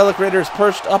 As now Relic Raider is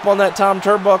perched up on that top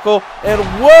turnbuckle. And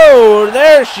whoa,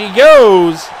 there she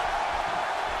goes.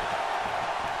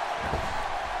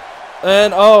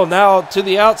 And oh, now to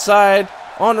the outside,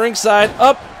 on ringside,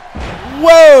 up.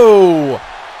 Whoa!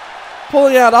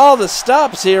 Pulling out all the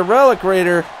stops here. Relic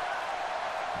Raider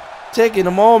taking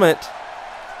a moment.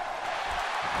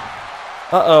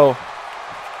 Uh-oh.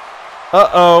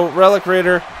 Uh-oh. Relic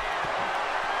Raider.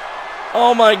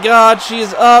 Oh my God,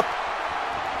 she's up.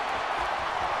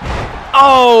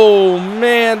 Oh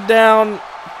man, down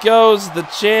goes the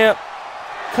champ.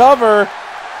 Cover.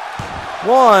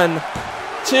 1,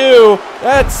 2.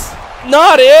 That's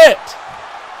not it.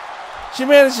 She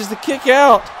manages to kick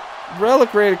out.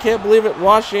 Relic Raider, can't believe it,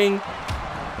 brushing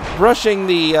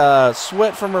the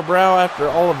sweat from her brow after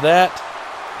all of that.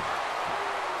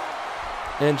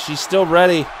 And she's still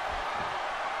ready.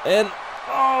 And,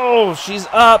 oh, she's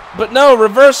up. But no,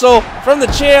 reversal from the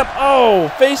champ. Oh,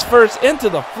 face first into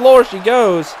the floor she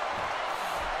goes.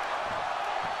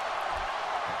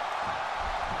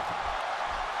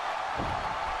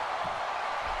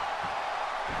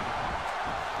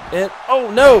 And, oh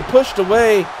no, pushed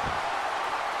away.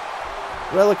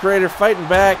 Relic Raider fighting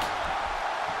back.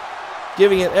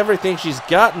 Giving it everything she's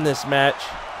got in this match.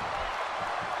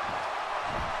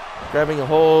 Grabbing a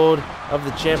hold of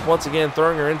the champ once again,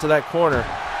 throwing her into that corner.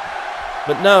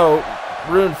 But no,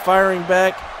 Rune firing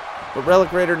back. But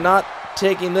Relic Raider not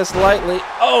taking this lightly.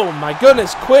 Oh my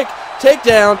goodness, quick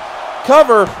takedown.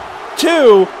 Cover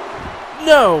 2.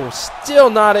 No, still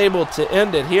not able to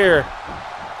end it here.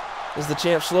 As the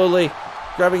champ slowly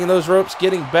grabbing those ropes,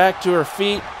 getting back to her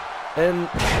feet. And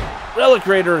Relic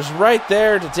Raider is right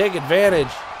there to take advantage.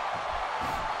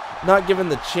 Not giving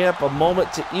the champ a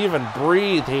moment to even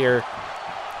breathe here.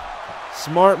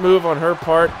 Smart move on her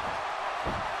part.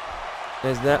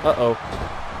 Is that, uh-oh.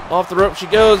 Off the rope she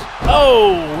goes.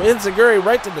 Oh, Enziguri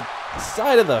right to the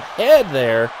side of the head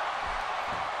there.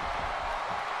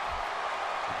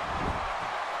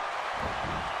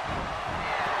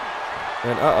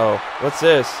 And uh-oh, what's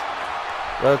this?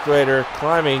 Relic Raider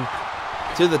climbing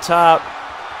to the top.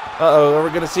 Uh-oh, are we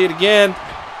going to see it again?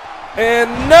 And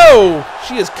no!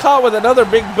 She is caught with another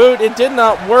big boot. It did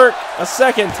not work a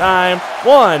second time.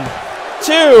 1,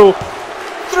 2,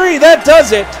 3. That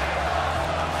does it.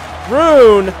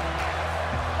 Rune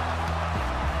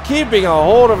keeping a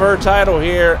hold of her title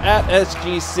here at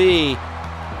S.G.C.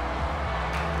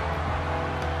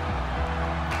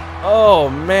 Oh,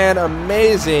 man,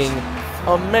 amazing.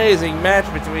 Amazing match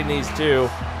between these two.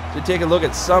 To take a look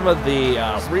at some of the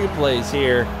replays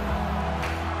here.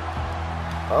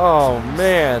 Oh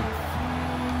man.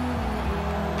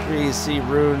 Here you see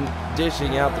Rune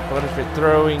dishing out the punishment,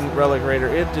 throwing Relic Raider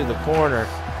into the corner.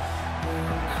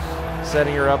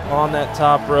 Setting her up on that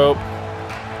top rope.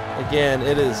 Again,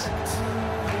 it is...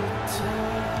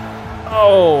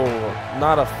 Oh,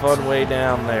 not a fun way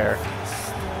down there.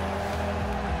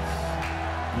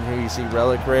 And here you see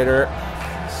Relic Raider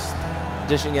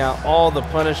dishing out all the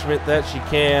punishment that she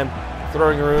can,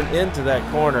 throwing Rune into that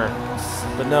corner.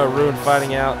 But no, Rune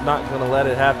fighting out, not going to let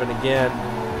it happen again.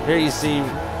 Here you see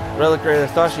Relic Raider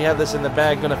thought she had this in the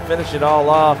bag, going to finish it all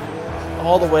off,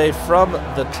 all the way from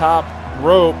the top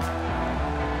rope.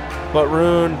 But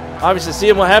Rune, obviously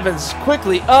seeing what happens,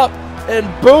 quickly up and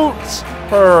boots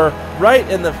her right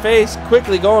in the face,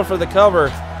 quickly going for the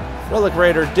cover. Relic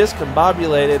Raider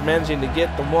discombobulated, managing to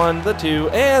get the 1, the 2,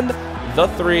 and the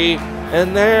 3.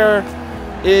 And there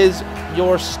is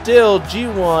your still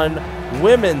G1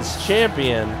 Women's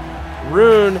Champion,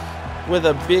 Rune, with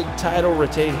a big title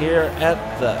retained here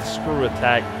at the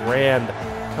Screwattack Grand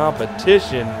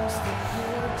Competition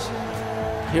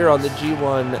here on the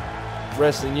G1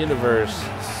 Wrestling Universe,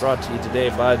 brought to you today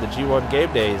by the G1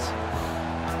 Game Days.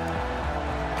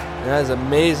 That is an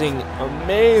amazing,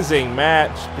 amazing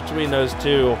match between those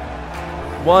two.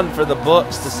 One for the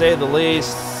books, to say the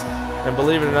least. And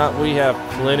believe it or not, we have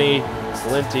plenty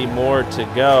more to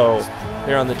go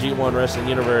here on the G1 Wrestling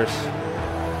Universe,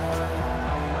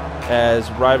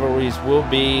 as rivalries will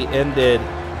be ended,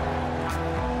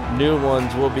 new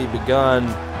ones will be begun,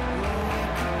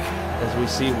 as we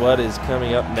see what is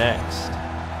coming up next.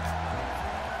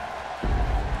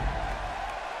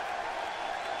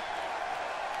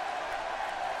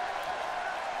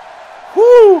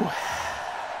 Whew!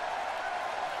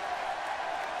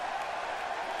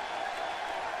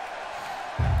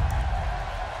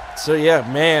 So yeah,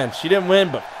 man, she didn't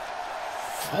win, but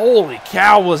holy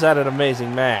cow, was that an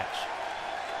amazing match.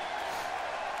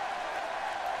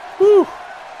 Whew.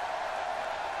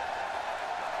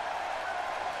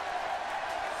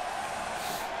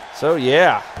 So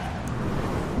yeah.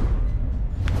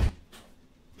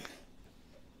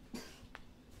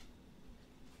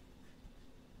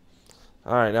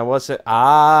 All right, now what's it?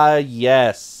 Ah,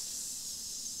 yes.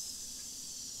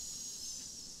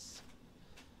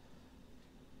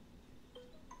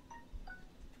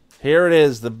 Here it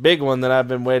is, the big one that I've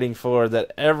been waiting for,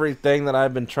 that everything that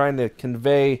I've been trying to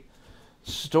convey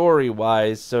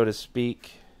story-wise, so to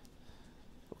speak,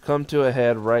 will come to a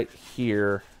head right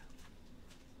here.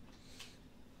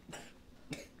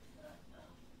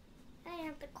 I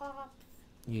have the coughs.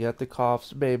 You got the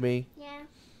coughs, baby? Yeah.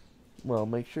 Well,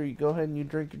 make sure you go ahead and you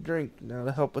drink your drink now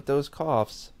to help with those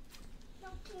coughs.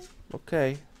 Okay.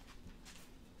 Okay.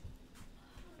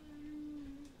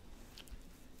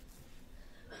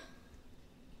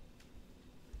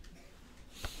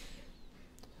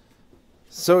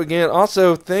 So again,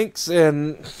 also thanks,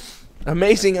 and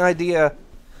amazing idea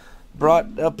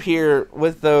brought up here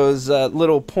with those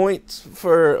little points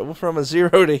from a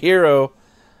 0 to hero.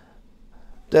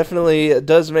 Definitely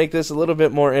does make this a little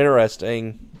bit more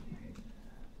interesting.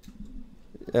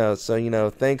 So, you know,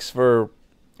 thanks for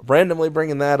randomly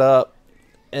bringing that up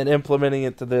and implementing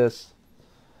it to this.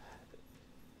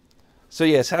 So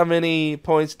yes, how many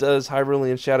points does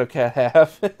Hyrulean Shadowcat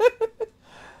have?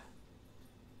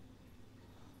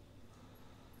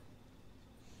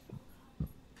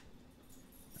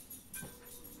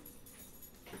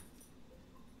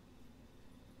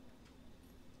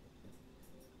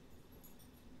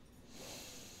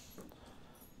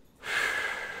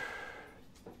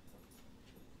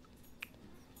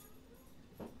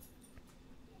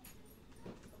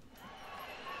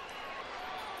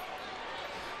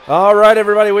 All right,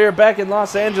 everybody, we are back in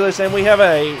Los Angeles, and we have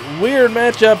a weird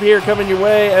matchup here coming your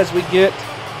way as we get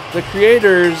the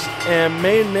creators and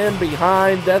main men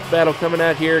behind Death Battle coming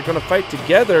out here, going to fight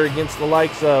together against the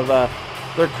likes of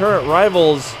their current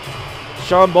rivals,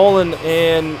 Sean Bolin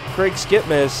and Craig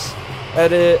Skipmas.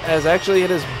 As actually it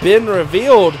has been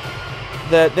revealed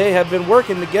that they have been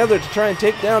working together to try and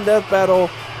take down Death Battle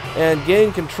and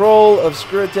gain control of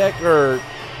Screwattack, or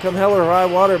come hell or high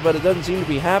water, but it doesn't seem to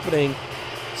be happening.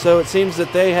 So it seems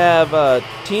that they have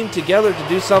teamed together to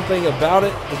do something about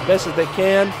it as best as they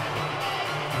can.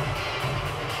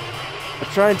 To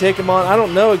try and take them on. I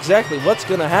don't know exactly what's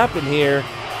going to happen here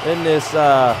in this,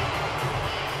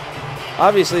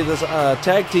 obviously this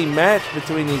tag team match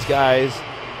between these guys.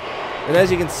 And as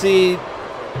you can see,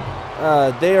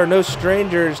 they are no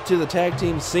strangers to the tag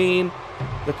team scene.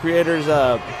 The creators,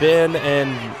 Ben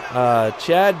and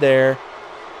Chad there.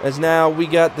 As now we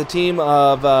got the team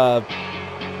of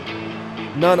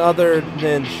none other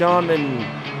than Sean and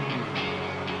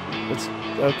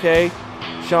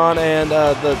Sean and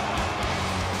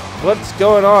what's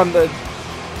going on?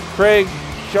 Craig,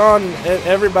 Sean, and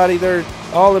everybody. They're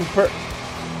all in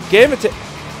Game Attack.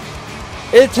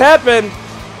 It's happened.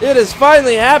 It has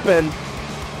finally happened.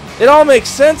 It all makes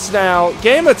sense now.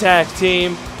 Game Attack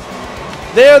team.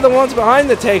 They are the ones behind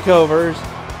the takeovers.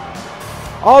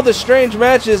 All the strange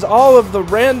matches, all of the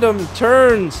random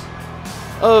turns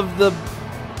of the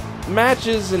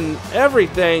matches and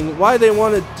everything, why they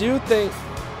want to do things.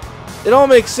 It all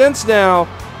makes sense now.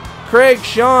 Craig,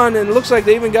 Sean, and it looks like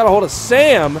they even got a hold of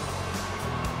Sam.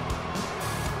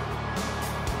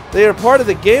 They are part of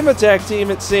the Game Attack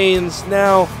team, it seems.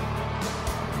 Now,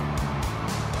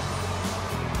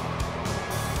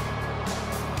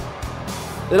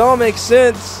 it all makes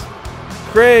sense.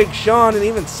 Craig, Sean, and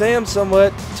even Sam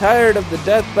somewhat tired of the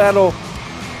Death Battle.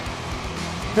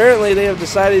 Apparently they have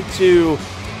decided to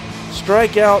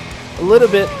strike out a little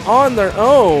bit on their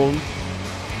own.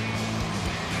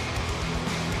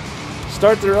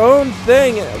 Start their own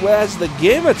thing as the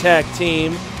Game Attack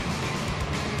team.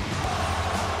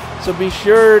 So be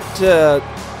sure to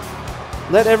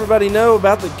let everybody know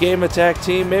about the Game Attack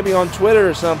team, maybe on Twitter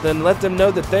or something. Let them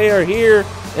know that they are here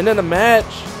and in a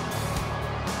match.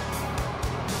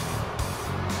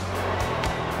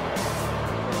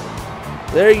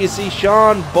 There you see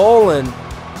Sean Bolin,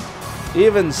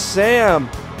 even Sam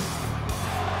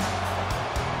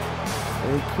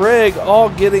and Craig all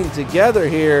getting together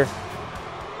here.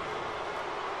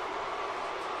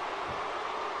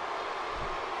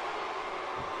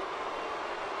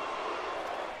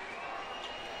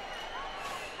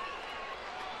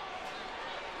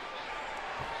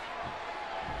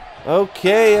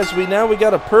 Okay, as we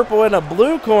got a purple and a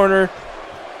blue corner.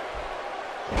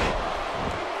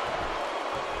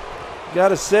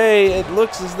 Gotta say, it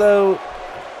looks as though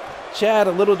Chad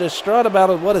a little distraught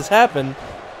about what has happened.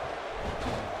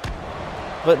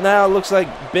 But now it looks like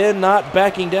Ben not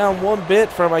backing down one bit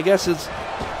from, I guess, his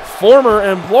former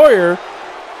employer.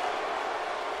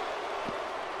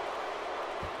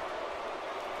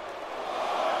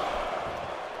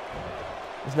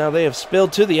 As now they have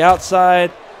spilled to the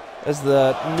outside as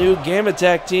the new Game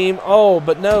Attack team. Oh,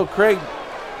 but no, Craig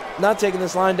not taking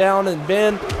this line down, and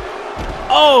Ben...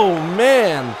 Oh,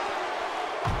 man.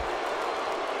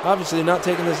 obviously not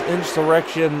taking this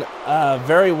insurrection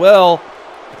very well,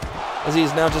 as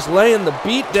he's now just laying the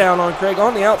beat down on Craig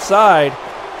on the outside.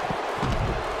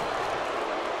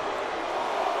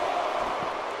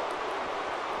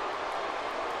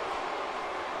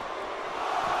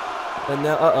 And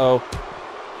now,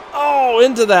 oh,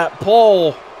 into that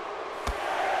pole.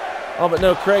 Oh, but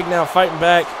no, Craig now fighting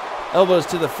back. Elbows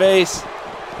to the face.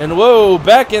 And whoa,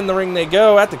 back in the ring they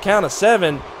go at the count of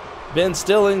 7. Ben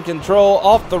still in control.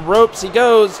 Off the ropes he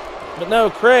goes. But no,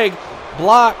 Craig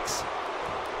blocks.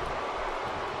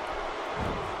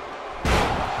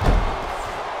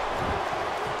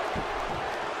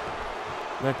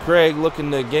 Now Craig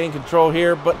looking to gain control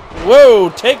here. But whoa,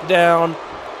 takedown.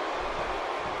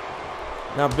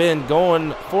 Now Ben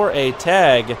going for a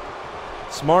tag.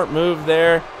 Smart move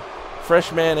there.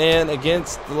 Fresh man in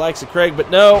against the likes of Craig, but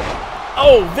no.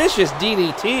 Oh, vicious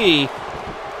DDT.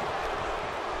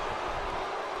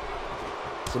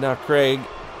 So now Craig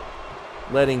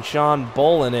letting Sean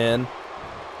Bolin in.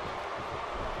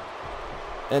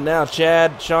 And now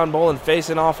Sean Bolin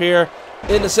facing off here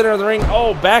in the center of the ring.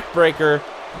 Oh, backbreaker.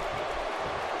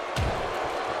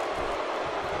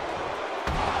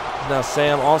 Now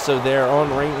Sam also there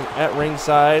on at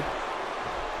ringside.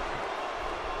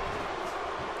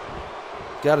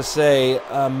 Gotta say,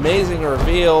 amazing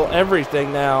reveal,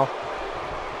 everything now.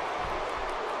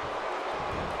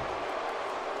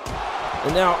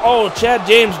 And now, oh, Chad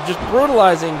James just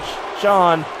brutalizing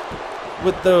Sean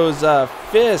with those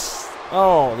fists.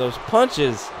 Oh, those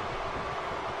punches.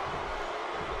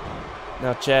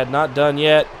 Now Chad not done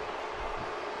yet.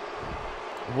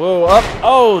 Whoa, up.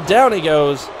 Oh, down he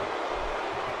goes.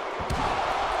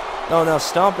 Oh, now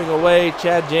stomping away,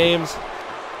 Chad James.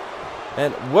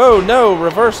 And whoa, no,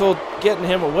 reversal getting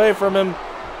him away from him,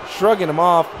 shrugging him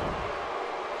off.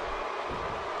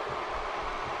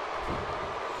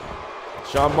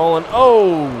 Sean Bolin,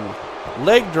 oh,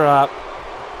 leg drop.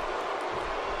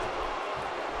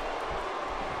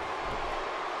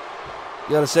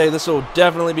 Gotta say, this will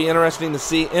definitely be interesting to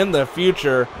see in the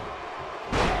future.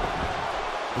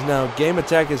 Now, Game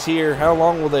Attack is here. How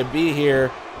long will they be here?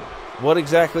 What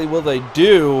exactly will they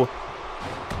do?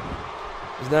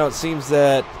 Because now it seems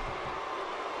that...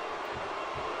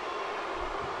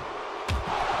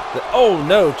 oh,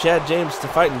 no, Chad James to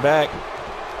fighting back.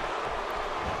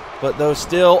 But though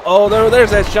still... oh,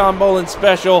 there's that Sean Bolin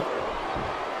special.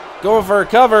 Going for a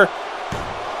cover.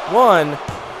 1,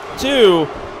 2...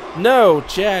 no,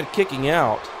 Chad kicking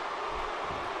out.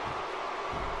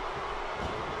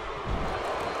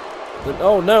 But,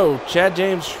 oh no, Chad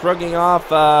James shrugging off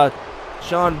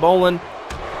Sean Bolin. And,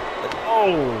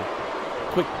 oh,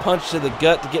 quick punch to the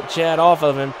gut to get Chad off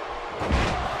of him.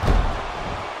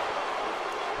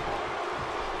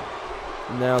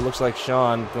 Now it looks like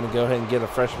Sean going to go ahead and get a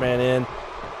fresh man in.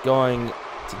 Going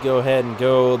to go ahead and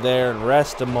go there and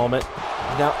rest a moment.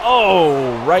 Now,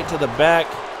 oh, right to the back.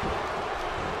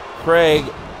 Craig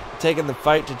taking the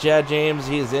fight to Chad James.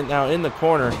 He is now in the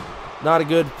corner. Not a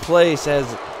good place,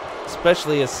 as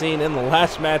especially as seen in the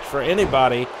last match for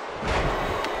anybody.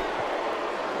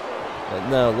 But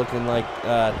no, looking like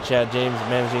Chad James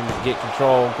managing to get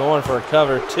control. Going for a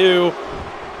cover. 2.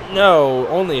 No,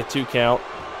 only a 2 count.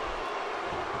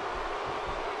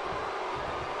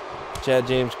 Chad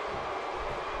James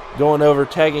going over,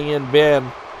 tagging in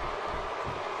Ben.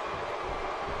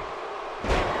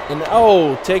 And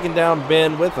oh, taking down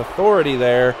Ben with authority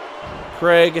there.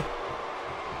 Craig.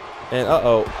 And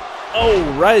oh,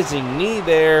 rising knee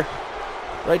there.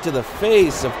 Right to the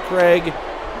face of Craig.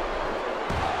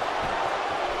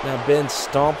 Now Ben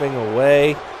stomping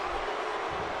away.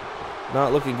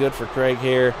 Not looking good for Craig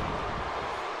here.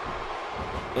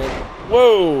 And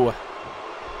whoa.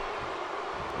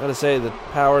 Gotta say, the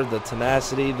power, the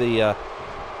tenacity, the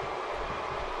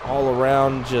all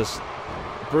around just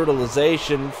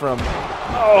brutalization from,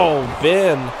 oh,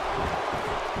 Ben.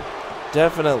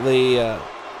 Definitely will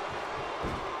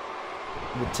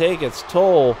take its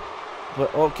toll.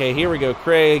 But okay, here we go.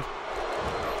 Craig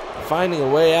finding a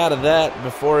way out of that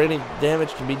before any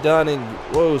damage can be done. And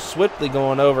whoa, swiftly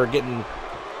going over, getting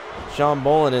Sean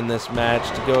Bolin in this match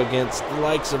to go against the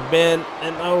likes of Ben.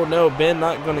 And oh no, Ben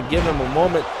not going to give him a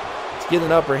moment to get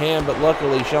an upper hand, but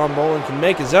luckily Sean Bolin can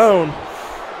make his own.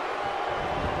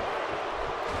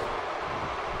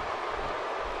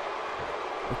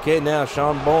 Okay, now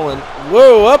Sean Bolin,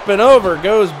 whoa, up and over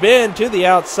goes Ben to the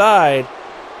outside.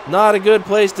 Not a good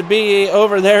place to be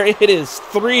over there. It is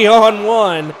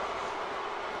 3-on-1.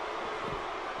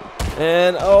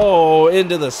 And oh,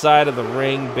 into the side of the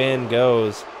ring Ben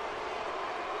goes.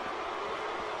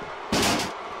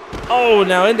 Oh,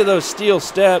 now into those steel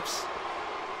steps.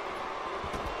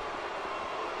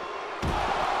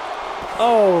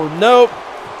 Oh, nope.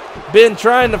 Ben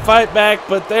trying to fight back,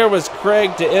 but there was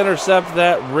Craig to intercept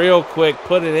that real quick,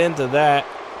 put it into that.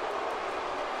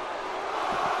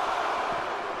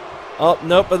 Oh,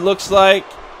 nope, it looks like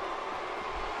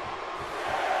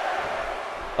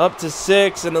up to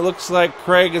 6, and it looks like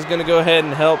Craig is going to go ahead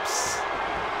and help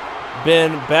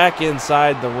Ben back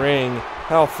inside the ring.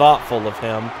 How thoughtful of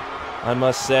him, I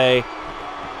must say.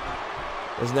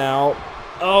 Is now,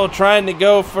 trying to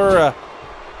go for a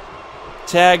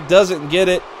tag, doesn't get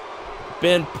it.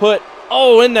 Ben put,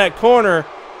 in that corner.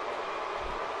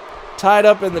 Tied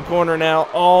up in the corner now.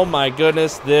 Oh my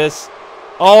goodness,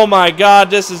 oh my God,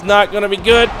 this is not going to be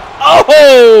good.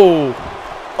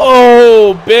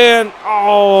 Oh, Ben,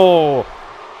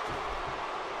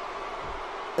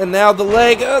 And now the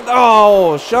leg,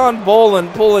 Sean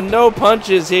Bolin pulling no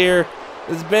punches here.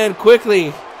 As Ben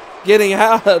quickly getting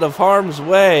out of harm's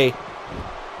way.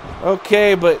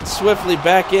 Okay, but swiftly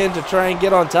back in to try and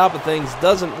get on top of things.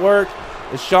 Doesn't work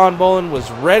as Sean Bolin was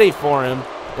ready for him.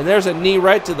 And there's a knee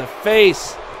right to the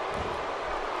face.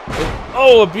 And,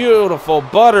 a beautiful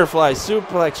butterfly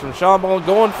suplex from Sean Bolin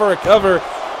going for a cover.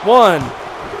 1,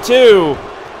 2.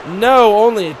 No,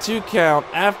 only a 2 count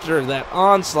after that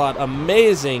onslaught.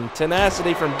 Amazing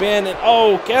tenacity from Ben. And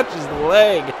catches the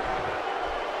leg.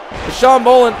 Sean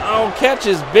Bolin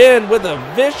catches Ben with a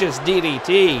vicious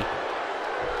DDT.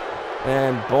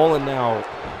 And Bolin now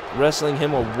wrestling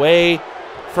him away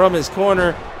from his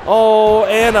corner.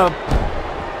 And a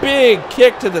big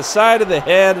kick to the side of the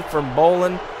head from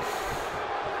Bolin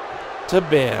to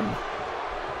Ben.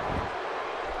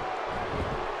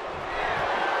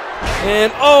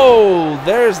 And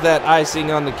there's that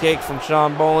icing on the cake from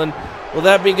Sean Bolin. Will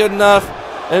that be good enough?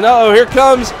 And here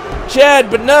comes Chad,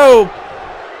 but no.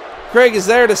 Craig is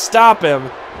there to stop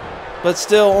him. But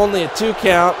still only a 2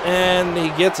 count, and he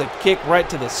gets a kick right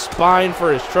to the spine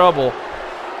for his trouble.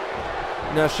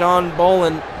 Now Sean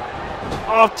Bolin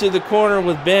off to the corner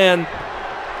with Ben.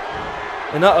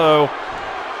 And up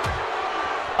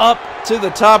to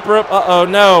the top rope.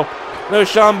 No. No,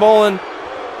 Sean Bolin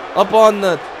up on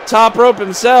the top rope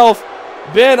himself.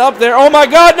 Ben up there. Oh my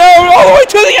God, no! All the way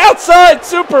to the outside!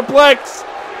 Superplex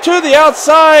to the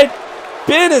outside.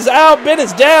 Ben is out. Ben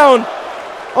is down.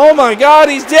 Oh my God,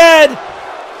 he's dead.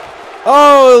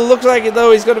 It looks like it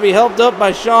though he's going to be helped up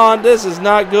by Sean. This is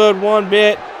not good one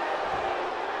bit.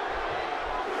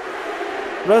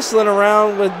 Wrestling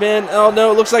around with Ben. Oh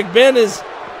no, it looks like Ben is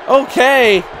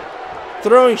okay.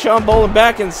 Throwing Sean Bolin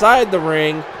back inside the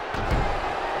ring.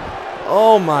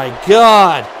 Oh my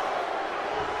God.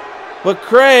 But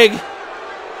Craig,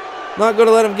 not going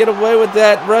to let him get away with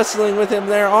that. Wrestling with him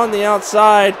there on the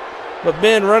outside. But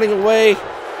Ben running away,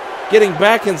 getting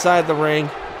back inside the ring.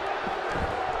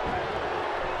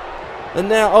 And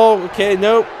now,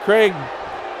 nope. Craig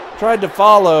tried to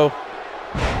follow.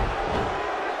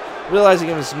 Realizing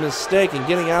it was a mistake and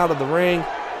getting out of the ring.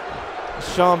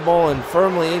 Sean Bolin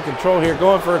firmly in control here,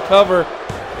 going for a cover.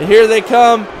 And here they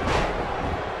come.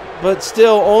 But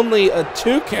still only a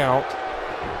 2 count.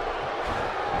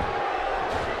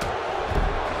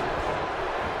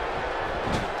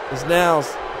 Is now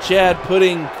Chad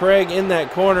putting Craig in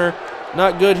that corner.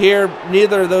 Not good here.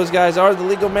 Neither of those guys are the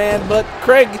legal man, but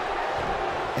Craig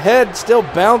head still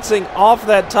bouncing off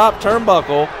that top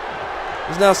turnbuckle.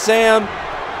 Is now Sam.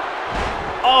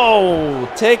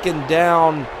 Taking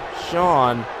down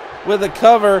Sean with a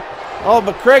cover.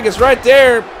 But Craig is right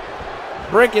there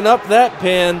breaking up that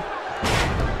pin.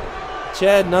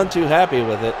 Chad none too happy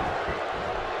with it.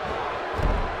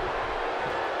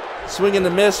 Swinging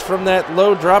the miss from that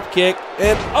low drop kick.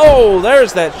 And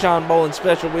there's that Sean Bolin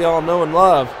special we all know and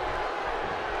love.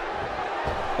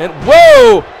 And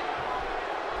whoa!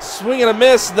 Swinging a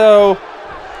miss though.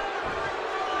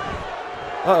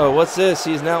 What's this?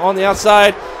 He's now on the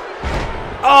outside.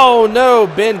 Oh no,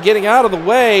 Ben getting out of the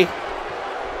way.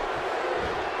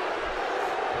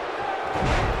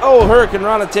 Hurricane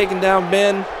Rana taking down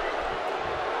Ben.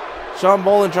 Sean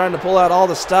Bolin trying to pull out all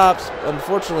the stops.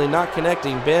 Unfortunately not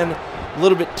connecting. Ben a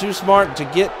little bit too smart to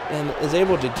get and is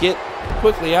able to get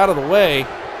quickly out of the way.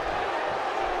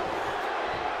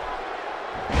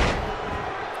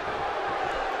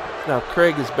 Now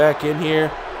Craig is back in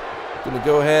here. Going to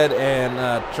go ahead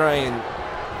and try and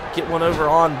get one over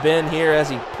on Ben here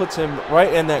as he puts him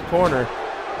right in that corner.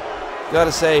 Got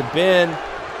to say, Ben,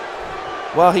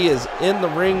 while he is in the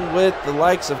ring with the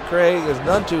likes of Craig, is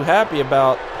none too happy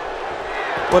about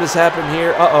what has happened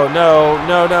here. No.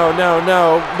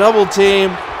 Double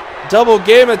team. Double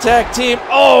game attack team.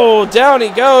 Down he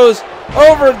goes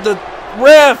over the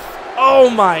ref.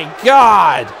 Oh my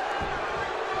God.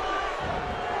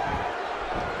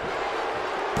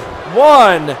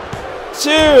 1,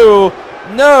 2.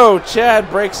 No, Chad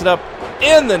breaks it up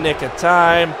in the nick of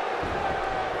time.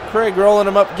 Craig rolling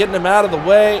him up, getting him out of the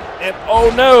way. And oh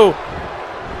no.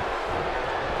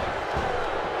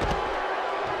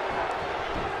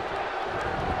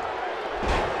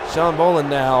 Sean Bolin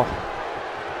now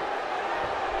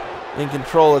in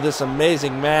control of this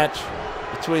amazing match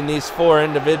between these four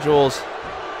individuals.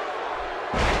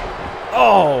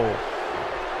 Oh!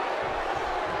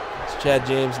 It's Chad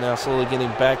James now slowly getting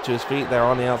back to his feet there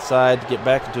on the outside to get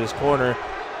back into his corner.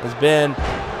 Has been,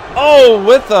 oh,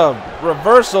 with a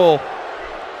reversal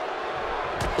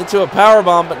into a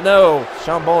powerbomb, but no.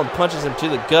 Sean Bolin punches him to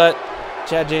the gut.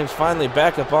 Chad James finally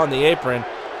back up on the apron.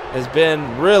 Has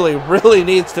been really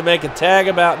needs to make a tag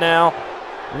about now.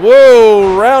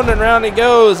 Whoa, round and round he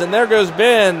goes, and there goes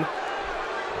Ben.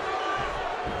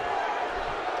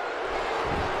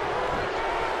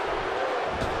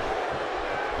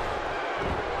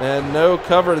 And no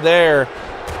cover there.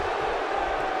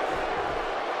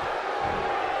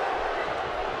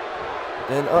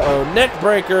 And uh-oh, neck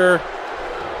breaker.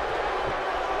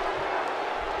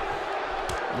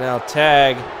 Now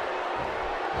tag.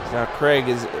 Now Craig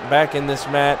is back in this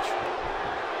match.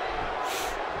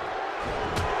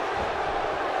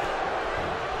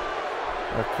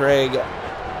 Now Craig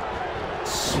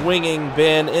swinging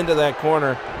Ben into that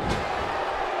corner.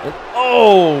 And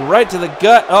oh, right to the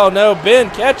gut. Oh no, Ben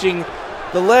catching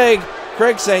the leg.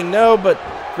 Craig saying no, but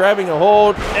grabbing a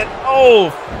hold. And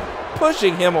oh,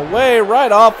 pushing him away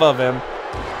right off of him.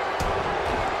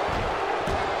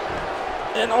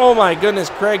 And oh my goodness,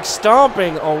 Craig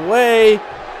stomping away.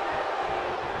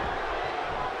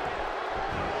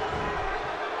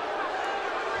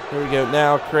 Here we go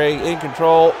now, Craig in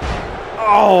control.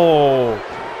 Oh,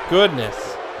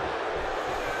 goodness.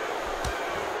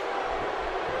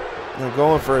 They're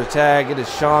going for a tag. It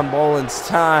is Sean Bolin's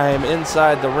time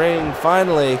inside the ring.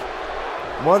 Finally,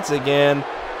 once again,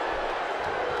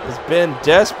 as Ben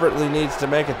desperately needs to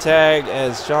make a tag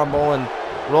as Sean Bolin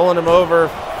rolling him over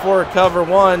for a cover.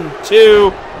 1,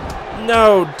 2.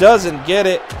 No, doesn't get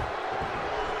it.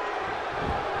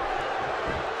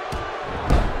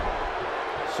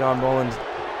 Sean Bolin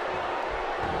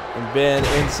and Ben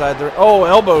inside the ring. Oh,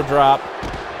 elbow drop.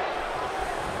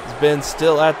 Has been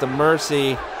still at the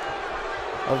mercy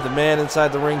of the man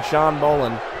inside the ring, Sean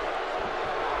Bolin.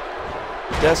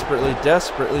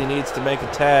 Desperately needs to make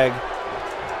a tag,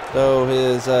 though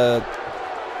his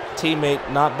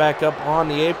teammate not back up on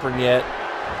the apron yet.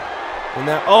 And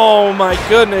now, oh my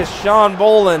goodness, Sean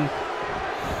Bolin.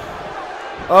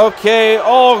 Okay,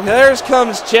 oh, there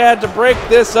comes Chad to break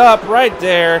this up right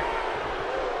there.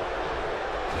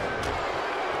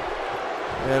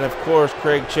 And of course,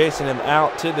 Craig chasing him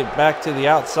out to the back to the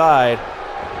outside.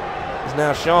 Is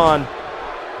now Sean.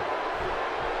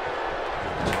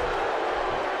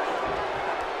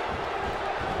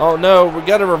 Oh no, we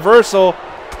got a reversal.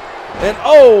 And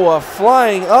oh, a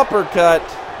flying uppercut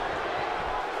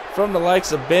from the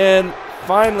likes of Ben.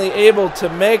 Finally able to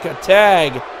make a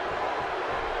tag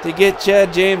to get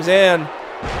Chad James in.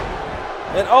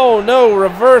 And oh no,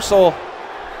 reversal.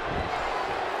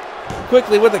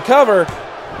 Quickly with a cover.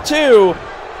 2.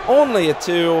 Only a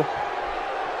 2.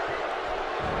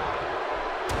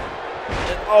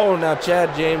 And oh, now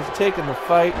Chad James taking the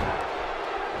fight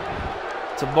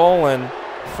to Bolin.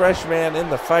 Fresh man in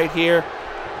the fight here.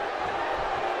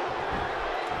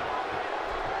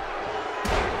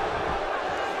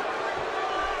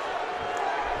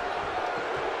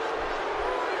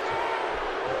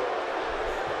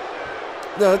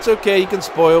 No, it's okay. You can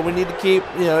spoil. We need to keep,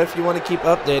 if you want to keep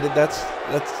updated, that's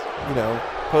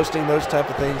posting those type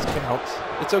of things counts.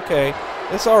 It's okay.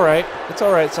 It's all right. It's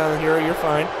all right, Silent Hero. You're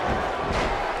fine.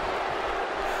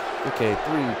 Okay,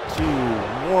 3,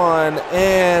 2, 1,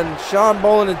 and Sean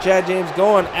Bolin and Chad James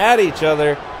going at each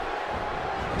other.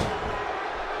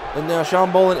 And now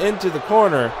Sean Bolin into the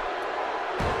corner.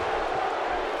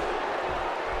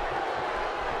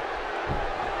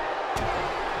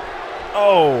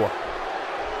 Oh.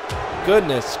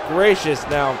 Goodness gracious.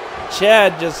 Now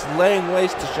Chad just laying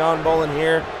waste to Sean Bolin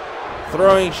here,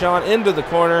 throwing Sean into the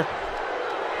corner,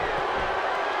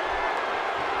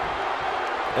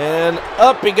 and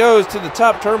up he goes to the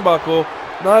top turnbuckle.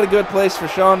 Not a good place for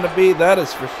Sean to be, that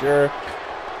is for sure.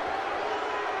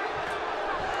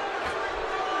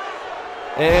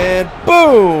 And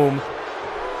boom.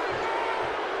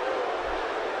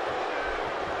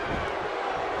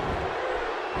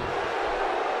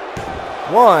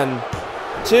 One,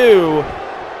 2.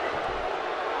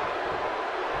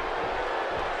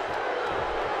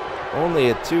 Only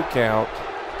a 2 count.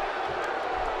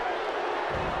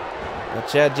 Now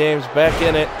Chad James back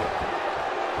in it.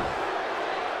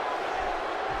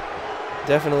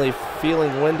 Definitely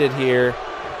feeling winded here.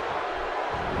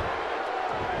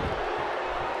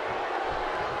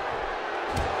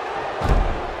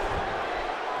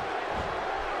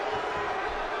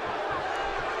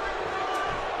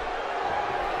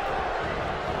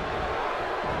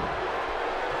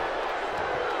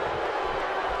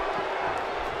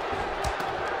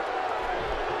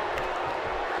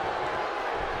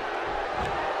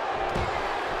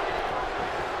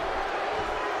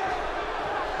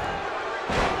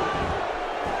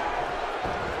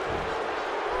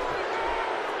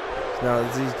 Now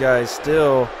these guys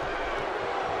still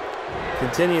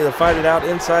continue to fight it out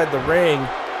inside the ring.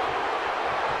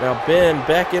 Now Ben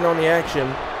back in on the action.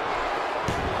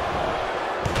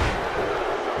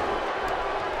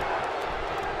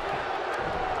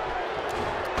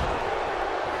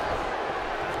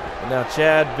 And now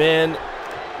Chad, Ben,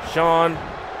 Sean.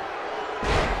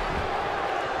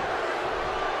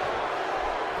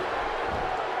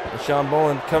 And Sean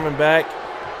Boland coming back.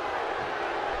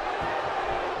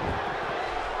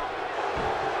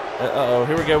 Uh-oh,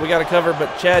 here we go. We got to cover,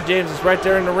 but Chad James is right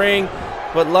there in the ring.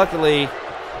 But luckily,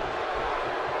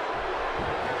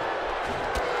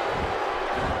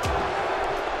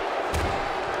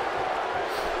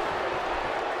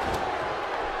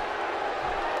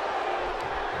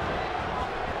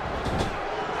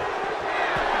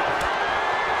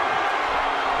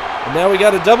 and now we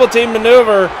got a double team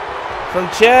maneuver from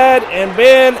Chad and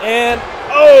Ben, and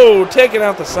oh, taking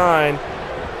out the sign.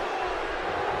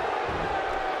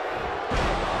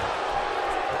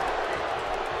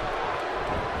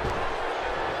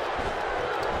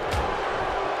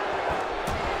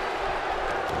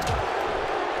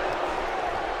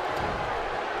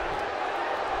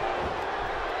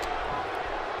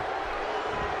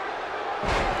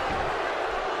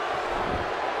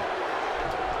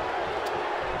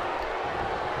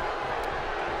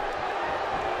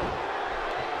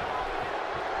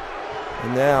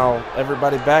 And now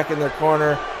everybody back in their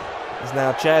corner is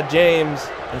now Chad James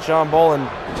and Sean Boland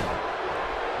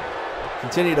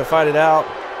continue to fight it out.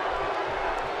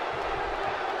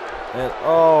 And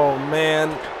oh man,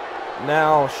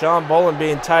 now Sean Boland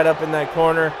being tied up in that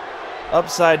corner,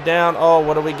 upside down. Oh,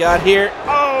 what do we got here?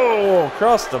 Oh,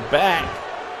 across the back,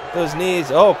 those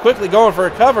knees. Oh, quickly going for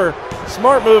a cover.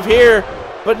 Smart move here,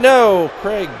 but no,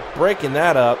 Craig breaking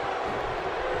that up.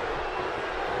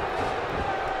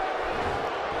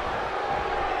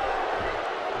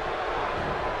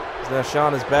 Now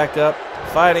Sean is back up,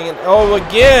 fighting, and oh,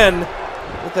 again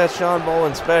with that Sean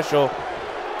Boland special.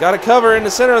 Got a cover in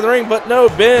the center of the ring, but no,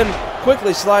 Ben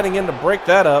quickly sliding in to break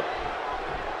that up.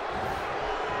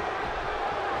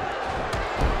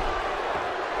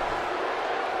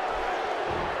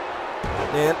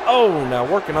 And oh, now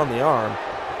working on the arm.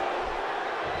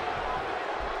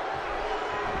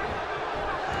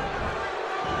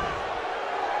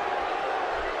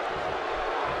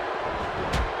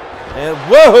 And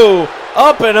whoa,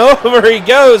 up and over he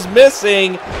goes,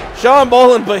 missing Sean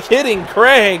Boland, but hitting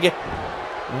Craig.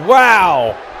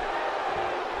 Wow.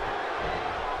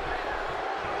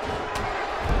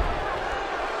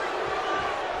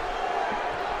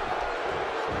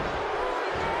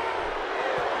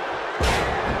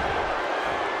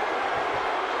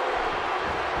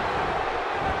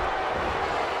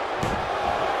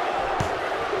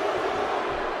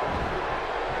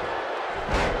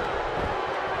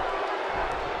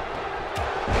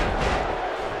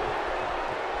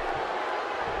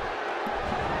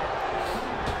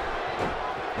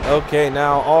 Okay,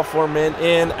 now all four men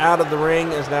in, out of the ring,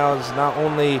 as now is not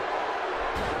only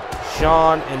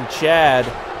Sean and Chad,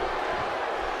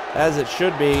 as it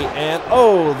should be, and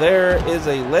oh, there is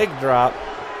a leg drop,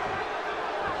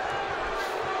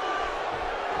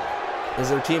 as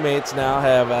their teammates now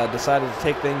have decided to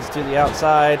take things to the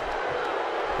outside,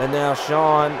 and now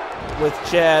Sean with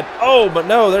Chad. Oh, but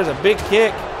no, there's a big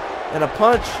kick and a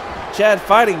punch. Chad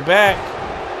fighting back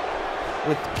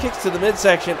with kicks to the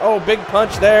midsection. Oh, big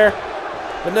punch there.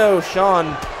 But no,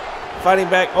 Sean fighting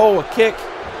back. Oh, a kick.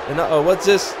 And uh-oh, what's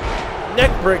this? Neck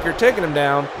breaker taking him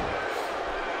down.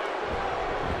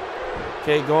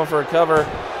 Okay, going for a cover.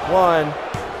 1,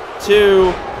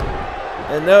 2.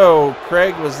 And no,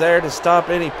 Craig was there to stop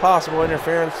any possible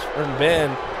interference from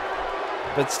Ben.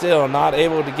 But still not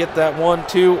able to get that 1,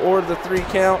 2, or the 3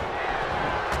 count.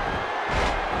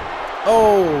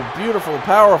 Oh, beautiful,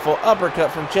 powerful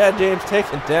uppercut from Chad James,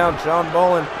 taking down Sean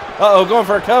Boland. Uh-oh, going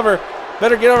for a cover.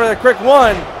 Better get over there quick.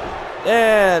 1.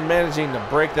 And managing to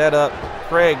break that up.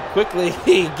 Craig quickly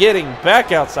getting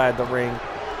back outside the ring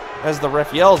as the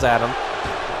ref yells at him.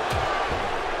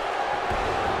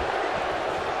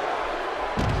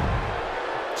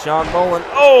 Sean Bolin.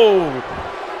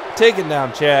 Oh! Taking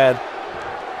down Chad.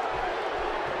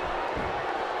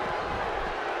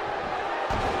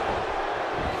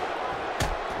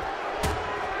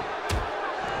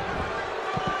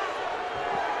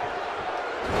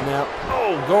 Now,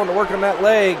 oh, going to work on that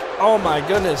leg. Oh my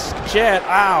goodness, Chad.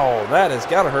 Ow, that has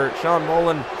got to hurt. Sean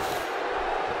Bolin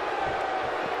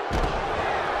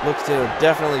looks to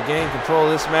definitely gain control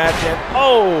of this match. And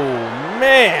oh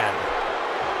man.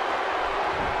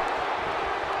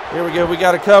 Here we go. We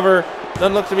got a cover.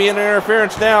 Doesn't look to be an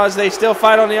interference now as they still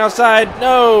fight on the outside.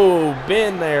 No,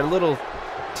 Ben there, a little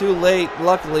too late.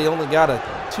 Luckily, only got a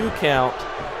 2 count.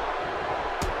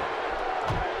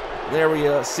 There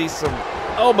we see some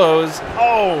elbows.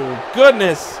 Oh,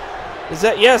 goodness. Is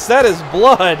that, yes, that is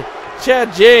blood.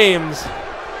 Chad James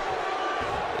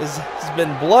has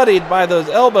been bloodied by those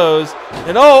elbows.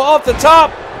 And oh, off the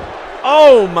top.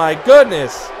 Oh, my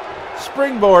goodness.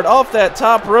 Springboard off that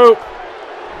top rope.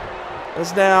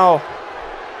 Is now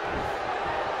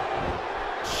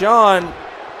Sean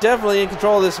definitely in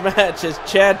control of this match as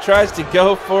Chad tries to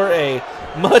go for a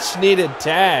much-needed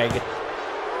tag.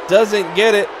 Doesn't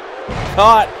get it.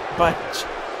 Caught by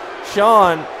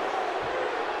Sean.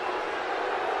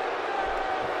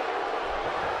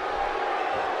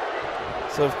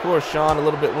 So, of course, Sean a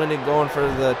little bit winded going for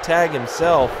the tag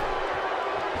himself.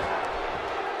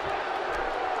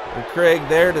 And Craig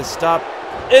there to stop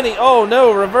any. Oh,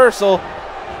 no, reversal.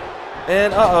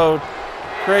 And, uh-oh.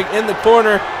 Craig in the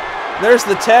corner. There's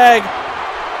the tag.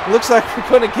 Looks like we're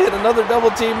going to get another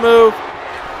double team move.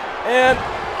 And,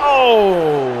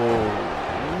 oh,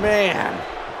 man.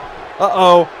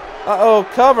 Uh-oh. Uh-oh,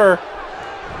 cover.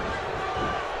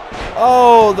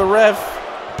 Oh, the ref.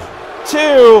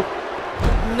 2.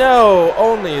 No,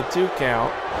 only a 2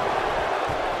 count.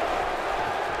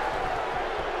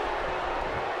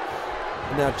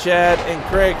 Now Chad and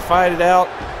Craig fight it out.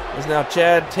 Is now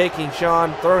Chad taking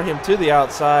Sean, throwing him to the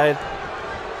outside.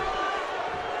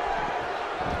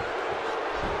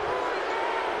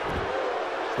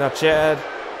 Now Chad,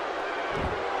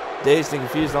 dazed and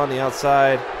confused on the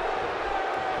outside.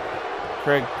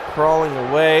 Craig crawling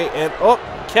away and oh,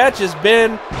 catches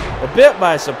Ben a bit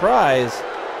by surprise.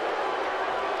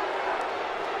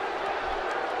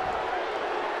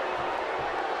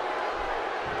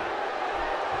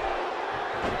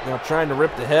 Now trying to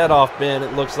rip the head off Ben,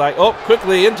 it looks like. Oh,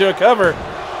 quickly into a cover.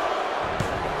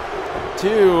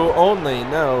 2 only,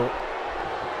 no.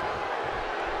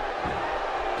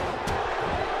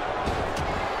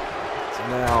 So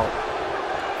now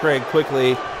Craig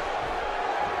quickly.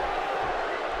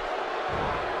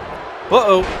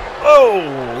 Uh-oh.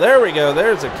 Oh, there we go.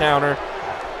 There's a counter.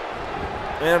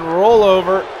 And roll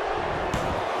over.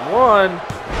 1,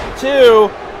 2,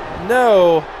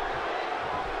 no.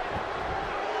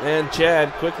 And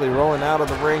Chad quickly rolling out of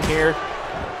the ring here.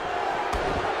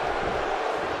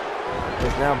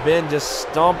 There's now Ben just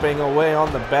stomping away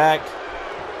on the back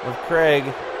of Craig.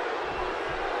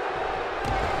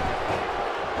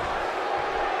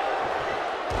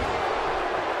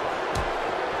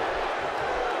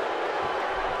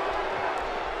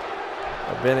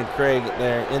 Ben and Craig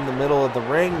there in the middle of the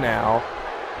ring now.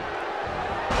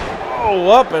 Oh,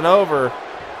 up and over.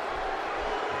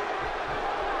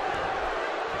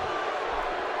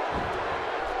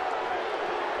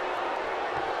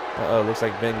 Uh-oh, looks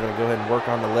like Ben going to go ahead and work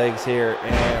on the legs here.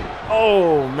 And,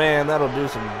 oh, man, that'll do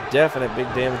some definite big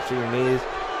damage to your knees.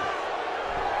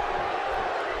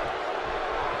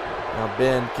 Now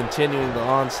Ben continuing the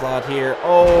onslaught here.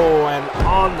 Oh, and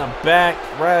on the back,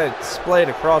 right splayed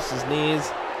across his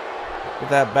knees with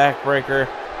that backbreaker.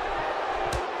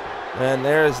 And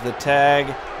there's the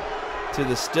tag to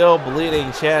the still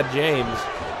bleeding Chad James.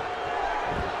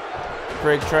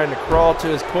 Craig trying to crawl to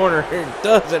his corner here,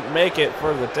 doesn't make it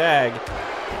for the tag.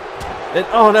 And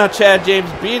oh, now Chad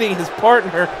James beating his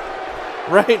partner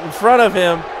right in front of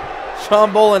him.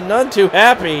 Sean Bolin none too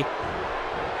happy.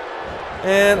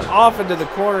 And off into the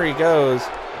corner he goes.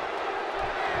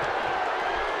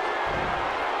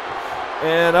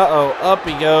 And uh-oh, up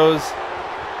he goes.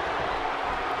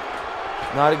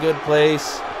 Not a good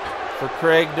place for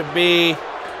Craig to be.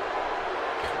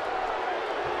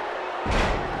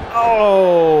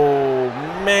 Oh,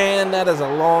 man, that is a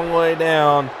long way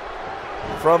down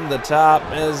from the top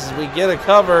as we get a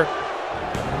cover.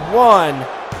 1,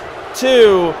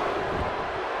 2,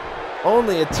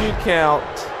 only a 2 count.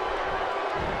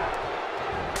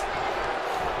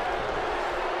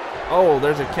 Oh,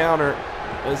 there's a counter.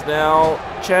 Is now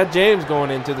Chad James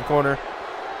going into the corner.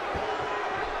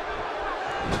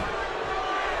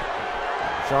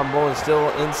 Sean Bolin still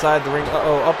inside the ring.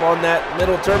 Uh-oh, up on that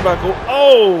middle turnbuckle.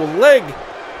 Oh, leg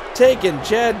taking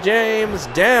Chad James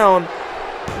down.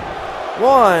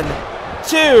 1,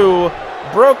 2,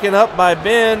 broken up by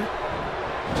Ben.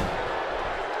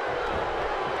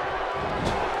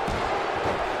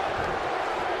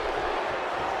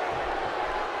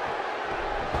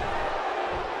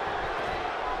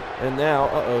 And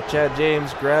now, Chad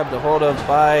James grabbed a hold of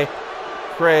by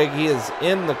Craig. He is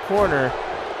in the corner.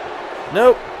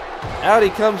 Nope. Out he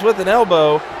comes with an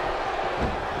elbow.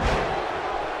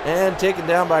 And taken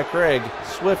down by Craig.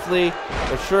 Swiftly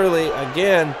but surely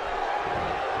again.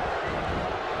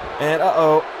 And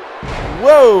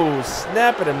whoa!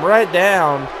 Snapping him right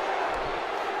down.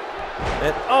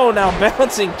 And now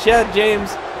bouncing Chad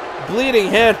James, bleeding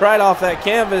head right off that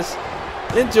canvas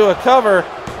into a cover.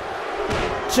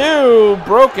 2,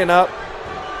 broken up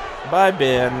by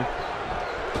Ben.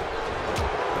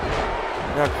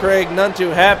 Now Craig, none too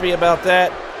happy about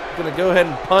that. Gonna go ahead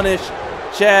and punish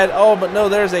Chad. But no,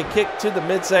 there's a kick to the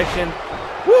midsection.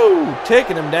 Woo!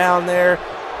 Taking him down there.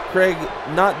 Craig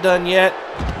not done yet.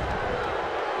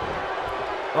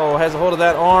 Has a hold of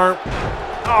that arm.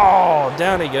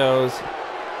 Down he goes.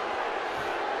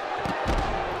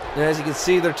 And as you can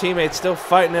see, their teammates still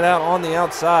fighting it out on the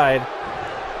outside.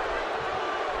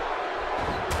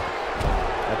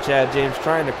 Chad James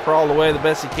trying to crawl away the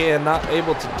best he can, not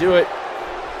able to do it.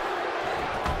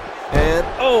 And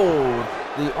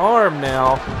the arm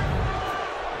now.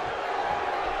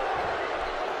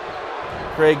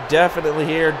 Craig definitely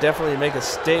here, definitely make a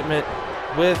statement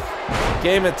with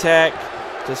game attack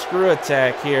to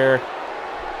Screwattack here.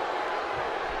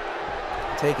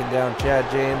 Taking down Chad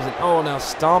James, and now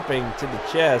stomping to the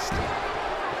chest.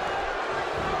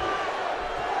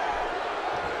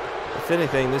 If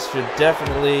anything, this should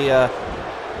definitely,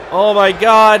 oh my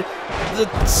God,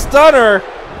 the stunner,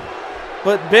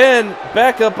 but Ben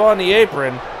back up on the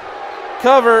apron.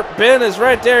 Cover, Ben is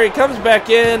right there, he comes back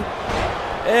in,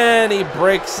 and he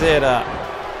breaks it up.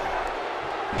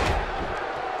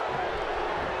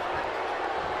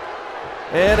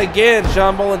 And again,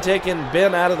 Sean Bolin taking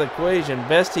Ben out of the equation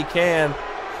best he can.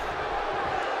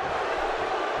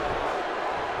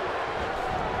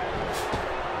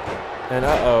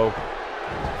 And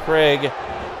Craig,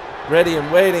 ready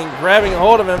and waiting, grabbing a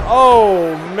hold of him.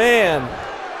 Oh, man.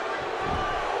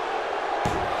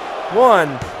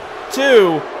 1,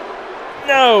 2.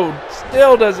 No,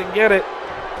 still doesn't get it.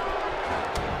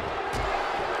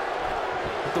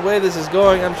 But the way this is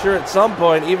going, I'm sure at some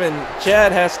point even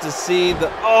Chad has to see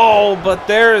the... but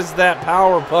there's that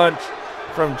power punch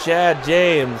from Chad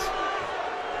James.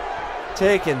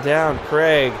 Taking down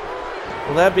Craig.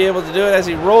 Will that be able to do it as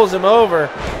he rolls him over?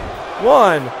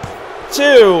 1,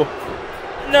 2.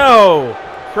 No!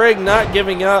 Craig not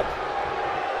giving up.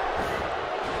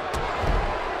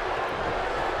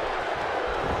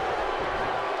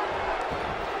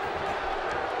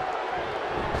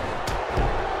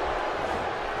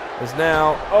 Is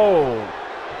now,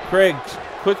 Craig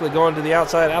quickly going to the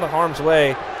outside, out of harm's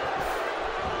way.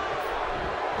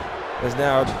 Is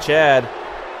now Chad.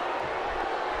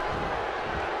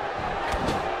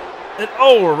 And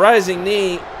a rising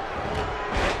knee.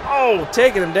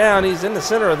 Taking him down. He's in the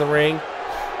center of the ring.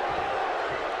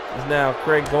 Is now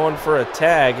Craig going for a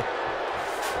tag.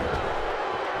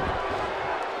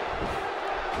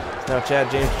 Is now Chad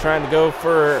James trying to go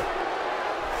for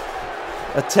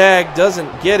a tag. Doesn't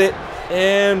get it.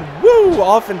 And woo!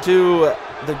 Off into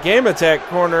the game attack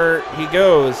corner he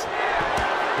goes.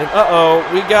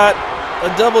 And we got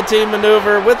a double team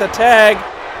maneuver with a tag.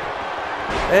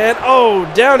 And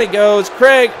down he goes.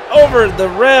 Craig over the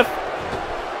ref.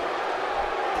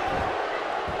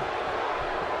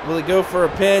 Will he go for a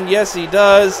pin? Yes, he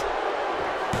does.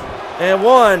 And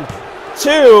 1,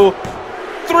 2,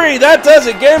 3. That does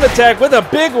it. Game attack with a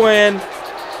big win.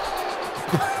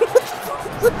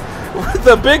 With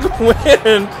a big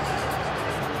win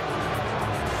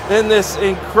in this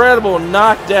incredible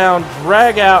knockdown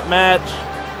drag-out match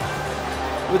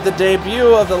with the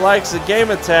debut of the likes of Game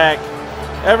Attack.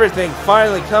 Everything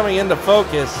finally coming into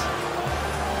focus.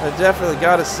 I definitely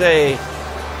got to say,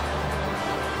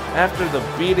 after the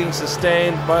beating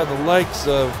sustained by the likes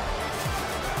of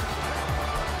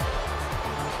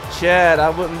Chad, I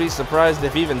wouldn't be surprised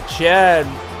if even Chad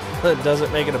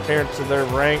doesn't make an appearance to their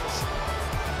ranks.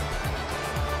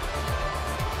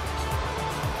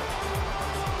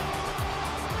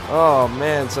 Oh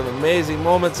man, some amazing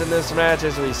moments in this match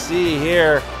as we see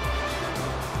here.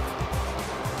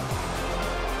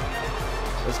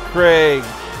 As Craig,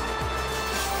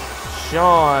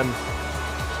 Sean,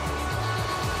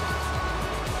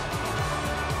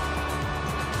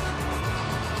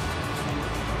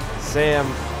 Sam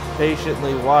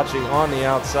patiently watching on the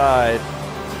outside.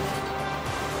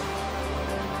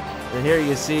 And here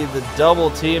you see the double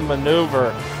team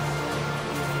maneuver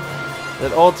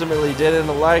that ultimately did in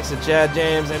the likes of Chad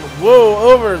James. And whoa,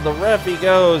 over the ref he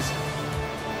goes.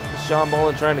 Sean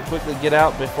Bolin trying to quickly get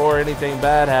out before anything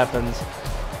bad happens.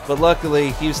 But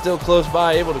luckily, he was still close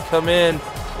by, able to come in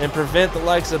and prevent the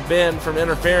likes of Ben from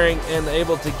interfering and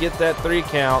able to get that 3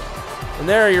 count. And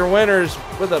there are your winners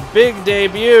with a big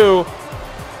debut.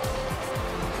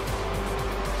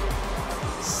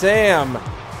 Sam,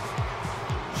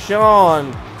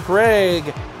 Sean,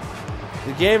 Craig,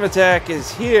 the Game Attack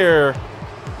is here.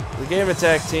 The Game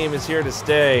Attack team is here to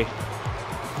stay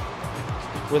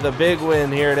with a big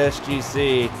win here at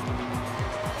S.G.C.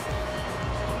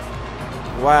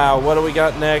 Wow, what do we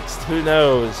got next? Who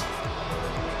knows?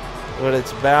 But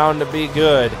it's bound to be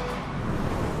good.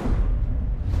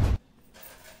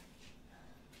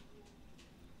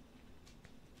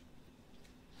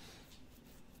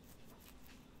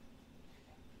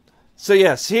 So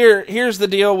yes, here's the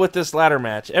deal with this ladder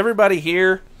match. Everybody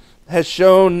here has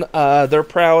shown their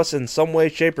prowess in some way,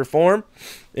 shape, or form,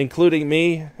 including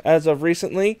me as of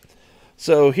recently.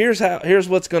 So here's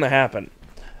what's going to happen.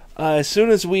 As soon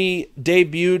as we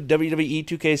debuted WWE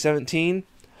 2K17,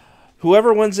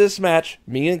 whoever wins this match,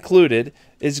 me included,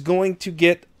 is going to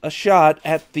get a shot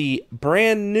at the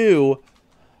brand new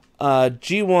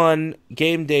G1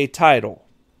 Game Day title.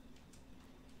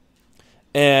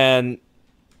 And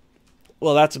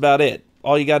well, that's about it.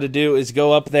 All you got to do is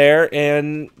go up there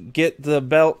and get the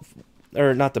belt,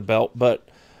 or not the belt, but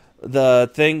the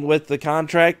thing with the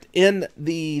contract in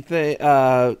the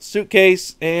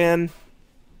suitcase. And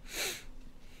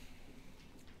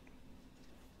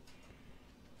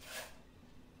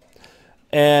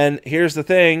here's the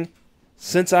thing.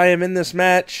 Since I am in this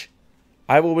match,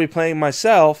 I will be playing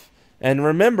myself. And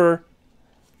remember,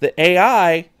 the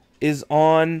AI is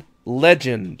on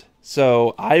Legend.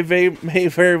 So I may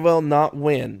very well not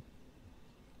win.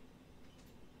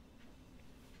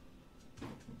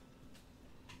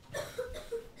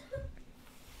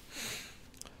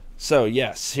 So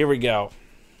yes, here we go.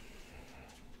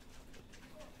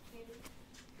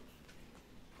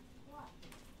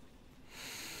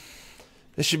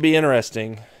 This should be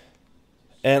interesting.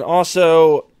 And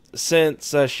also,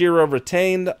 since Shiro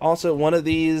retained, also one of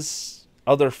these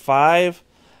other 5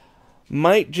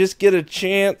 might just get a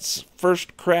chance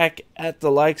first crack at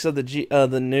the likes of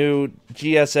the new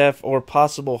GSF or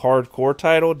possible hardcore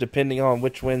title, depending on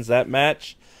which wins that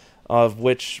match of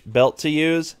which belt to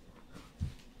use.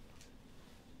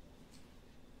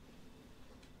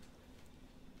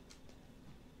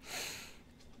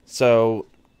 So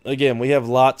again, we have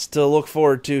lots to look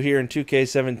forward to here in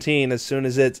 2K17 as soon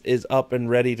as it is up and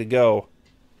ready to go.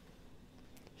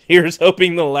 Here's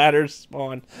hoping the ladders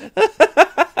spawn.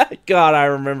 God, I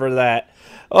remember that.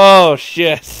 Oh,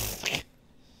 shit.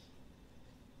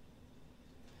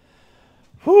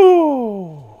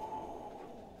 Whew.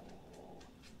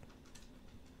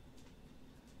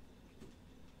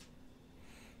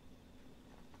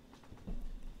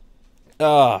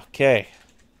 Okay.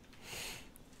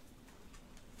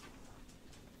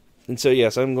 And so,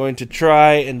 yes, I'm going to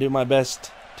try and do my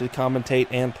best to commentate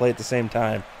and play at the same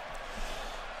time.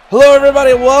 Hello,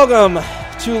 everybody. Welcome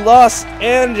to Los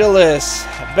Angeles.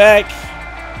 Back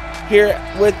here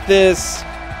with this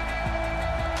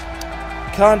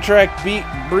contract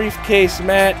briefcase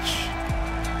match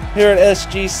here at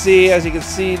S.G.C. As you can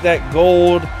see, that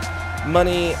gold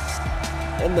money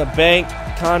in the bank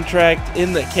contract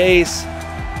in the case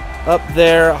up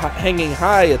there, hanging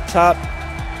high atop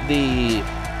the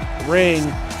ring.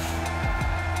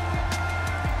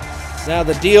 Now,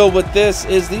 the deal with this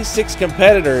is these 6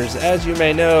 competitors, as you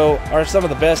may know, are some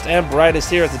of the best and brightest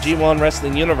here at the G1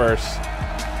 Wrestling Universe.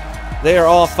 They are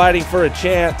all fighting for a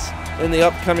chance in the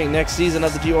upcoming next season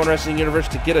of the G1 Wrestling Universe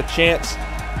to get a chance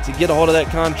to get a hold of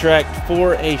that contract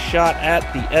for a shot at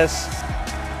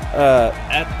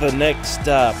the next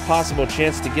possible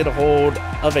chance to get a hold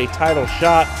of a title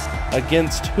shot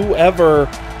against whoever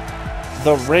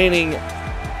the reigning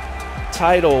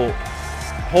title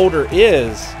holder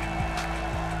is.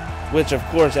 Which, of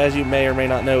course, as you may or may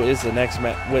not know, is the next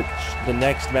match, which the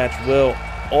next match will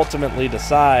ultimately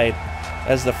decide.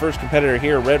 As the first competitor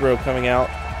here, Red Row, coming out.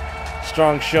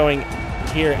 Strong showing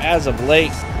here as of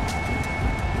late.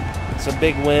 Some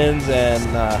big wins and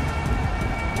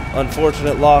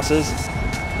unfortunate losses.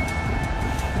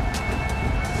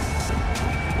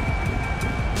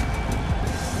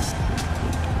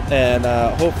 And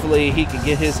hopefully he can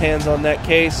get his hands on that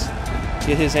case.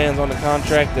 Get his hands on the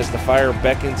contract as the fire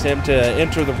beckons him to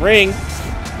enter the ring.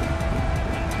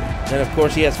 And of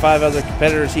course he has 5 other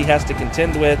competitors he has to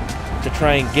contend with to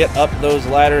try and get up those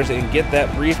ladders and get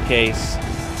that briefcase.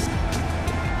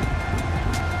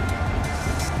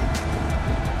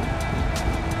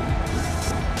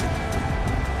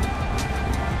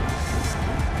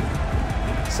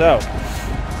 So,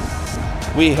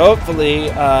 we hopefully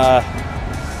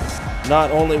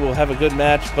not only will have a good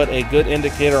match, but a good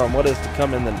indicator on what is to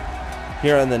come in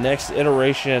here in the next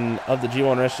iteration of the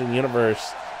G1 Wrestling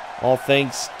Universe. All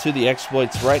thanks to the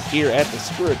exploits right here at the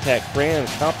Screwattack Grand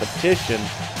Competition.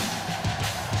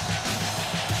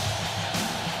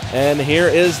 And here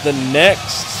is the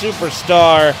next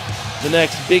superstar, the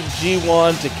next big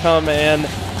G1 to come in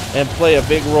and play a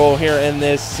big role here in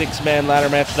this six-man ladder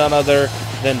match. None other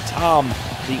than Tom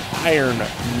the Iron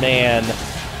Man.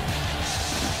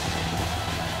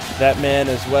 That man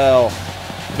as well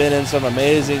been in some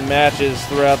amazing matches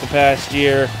throughout the past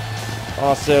year.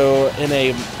 Also in a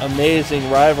amazing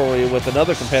rivalry with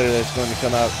another competitor that's going to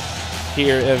come out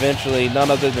here eventually, none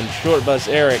other than Short Bus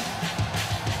Eric.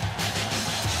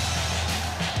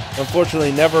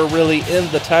 Unfortunately, never really in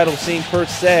the title scene per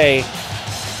se,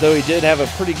 though he did have a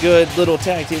pretty good little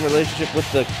tag team relationship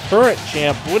with the current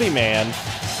champ, Woody Man,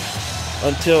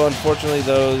 until unfortunately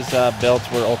those belts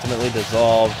were ultimately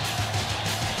dissolved.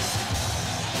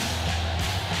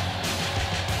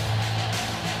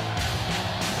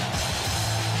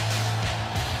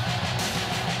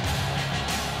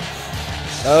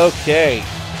 Okay,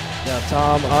 now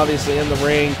Tom obviously in the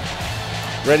ring,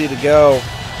 ready to go.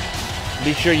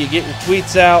 Be sure you get your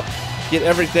tweets out, get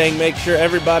everything, make sure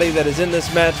everybody that is in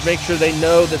this match, make sure they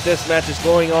know that this match is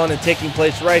going on and taking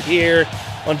place right here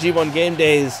on G1 Game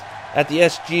Days at the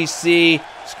S.G.C.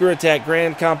 Screwattack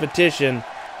Grand Competition.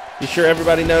 Be sure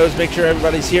everybody knows, make sure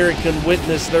everybody's here and can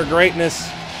witness their greatness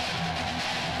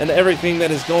and everything that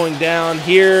is going down.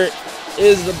 Here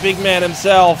is the big man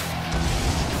himself,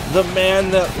 the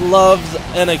man that loves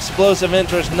an explosive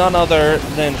interest, none other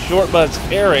than Short Bus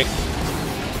Eric.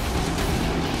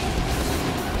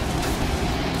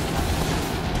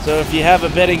 So if you have a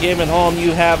betting game at home,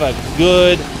 you have a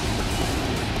good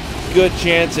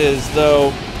chances, though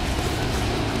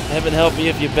heaven help you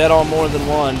if you bet on more than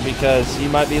one, because you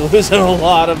might be losing a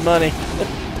lot of money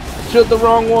should the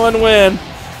wrong one win.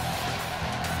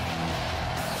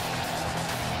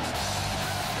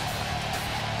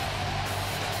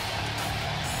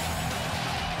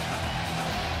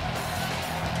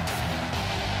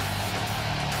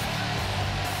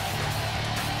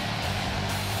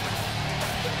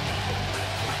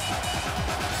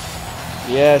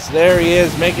 Yes, there he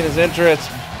is, making his entrance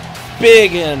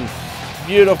big and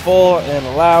beautiful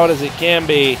and loud as it can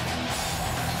be.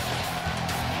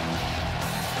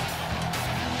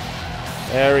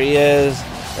 There he is,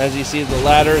 as you see the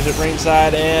ladders at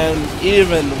ringside, and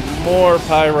even more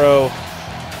pyro.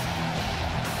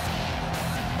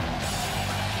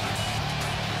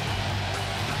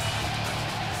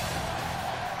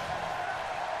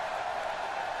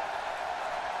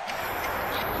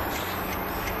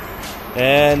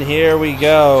 And here we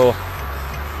go.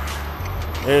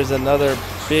 There's another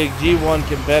big G1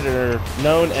 competitor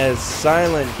known as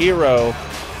Silent Hero.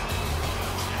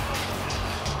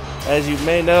 As you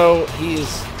may know, he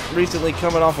is recently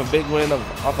coming off a big win,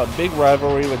 off a big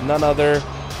rivalry with none other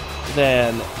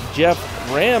than Jeff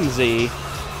Ramsey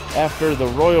after the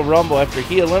Royal Rumble. After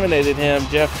he eliminated him,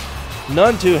 Jeff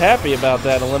none too happy about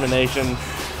that elimination,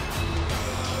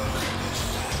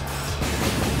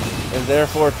 and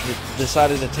therefore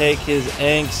decided to take his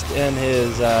angst and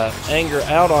his anger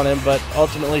out on him, but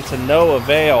ultimately to no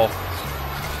avail.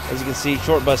 As you can see,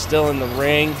 Short Bus still in the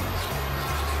ring,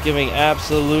 paying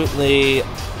absolutely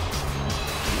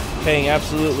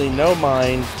no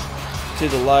mind to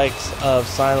the likes of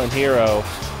Silent Hero.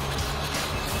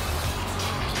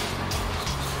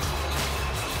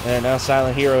 And now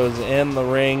Silent Hero is in the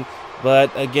ring,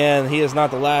 but again, he is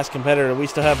not the last competitor. We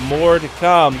still have more to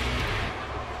come.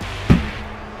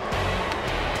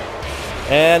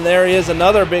 And there he is,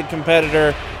 another big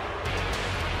competitor,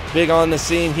 big on the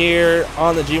scene here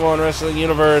on the G1 Wrestling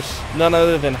Universe, none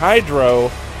other than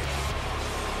Hydro,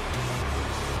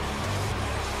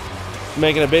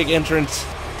 making a big entrance,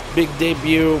 big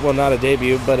debut, well, not a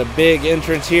debut, but a big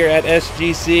entrance here at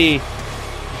S.G.C.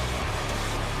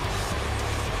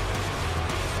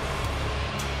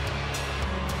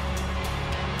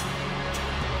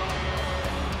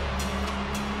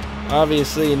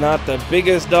 Obviously not the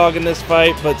biggest dog in this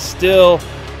fight, but still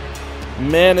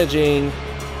managing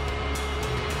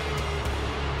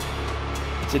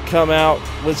to come out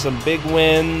with some big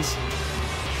wins,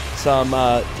 some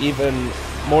even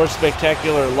more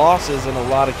spectacular losses in a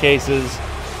lot of cases.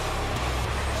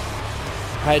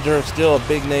 Hydro still a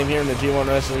big name here in the G1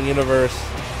 Wrestling universe,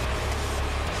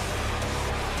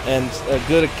 and a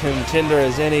good contender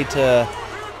as any to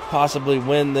possibly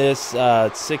win this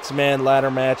 6-man ladder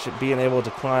match, being able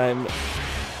to climb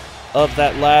up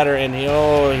that ladder. And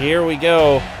here we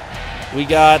go. We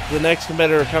got the next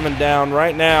competitor coming down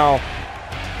right now.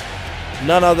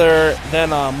 None other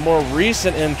than a more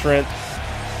recent entrant,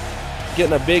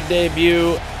 getting a big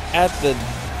debut at the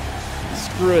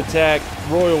Screwattack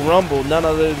Royal Rumble, none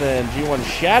other than G1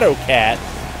 Shadowcat.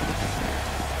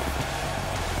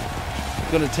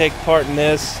 Going to take part in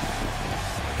this.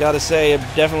 Got to say, it'd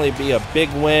definitely be a big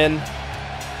win.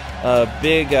 A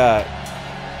big,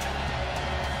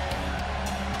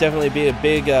 definitely be a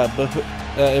big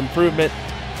improvement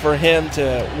for him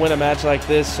to win a match like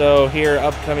this. So here,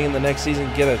 upcoming in the next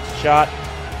season, get a shot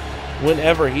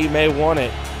whenever he may want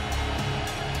it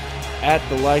at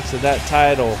the likes of that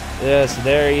title. Yes,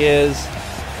 there he is.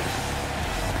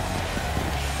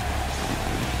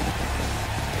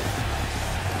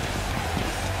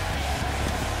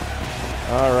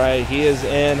 All right, he is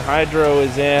in. Hydro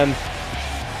is in.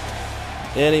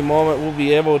 Any moment we'll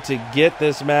be able to get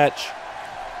this match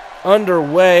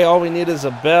underway. All we need is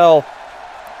a bell.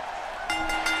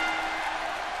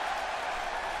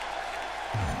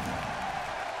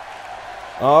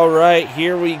 All right,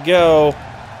 here we go.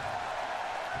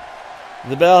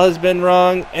 The bell has been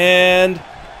rung, and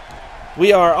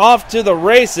we are off to the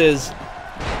races.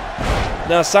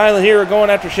 Now Silent Hero going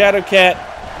after Shadowcat.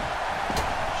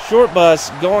 Short Bus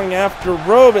going after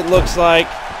Robe, it looks like.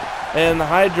 And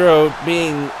Hydro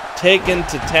being taken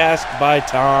to task by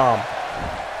Tom.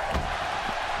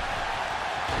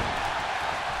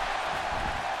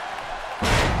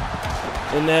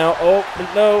 And now, oh,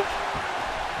 no.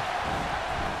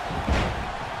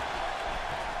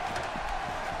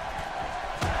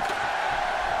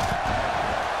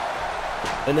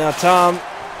 And now Tom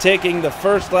taking the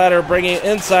first ladder, bringing it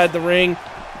inside the ring,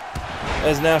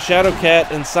 as now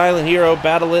Shadowcat and Silent Hero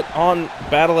battle it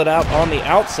out on the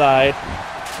outside,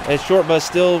 as Short Bus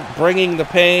still bringing the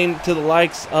pain to the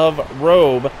likes of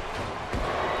Robe.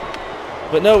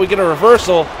 But no, we get a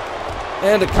reversal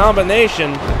and a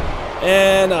combination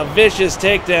and a vicious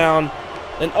takedown.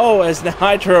 And oh, as now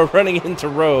Hydro running into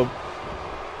Robe.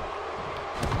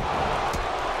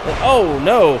 And oh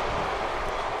no.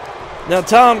 Now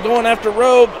Tom going after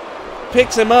Robe,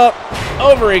 picks him up,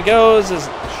 over he goes as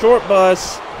Short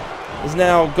Bus is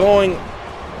now going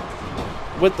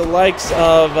with the likes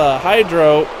of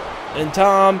Hydro, and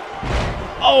Tom,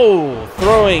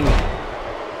 throwing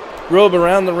Robe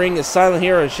around the ring as Silent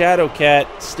Hero and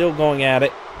Shadowcat still going at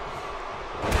it.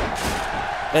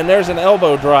 And there's an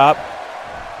elbow drop,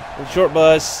 and Short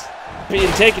Bus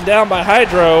being taken down by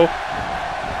Hydro.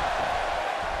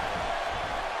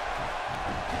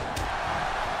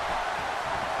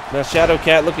 Now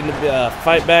Shadowcat looking to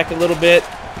fight back a little bit.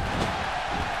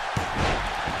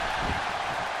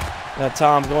 Now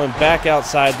Tom going back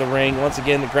outside the ring once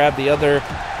again to grab the other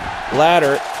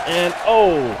ladder. And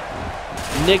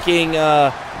nicking.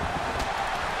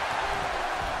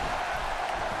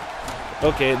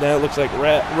 Okay, now it looks like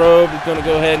Robe is going to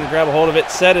go ahead and grab a hold of it,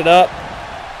 set it up.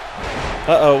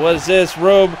 What is this?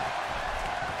 Robe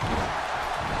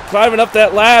climbing up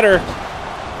that ladder,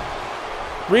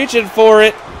 reaching for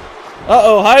it.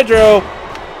 Hydro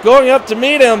going up to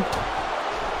meet him.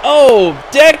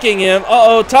 Decking him.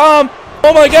 Tom.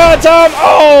 Oh my God,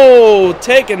 Tom.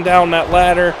 Taking down that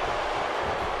ladder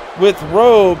with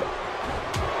Robe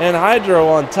and Hydro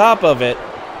on top of it.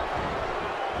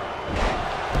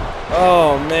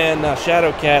 Oh man, now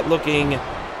Shadowcat looking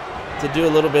to do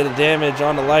a little bit of damage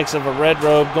on the likes of a Red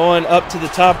Robe, going up to the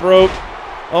top rope.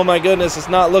 Oh my goodness, it's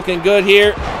not looking good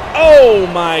here. Oh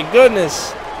my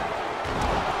goodness.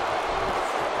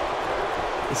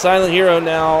 The Silent Hero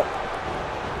now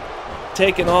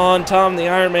taking on Tom the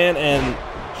Iron Man, and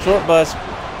Short Bus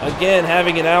again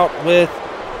having it out with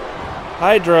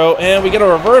Hydro, and we get a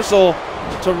reversal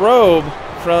to Robe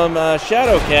from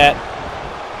Shadowcat.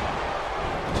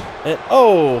 And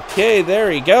okay,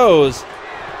 there he goes.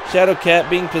 Shadowcat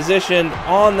being positioned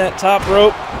on that top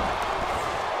rope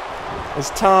as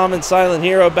Tom and Silent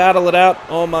Hero battle it out.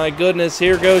 Oh my goodness,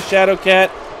 here goes Shadowcat.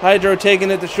 Hydro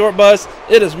taking it to Short Bus.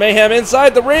 It is mayhem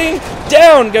inside the ring.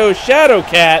 Down goes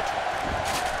Shadowcat.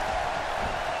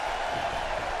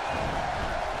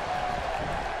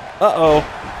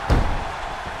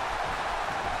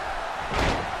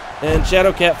 And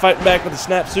Shadowcat fighting back with a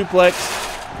snap suplex.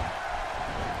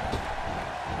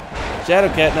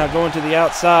 Shadowcat now going to the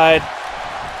outside,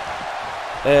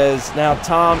 as now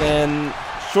Tom and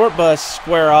Short Bus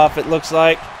square off, it looks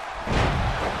like.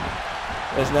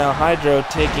 As now Hydro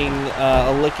taking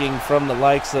a licking from the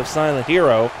likes of Silent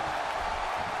Hero.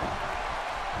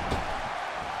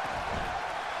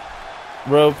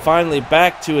 Robe finally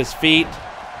back to his feet.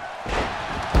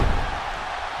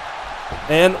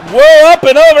 And whoa, up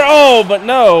and over. Oh, but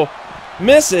no.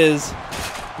 Misses.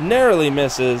 Narrowly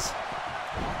misses.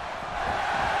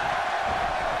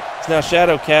 It's now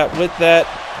Shadowcat with that.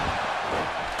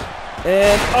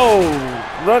 And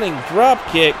oh, running drop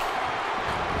kick.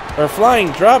 Or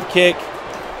flying drop kick.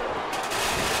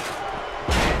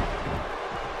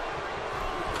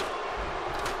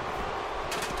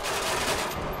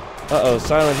 Uh-oh,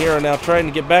 Silent Hero now trying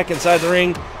to get back inside the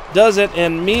ring. Does it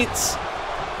and meets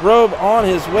Robe on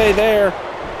his way there.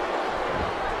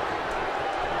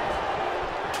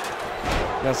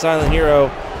 Now Silent Hero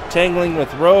tangling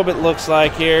with Robe, it looks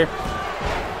like here.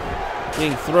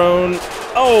 Being thrown,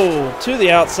 oh, to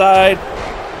the outside.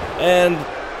 And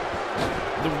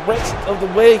the rest of the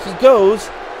way he goes.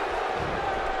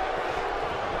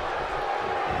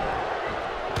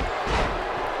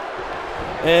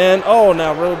 And oh,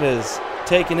 now Robe has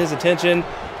taken his attention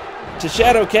to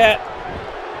Shadowcat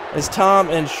as Tom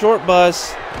and Short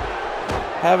Bus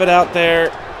have it out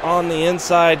there on the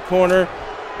inside corner.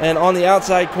 And on the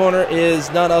outside corner is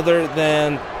none other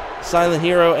than Silent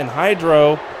Hero and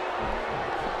Hydro.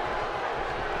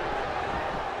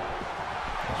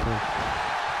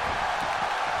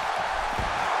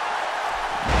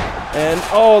 And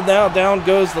oh, now down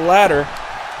goes the ladder.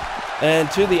 And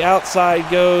to the outside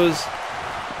goes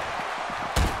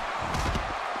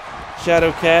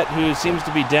Shadowcat, who seems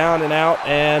to be down and out.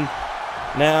 And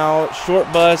now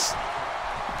Short Bus,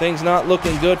 things not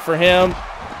looking good for him.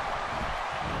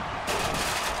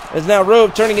 As now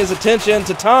Robe turning his attention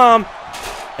to Tom.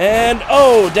 And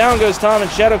oh, down goes Tom,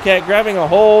 and Shadowcat grabbing a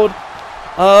hold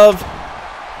of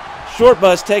Short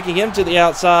Bus, taking him to the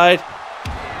outside.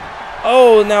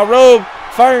 Oh, now Robe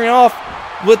firing off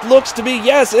what looks to be,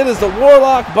 yes, it is the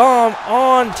Warlock Bomb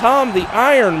on Tom the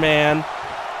Iron Man.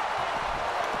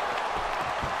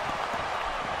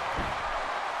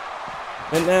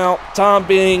 And now Tom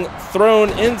being thrown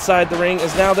inside the ring,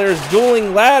 as now there's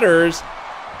dueling ladders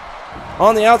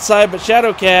on the outside, but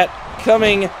Shadowcat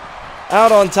coming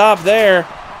out on top there.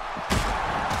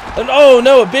 And oh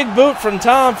no, a big boot from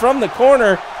Tom from the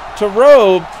corner to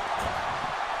Robe.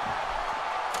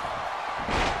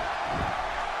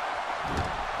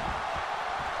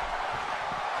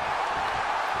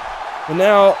 And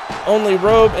now only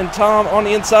Robe and Tom on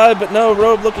the inside, but no,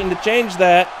 Robe looking to change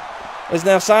that. As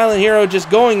now Silent Hero just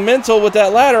going mental with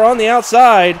that ladder on the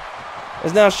outside.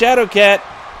 As now Shadowcat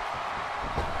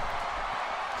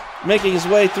making his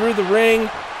way through the ring.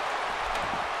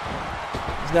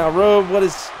 As now Robe, what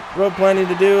is Robe planning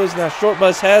to do? As now Short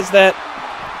Bus has that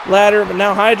ladder, but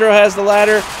now Hydro has the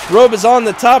ladder. Robe is on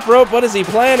the top rope. What is he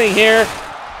planning here?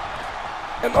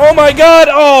 And oh my god,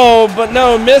 oh, but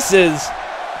no, misses.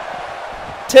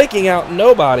 Taking out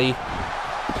nobody.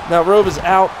 Now Robe is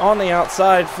out on the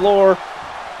outside floor,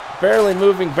 barely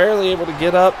moving, barely able to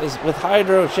get up, is with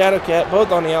Hydro, Shadowcat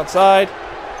both on the outside.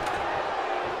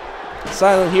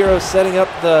 Silent Hero setting up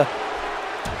the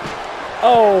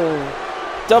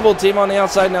double team on the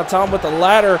outside. Now Tom with the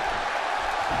ladder.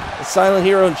 Silent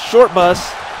Hero and Short Bus.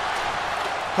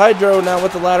 Hydro now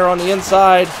with the ladder on the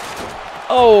inside.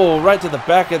 Oh, right to the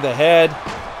back of the head.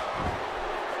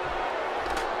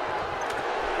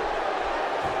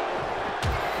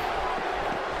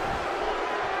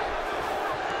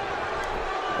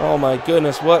 Oh my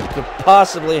goodness, what could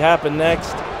possibly happen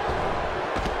next?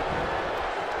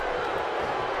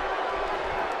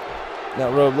 Now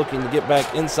Robe looking to get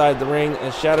back inside the ring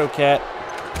as Shadowcat,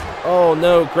 oh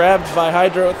no, grabbed by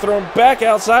Hydro, thrown back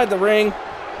outside the ring.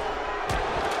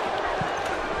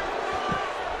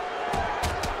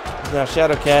 Now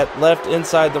Shadowcat left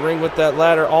inside the ring with that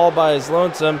ladder all by his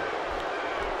lonesome.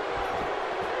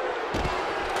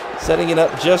 Setting it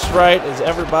up just right as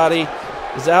everybody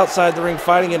is outside the ring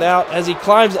fighting it out. As he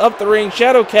climbs up the ring,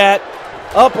 Shadowcat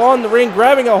up on the ring,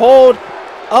 grabbing a hold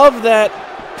of that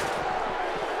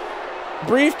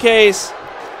briefcase.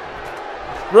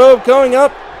 Robe going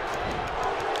up.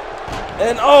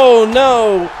 And oh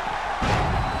no.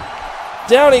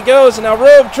 Down he goes, and now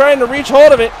Robe trying to reach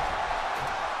hold of it.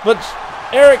 But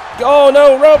Eric, oh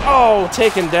no, Robe, oh,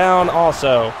 taken down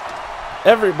also.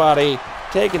 Everybody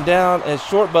taken down as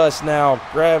Short Bus now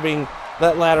grabbing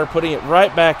that ladder, putting it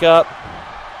right back up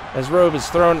as Robe is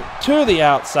thrown to the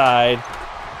outside.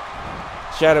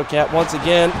 Shadowcat once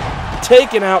again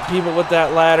taking out people with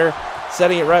that ladder,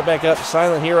 setting it right back up.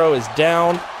 Silent Hero is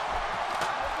down.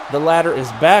 The ladder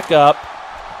is back up.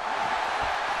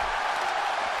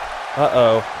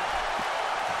 Uh-oh.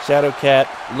 Shadowcat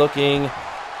looking.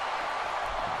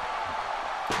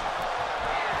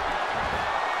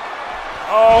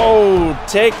 Oh,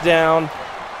 takedown.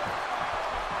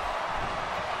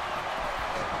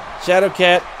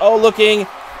 Shadowcat, oh, looking.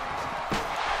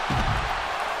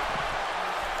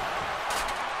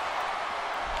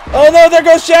 Oh no, there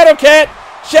goes Shadowcat.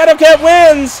 Shadowcat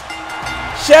wins.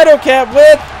 Shadowcat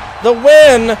with the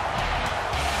win.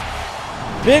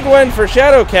 Big win for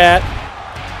Shadowcat.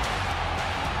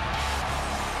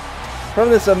 From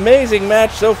this amazing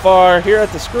match so far here at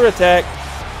the Screwattack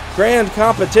Grand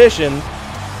Competition.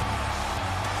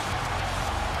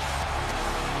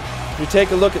 If we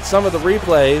take a look at some of the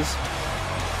replays.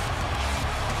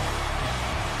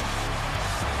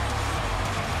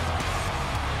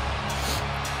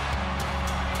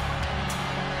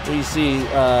 We see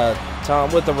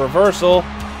Tom with the reversal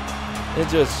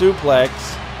into a suplex.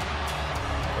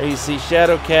 There you see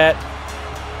Shadowcat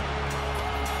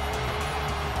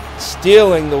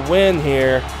stealing the win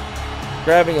here,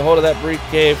 grabbing a hold of that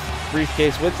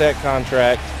briefcase with that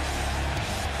contract.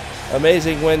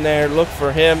 Amazing win there. Look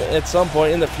for him at some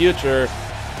point in the future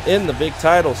in the big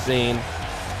title scene.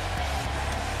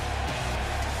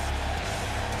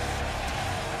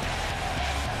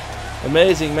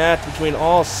 Amazing match between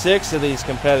all 6 of these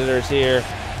competitors here.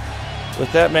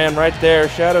 With that man right there,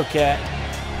 Shadowcat,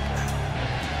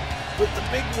 with the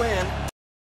big win.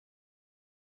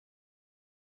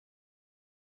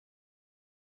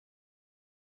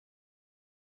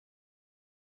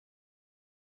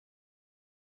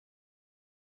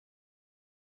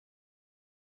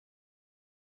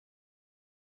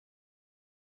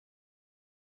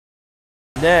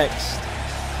 Next,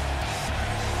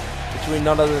 between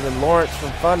none other than Lawrence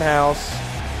from Funhouse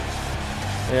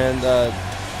and the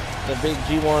big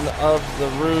G1 of the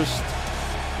Roost,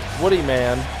 Woody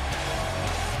Man.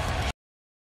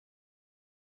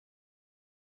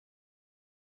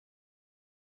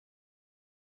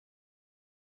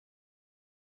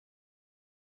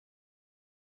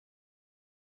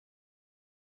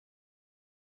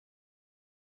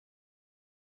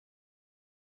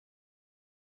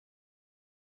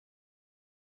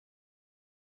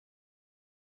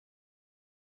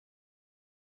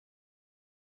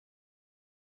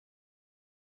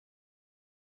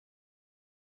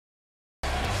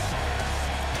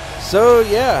 So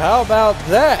yeah, how about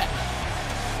that?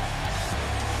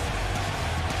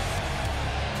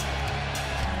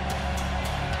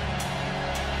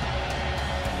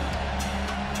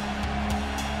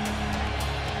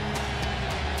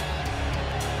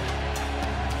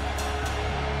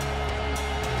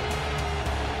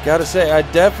 Gotta say, I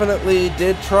definitely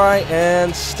did try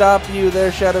and stop you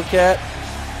there, Shadowcat.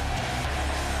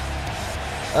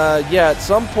 Yeah, at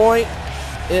some point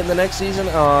in the next season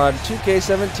on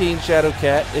 2K17,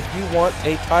 Shadowcat, if you want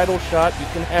a title shot, you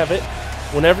can have it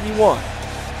whenever you want.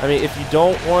 I mean, if you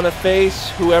don't want to face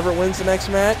whoever wins the next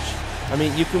match, I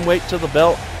mean, you can wait till the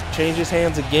belt changes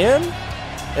hands again,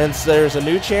 and so there's a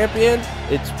new champion.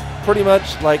 It's pretty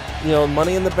much like, you know,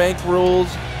 Money in the Bank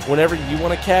rules. Whenever you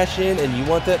want to cash in and you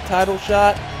want that title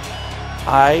shot,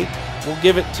 I will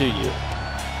give it to you.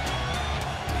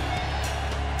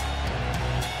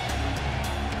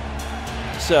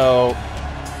 So,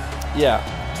 yeah.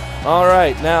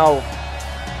 Alright, now,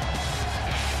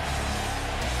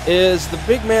 is the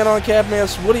big man on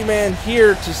Cabman's Woody Man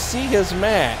here to see his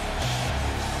match?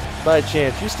 By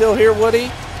chance. You still here,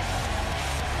 Woody?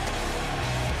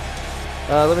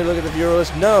 Let me look at the viewer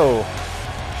list. No.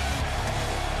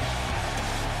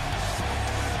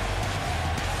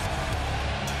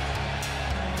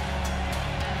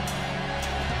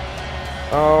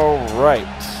 Alright.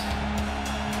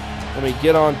 Let me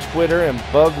get on Twitter and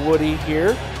bug Woody here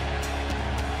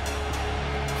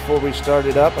before we start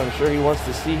it up. I'm sure he wants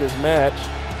to see his match.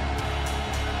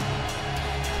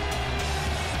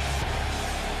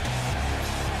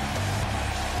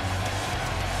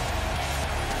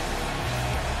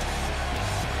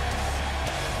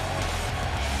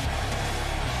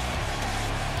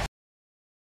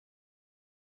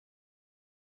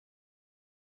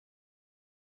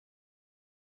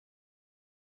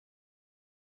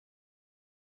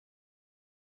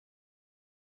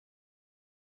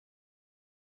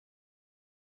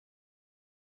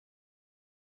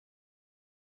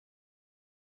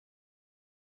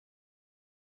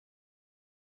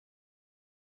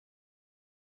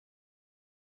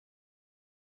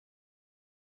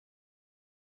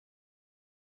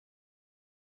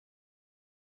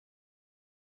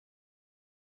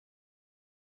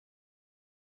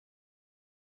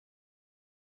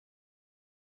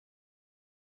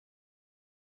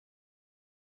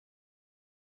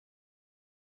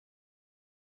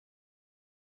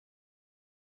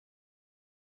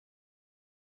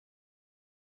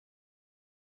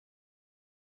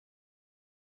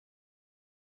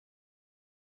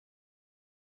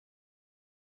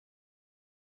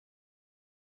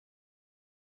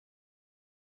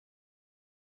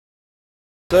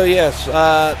 So yes,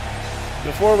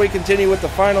 before we continue with the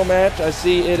final match, I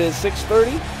see it is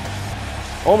 6:30.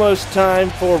 Almost time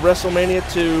for WrestleMania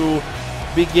to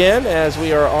begin as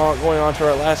we are going on to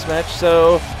our last match.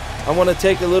 So I want to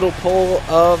take a little poll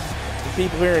of the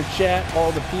people here in chat,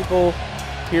 all the people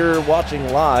here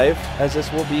watching live, as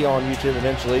this will be on YouTube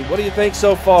eventually. What do you think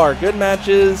so far? Good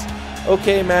matches?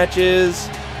 Okay matches?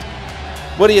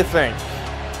 What do you think?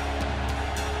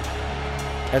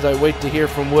 As I wait to hear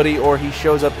from Woody, or he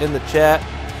shows up in the chat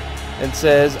and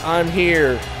says, I'm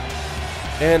here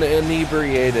and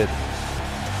inebriated.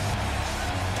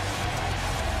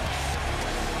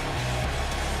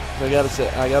 I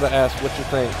gotta ask what you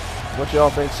think. What y'all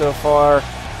think so far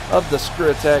of the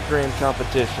Screwattack Grand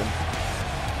Competition?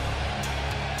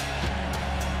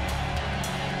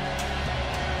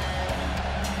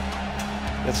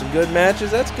 Got some good matches.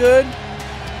 That's good.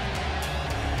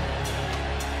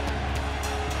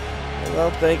 Well,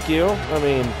 thank you. I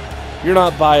mean, you're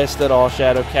not biased at all,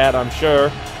 Shadow Cat, I'm sure.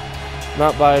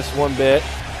 Not biased one bit.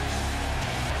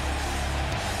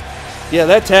 Yeah,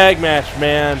 that tag match,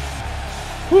 man.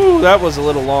 Whew, that was a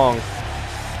little long.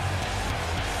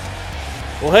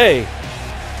 Well, hey,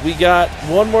 we got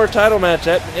one more title match.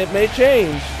 It may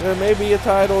change. There may be a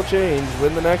title change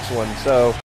in the next one,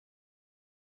 so...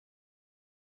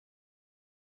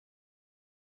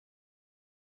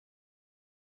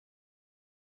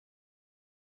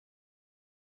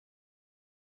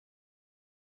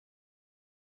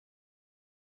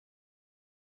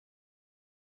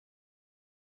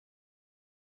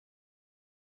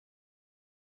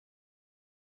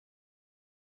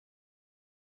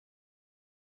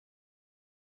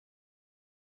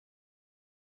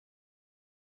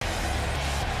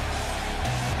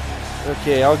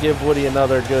 Okay, I'll give Woody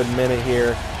another good minute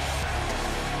here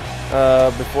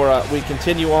before we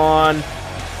continue on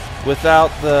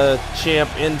without the champ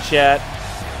in chat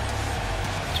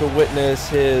to witness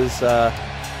his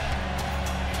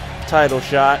title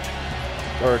shot,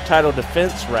 or title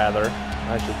defense rather,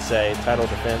 I should say, title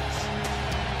defense,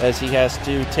 as he has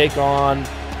to take on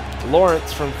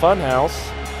Lawrence from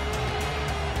Funhouse.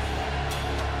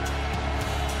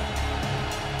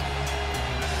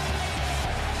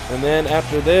 And then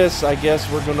after this, I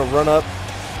guess we're going to run up,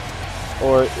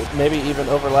 or maybe even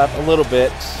overlap a little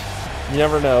bit. You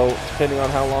never know, depending on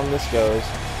how long this goes.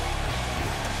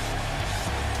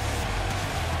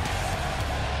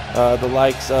 The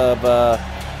likes of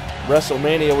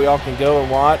WrestleMania, we all can go and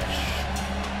watch.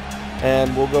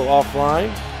 And we'll go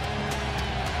offline.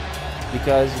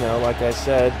 Because, you know, like I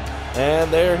said,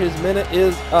 and there his minute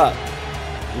is up.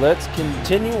 Let's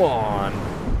continue on.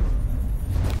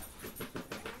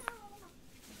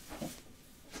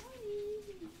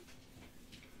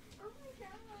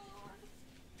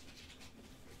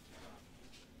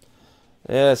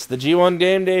 Yes, the G1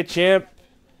 Game Day champ,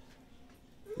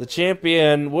 the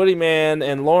champion, Woody Man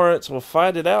and Lawrence will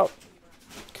fight it out.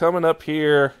 Coming up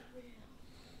here.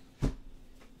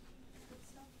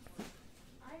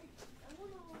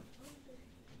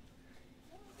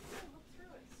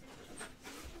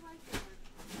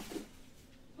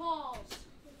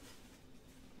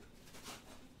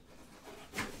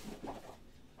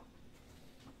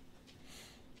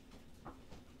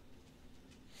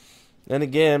 And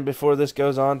again, before this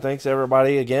goes on, thanks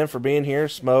everybody again for being here.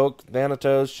 Smoke,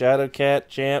 Thanatos, Shadow Cat,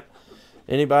 Champ,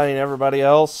 anybody and everybody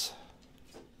else.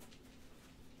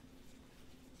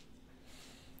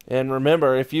 And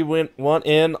remember, if you want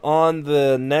in on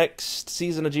the next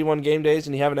season of G1 Game Days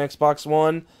and you have an Xbox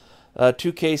One,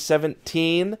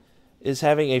 2K17 is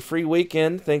having a free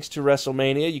weekend thanks to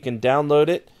WrestleMania. You can download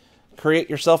it, create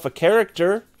yourself a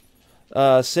character,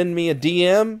 send me a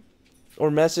DM or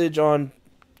message on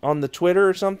the Twitter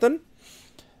or something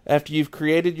after you've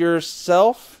created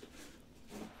yourself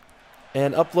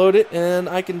and upload it, and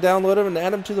I can download them and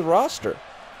add them to the roster.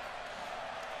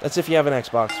 That's if you have an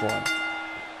Xbox One.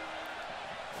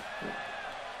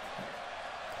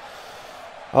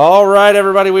 Alright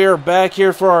everybody, we are back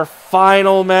here for our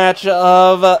final match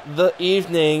of the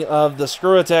evening of the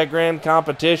Screwattack Grand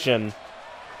Competition,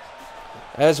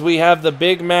 as we have the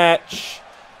big match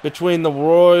between the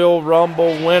Royal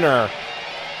Rumble winner,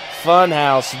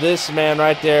 Funhouse, this man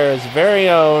right there, his very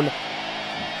own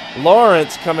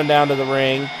Lawrence, coming down to the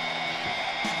ring,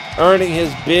 earning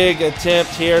his big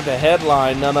attempt here to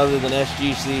headline none other than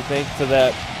S.G.C. thanks to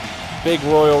that big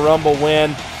Royal Rumble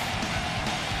win.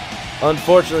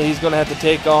 Unfortunately, he's going to have to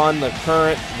take on the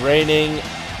current reigning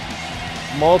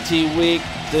multi-week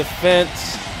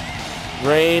defense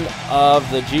reign of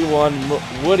the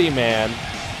G1 Woody Man.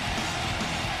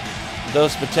 Though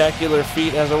spectacular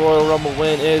feat as a Royal Rumble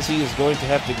win is, he is going to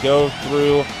have to go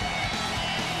through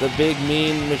the big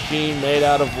mean machine made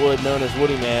out of wood known as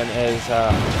Woody Man, as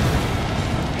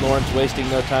Lawrence wasting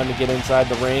no time to get inside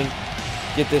the ring,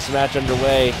 get this match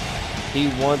underway. He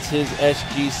wants his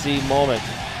S.G.C. moment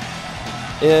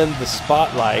in the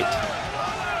spotlight.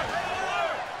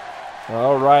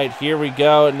 All right, here we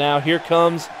go. Now here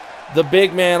comes the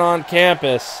big man on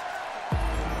campus.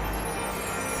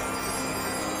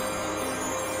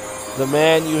 The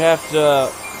man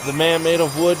made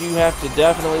of wood you have to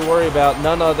definitely worry about.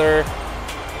 None other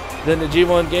than the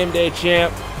G1 Game Day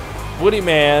champ, Woody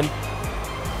Man.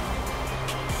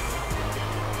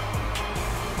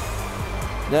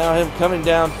 Now him coming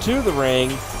down to the ring,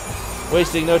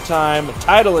 wasting no time,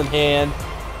 title in hand.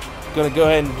 Going to go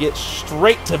ahead and get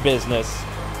straight to business.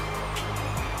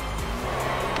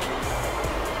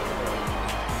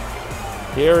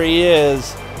 Here he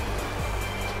is,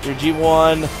 your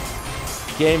G1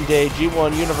 Game Day,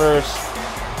 G1 Universe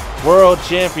World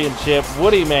Championship,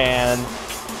 Woody Man.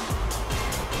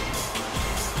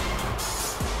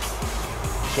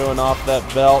 Showing off that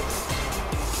belt.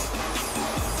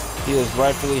 He has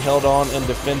rightfully held on and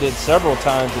defended several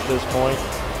times at this point.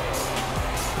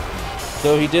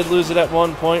 Though he did lose it at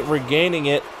one point, regaining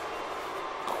it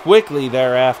quickly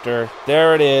thereafter.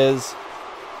 There it is.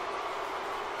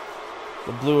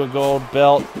 The blue and gold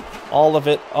belt. All of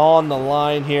it on the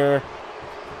line here.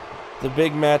 The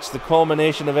big match, the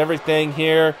culmination of everything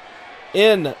here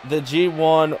in the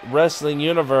G1 Wrestling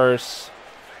Universe.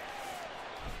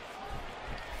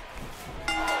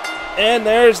 And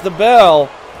there's the bell.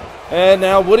 And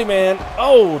now Woody Man,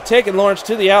 taking Lawrence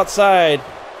to the outside.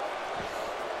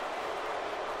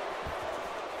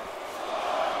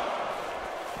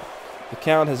 The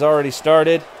count has already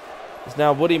started. It's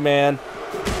now Woody Man.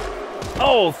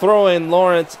 Throwing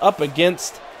Lawrence up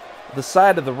against the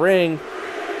side of the ring.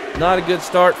 Not a good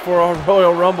start for a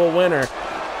Royal Rumble winner.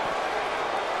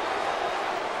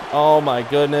 Oh my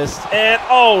goodness. And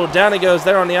down he goes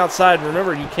there on the outside.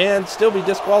 Remember, you can still be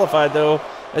disqualified though,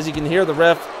 as you can hear the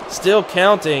ref still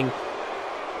counting.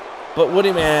 But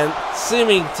Woody Man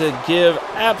seeming to give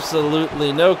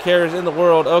absolutely no cares in the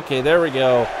world. Okay, there we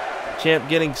go. Champ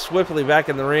getting swiftly back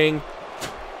in the ring.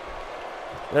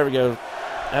 There we go.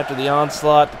 After the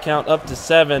onslaught, the count up to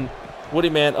 7. Woody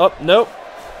Man, nope.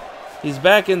 He's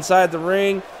back inside the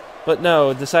ring, but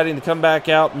no, deciding to come back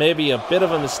out. Maybe a bit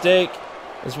of a mistake.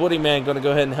 Is Woody Man going to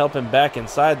go ahead and help him back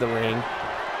inside the ring?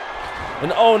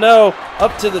 And oh no,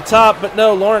 up to the top, but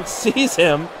no, Lawrence sees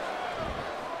him.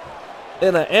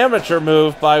 In an amateur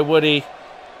move by Woody.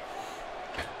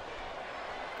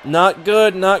 Not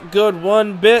good, not good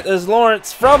one bit, as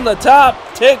Lawrence from the top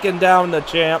taking down the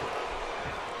champ.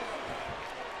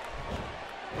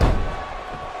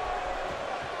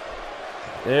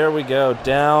 There we go.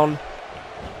 Down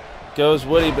goes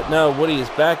Woody, but no, Woody is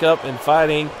back up and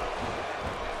fighting.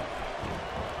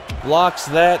 Blocks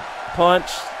that punch,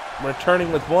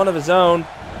 returning with one of his own.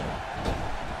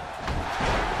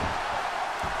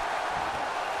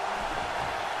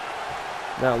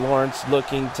 Now Lawrence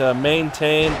looking to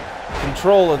maintain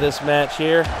control of this match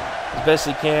here as best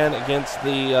he can against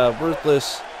the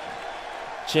ruthless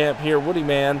champ here, Woody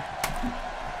Man.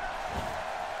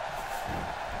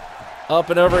 Up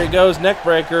and over he goes, neck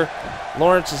breaker.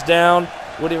 Lawrence is down.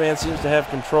 Woody Man seems to have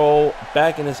control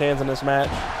back in his hands in this match.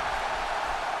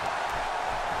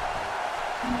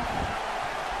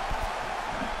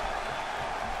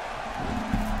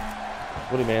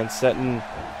 Woody Man setting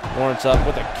Lawrence up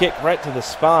with a kick right to the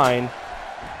spine.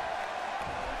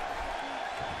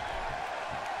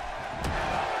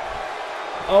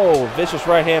 Vicious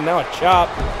right hand, now a chop.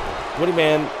 Woody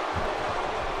Man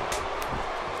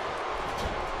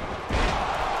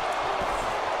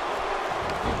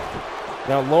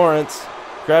now Lawrence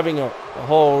grabbing a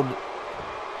hold.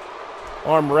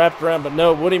 Arm wrapped around, but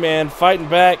no, Woody Man fighting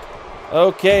back.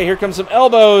 Okay, here comes some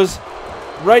elbows.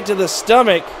 Right to the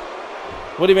stomach.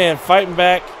 Woody Man fighting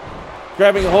back.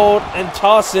 Grabbing a hold and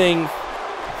tossing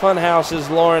Funhouse's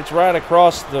Lawrence right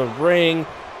across the ring.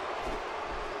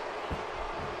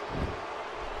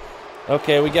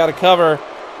 Okay, we got a cover.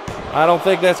 I don't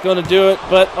think that's going to do it,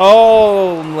 but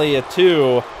only a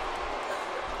 2.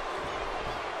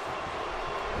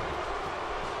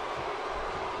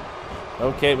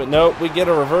 Okay, but nope, we get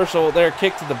a reversal there.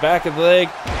 Kick to the back of the leg.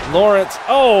 Lawrence,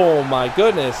 oh my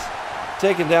goodness.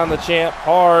 Taking down the champ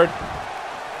hard.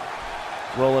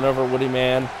 Rolling over Woody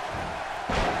Man.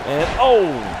 And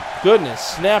oh, goodness,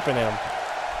 snapping him.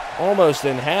 Almost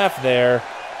in half there.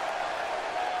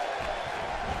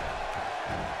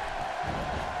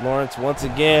 Lawrence once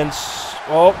again.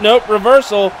 Oh, nope,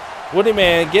 reversal. Woody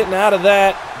Man getting out of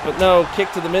that. But no,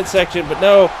 kick to the midsection, but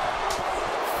no.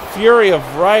 fury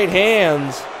of right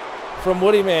hands from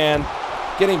Woody Man.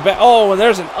 Getting back. Oh, and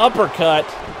there's an uppercut.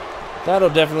 That'll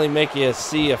definitely make you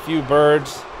see a few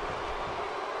birds.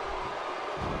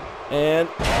 And,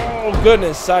 oh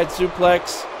goodness, side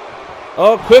suplex.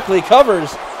 Oh, quickly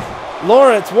covers.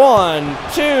 Lawrence, 1,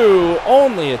 2,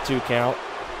 only a 2 count.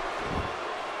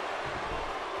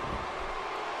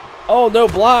 Oh, no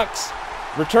blocks.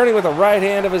 Returning with a right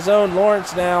hand of his own,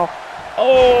 Lawrence now.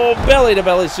 Oh,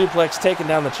 belly-to-belly suplex, taking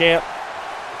down the champ.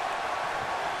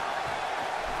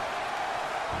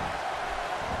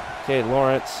 Okay,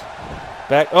 Lawrence.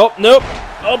 Back. Oh, nope.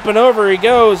 Up and over he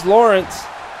goes, Lawrence.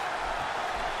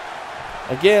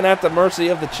 Again, at the mercy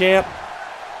of the champ.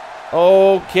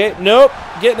 Okay, nope.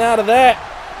 Getting out of that.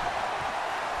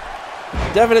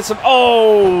 Definite some.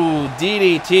 Oh,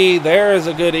 DDT. There is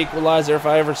a good equalizer if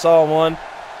I ever saw one.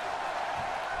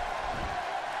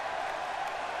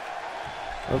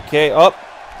 Okay, up.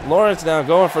 Lawrence now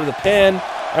going for the pin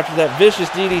after that vicious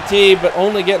DDT, but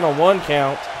only getting a 1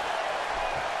 count.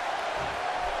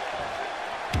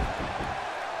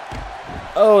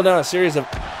 Oh, now a series of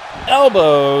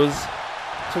elbows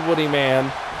to Woody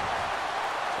Man.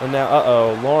 And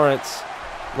now, Lawrence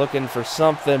looking for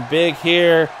something big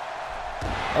here.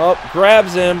 Oh,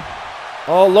 grabs him.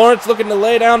 Oh, Lawrence looking to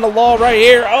lay down the law right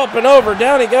here. Up and over,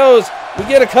 down he goes. We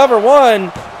get a cover.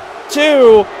 1,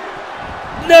 2.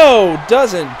 No,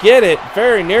 doesn't get it.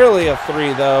 Very nearly a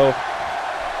 3, though.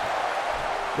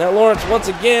 Now Lawrence once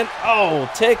again,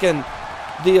 taking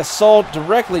the assault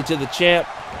directly to the champ.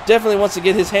 Definitely wants to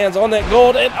get his hands on that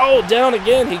gold. And, down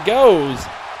again he goes.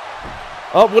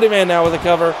 Oh, Woody Man now with a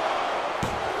cover.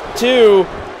 2.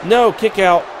 No, kick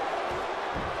out.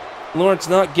 Lawrence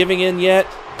not giving in yet.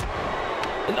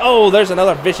 And, there's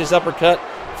another vicious uppercut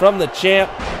from the champ.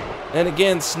 And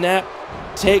again, snap.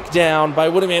 Takedown by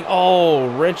Woody Man.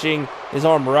 Wrenching his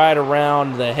arm right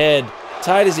around the head.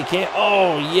 Tight as he can.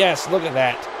 Yes, look at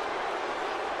that.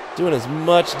 Doing as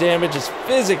much damage as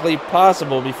physically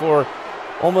possible before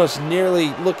almost nearly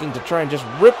looking to try and just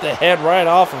rip the head right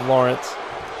off of Lawrence.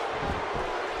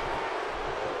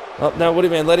 Oh, now Woody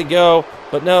Man let it go.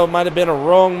 But no, might have been a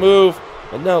wrong move.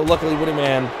 But no, luckily Woody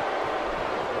Man.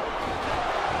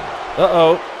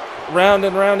 Round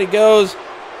and round he goes.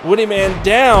 Woody Man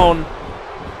down.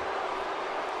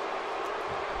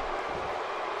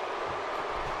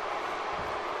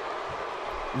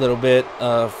 Little bit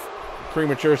of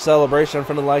premature celebration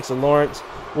from the likes of Lawrence.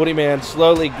 Woody Man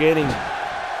slowly gaining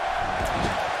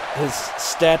his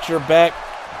stature back.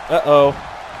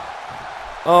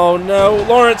 Oh no,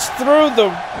 Lawrence threw the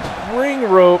ring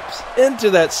ropes into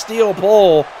that steel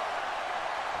pole.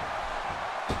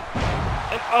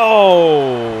 And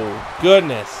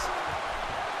goodness.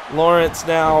 Lawrence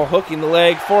now hooking the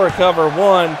leg for a cover.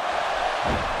 1.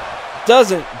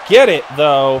 Doesn't get it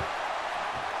though.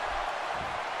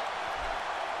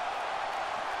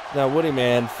 Now Woody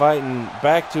Man fighting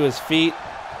back to his feet.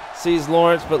 Sees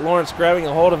Lawrence, but Lawrence grabbing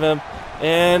a hold of him.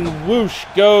 And whoosh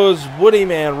goes Woody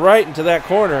Man right into that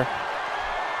corner.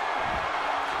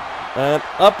 And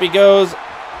up he goes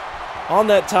on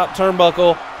that top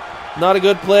turnbuckle. Not a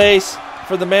good place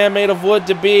for the man made of wood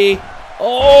to be.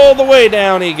 All the way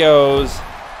down he goes.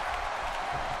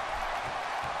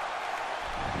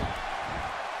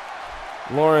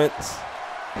 Lawrence.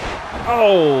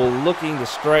 Looking to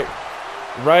strike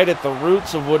right at the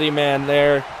roots of Woody Man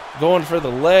there. Going for the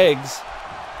legs.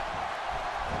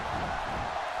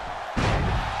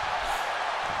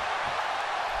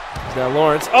 Now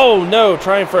Lawrence. No,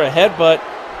 trying for a headbutt.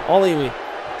 All he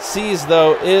sees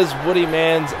though is Woody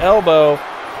Man's elbow.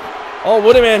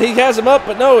 Woody Man, he has him up,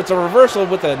 but no, it's a reversal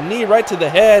with a knee right to the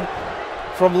head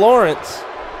from Lawrence.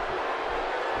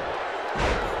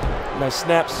 Nice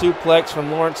snap suplex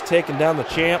from Lawrence, taking down the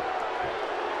champ.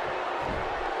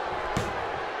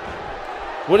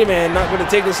 Woody Man not going to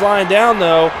take this line down,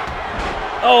 though.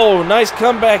 Nice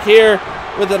comeback here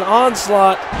with an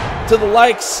onslaught to the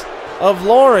likes of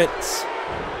Lawrence.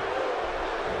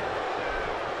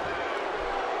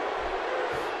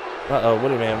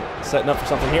 Woody Man setting up for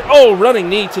something here. Running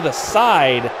knee to the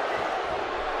side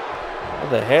of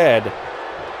the head.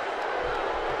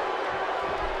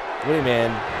 Woody Man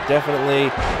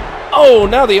definitely.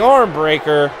 Now the arm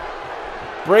breaker.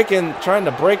 Trying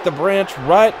to break the branch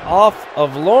right off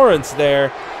of Lawrence there.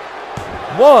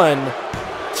 1,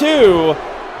 2,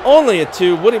 only a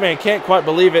 2. Woody Man can't quite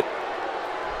believe it.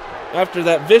 After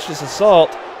that vicious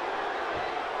assault,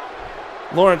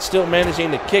 Lawrence still managing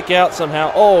to kick out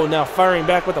somehow. Now firing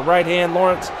back with the right hand.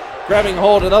 Lawrence grabbing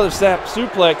hold, another snap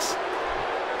suplex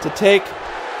to take.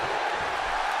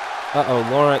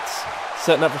 Lawrence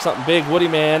setting up for something big. Woody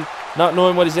Man not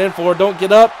knowing what he's in for. Don't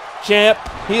get up. champ.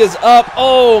 He is up.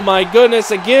 Oh my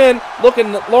goodness. Again,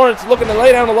 Lawrence looking to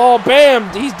lay down the law. Bam.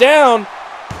 He's down.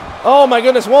 Oh my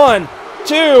goodness. 1,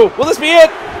 2. Will this be it?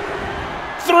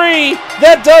 3.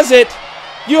 That does it.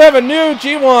 You have a new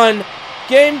G1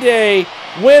 Game Day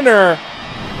winner.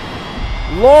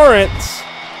 Lawrence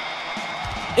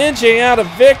inching out a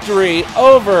victory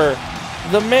over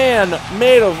the man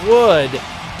made of wood.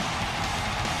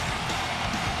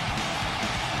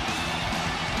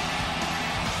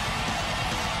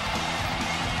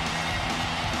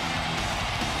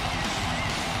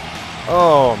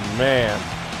 Oh man.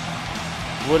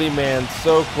 Woody Man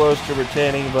so close to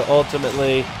retaining, but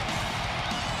ultimately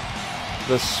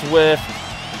the swift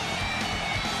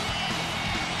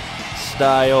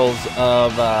styles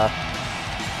of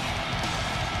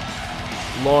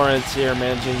Lawrence here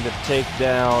managing to take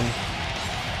down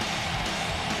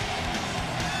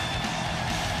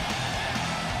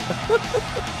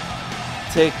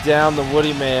the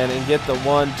Woody Man and get the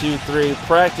 1, 2, 3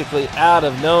 practically out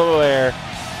of nowhere.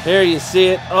 There you see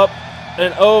it, up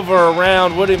and over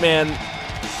around. Woody Man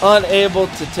unable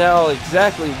to tell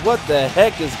exactly what the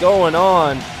heck is going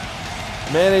on.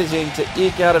 Managing to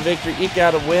eke out a victory, eke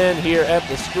out a win here at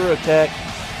the Screwattack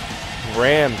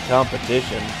Grand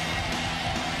Competition.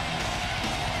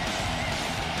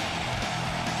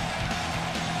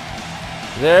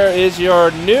 There is your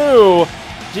new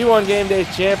G1 Game Day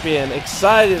champion,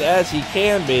 excited as he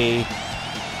can be.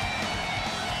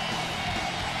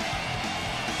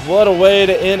 What a way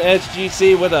to end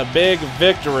S.G.C. with a big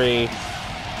victory.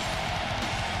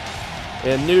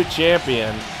 And new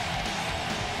champion.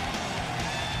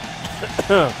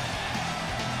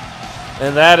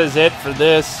 And that is it for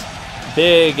this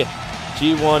big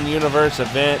G1 Universe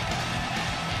event.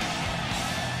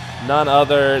 None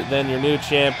other than your new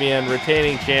champion,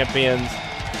 retaining champions.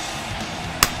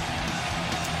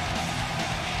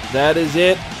 That is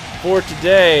it for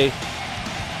today.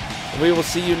 We will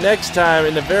see you next time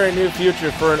in the very near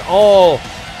future for an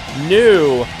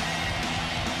all-new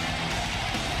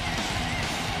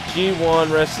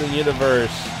G1 Wrestling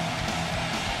Universe.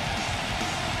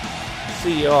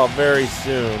 See you all very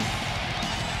soon.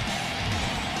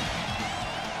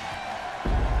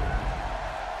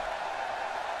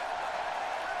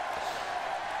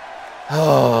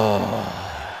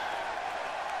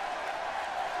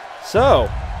 So,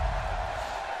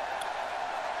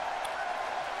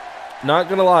 not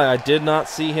gonna lie, I did not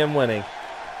see him winning.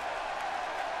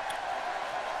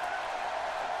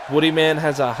 Woody Man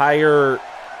has a higher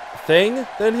thing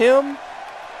than him,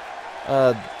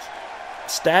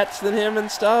 stats than him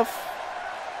and stuff.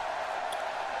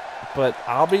 But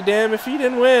I'll be damned if he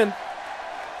didn't win.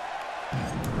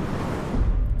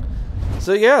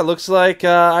 So yeah, looks like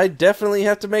I definitely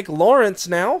have to make Lawrence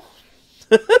now.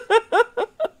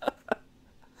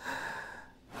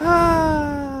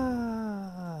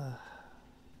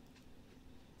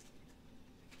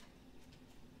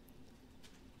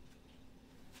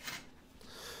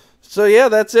 So yeah,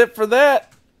 that's it for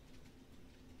that.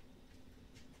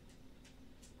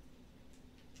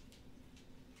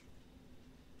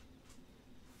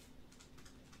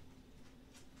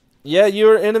 Yeah, you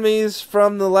were enemies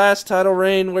from the last title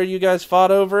reign where you guys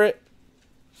fought over it.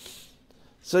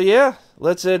 So yeah,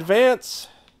 let's advance.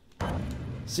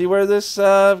 See where this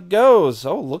goes.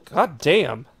 Oh, look, god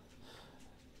damn.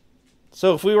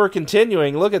 So if we were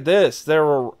continuing, look at this. There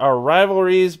are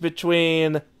rivalries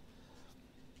between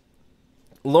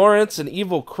Lawrence and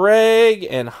Evil Craig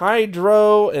and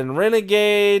Hydro and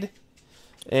Renegade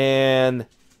and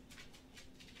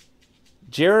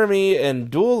Jeremy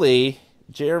Dooley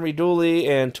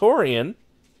and Torian.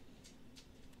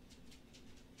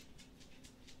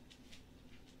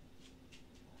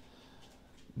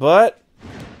 But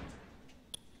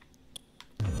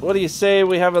what do you say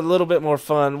we have a little bit more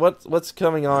fun? What's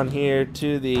coming on here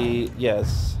to the...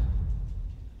 Yes.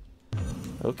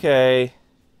 Okay.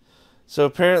 So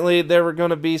apparently there were going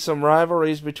to be some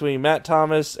rivalries between Matt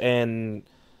Thomas and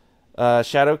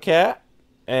Shadowcat.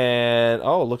 And,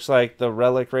 oh, looks like the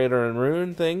Relic Raider and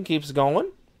Rune thing keeps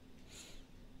going.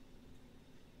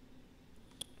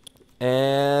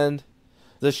 And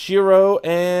the Shiro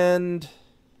and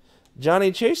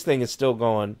Johnny Chase thing is still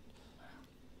going.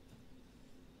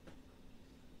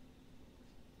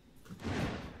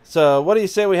 So, what do you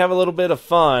say we have a little bit of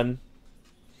fun?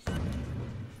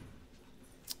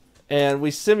 And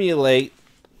we simulate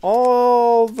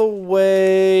all the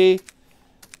way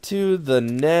to the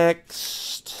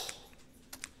next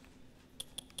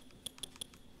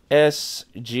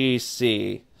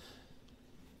S.G.C.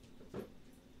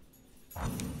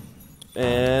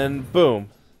 And boom.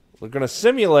 We're going to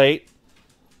simulate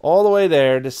all the way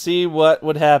there to see what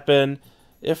would happen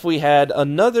if we had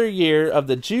another year of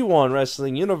the G1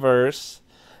 Wrestling Universe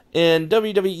in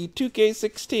WWE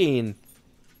 2K16.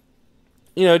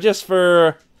 You know, just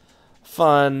for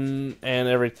fun and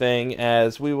everything,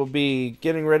 as we will be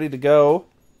getting ready to go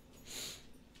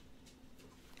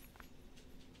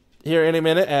here in a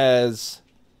minute. As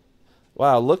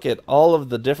wow, look at all of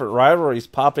the different rivalries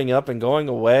popping up and going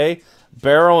away.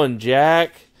 Barrow and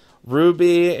Jack,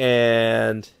 Ruby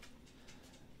and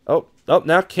oh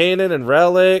now Kanan and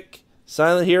Relic,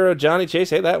 Silent Hero, Johnny Chase.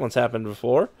 Hey, that one's happened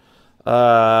before.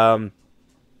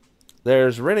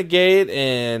 There's Renegade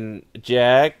and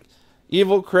Jack,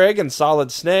 Evil Craig and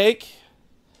Solid Snake.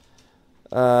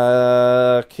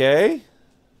 Okay.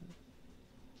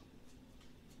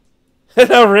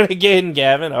 No, Renegade and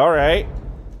Gavin. All right.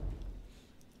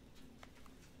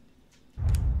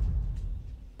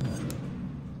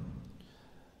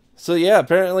 So yeah,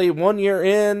 apparently 1 year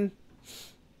in,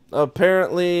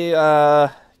 apparently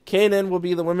Kanan will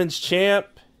be the women's champ.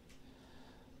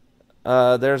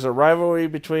 There's a rivalry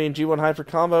between G1 Hyper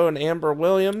Combo and Amber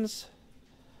Williams.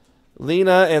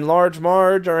 Lena and Large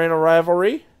Marge are in a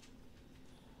rivalry.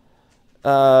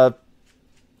 I'm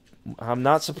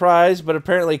not surprised, but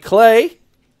apparently Clay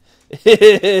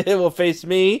will face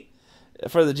me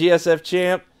for the GSF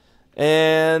champ,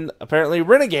 and apparently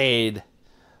Renegade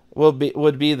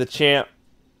would be the champ,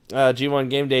 G1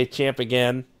 Game Day champ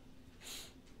again.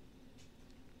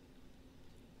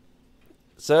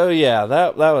 So yeah,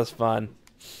 that was fun.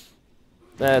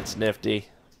 That's nifty.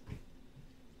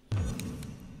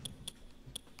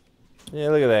 Yeah,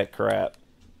 look at that crap.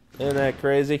 Isn't that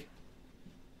crazy?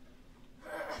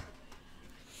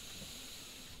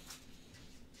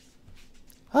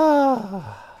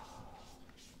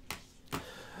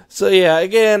 So yeah,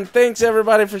 again, thanks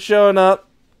everybody for showing up.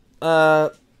 I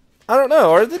don't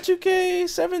know, are the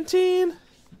 2K17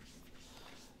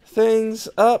 things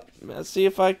up? Let's see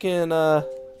if I can and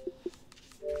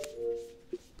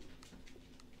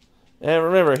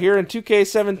remember, here in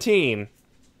 2K17,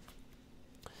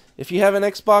 if you have an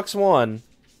Xbox One,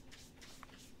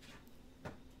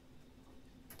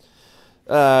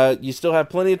 you still have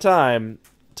plenty of time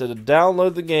to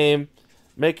download the game,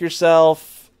 make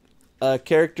yourself a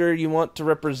character you want to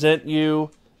represent you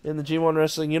in the G1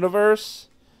 Wrestling Universe.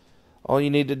 All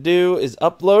you need to do is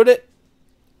upload it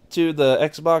to the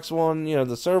Xbox One, you know,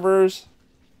 the servers,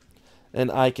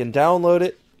 and I can download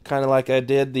it, kind of like I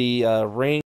did the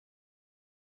Ring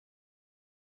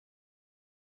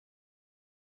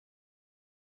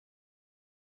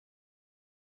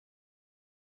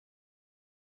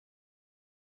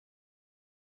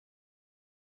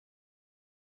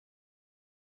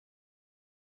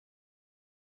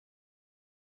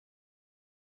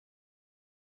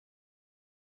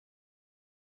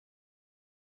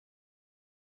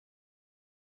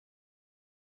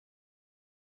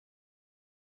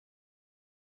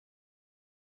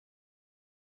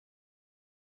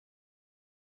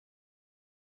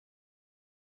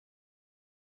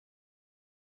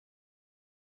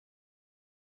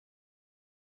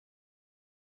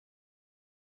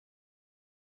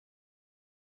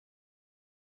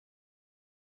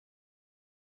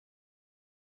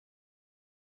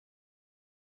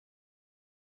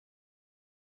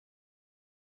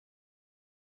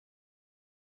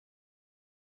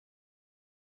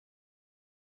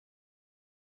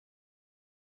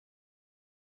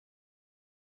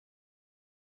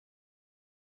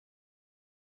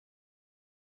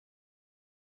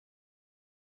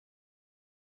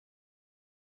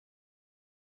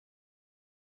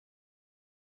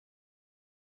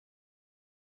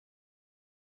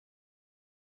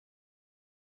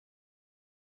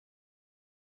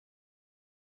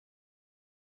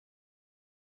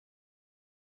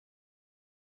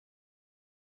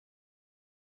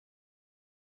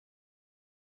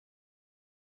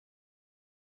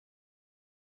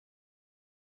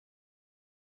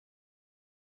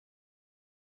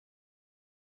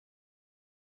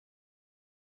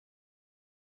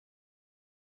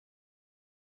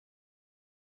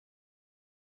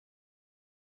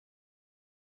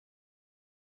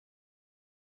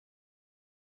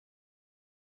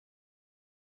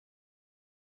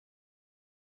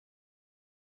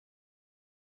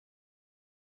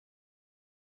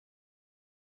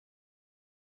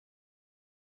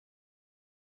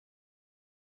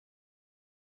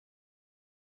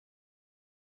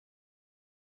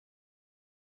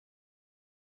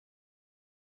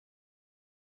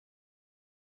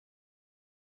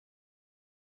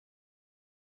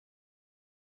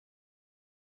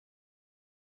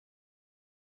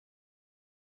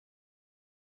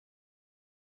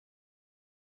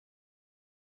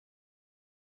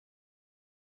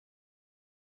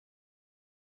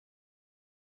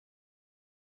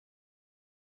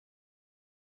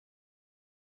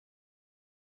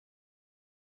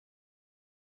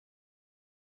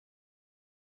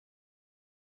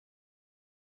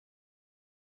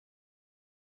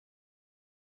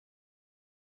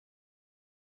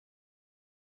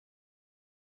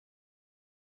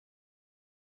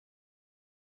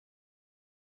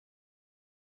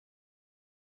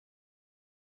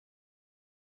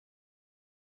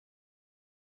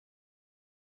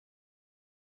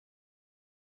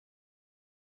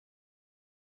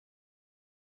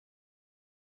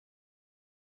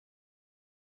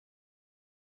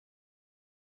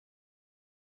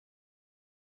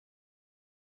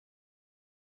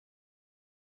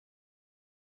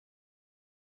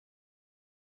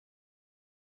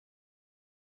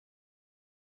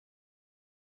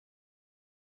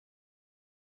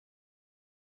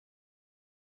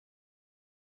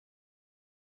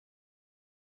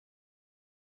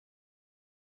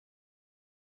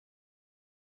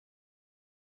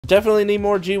definitely need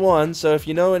more G1. So if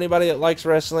you know anybody that likes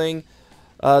wrestling,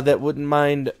 that wouldn't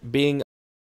mind being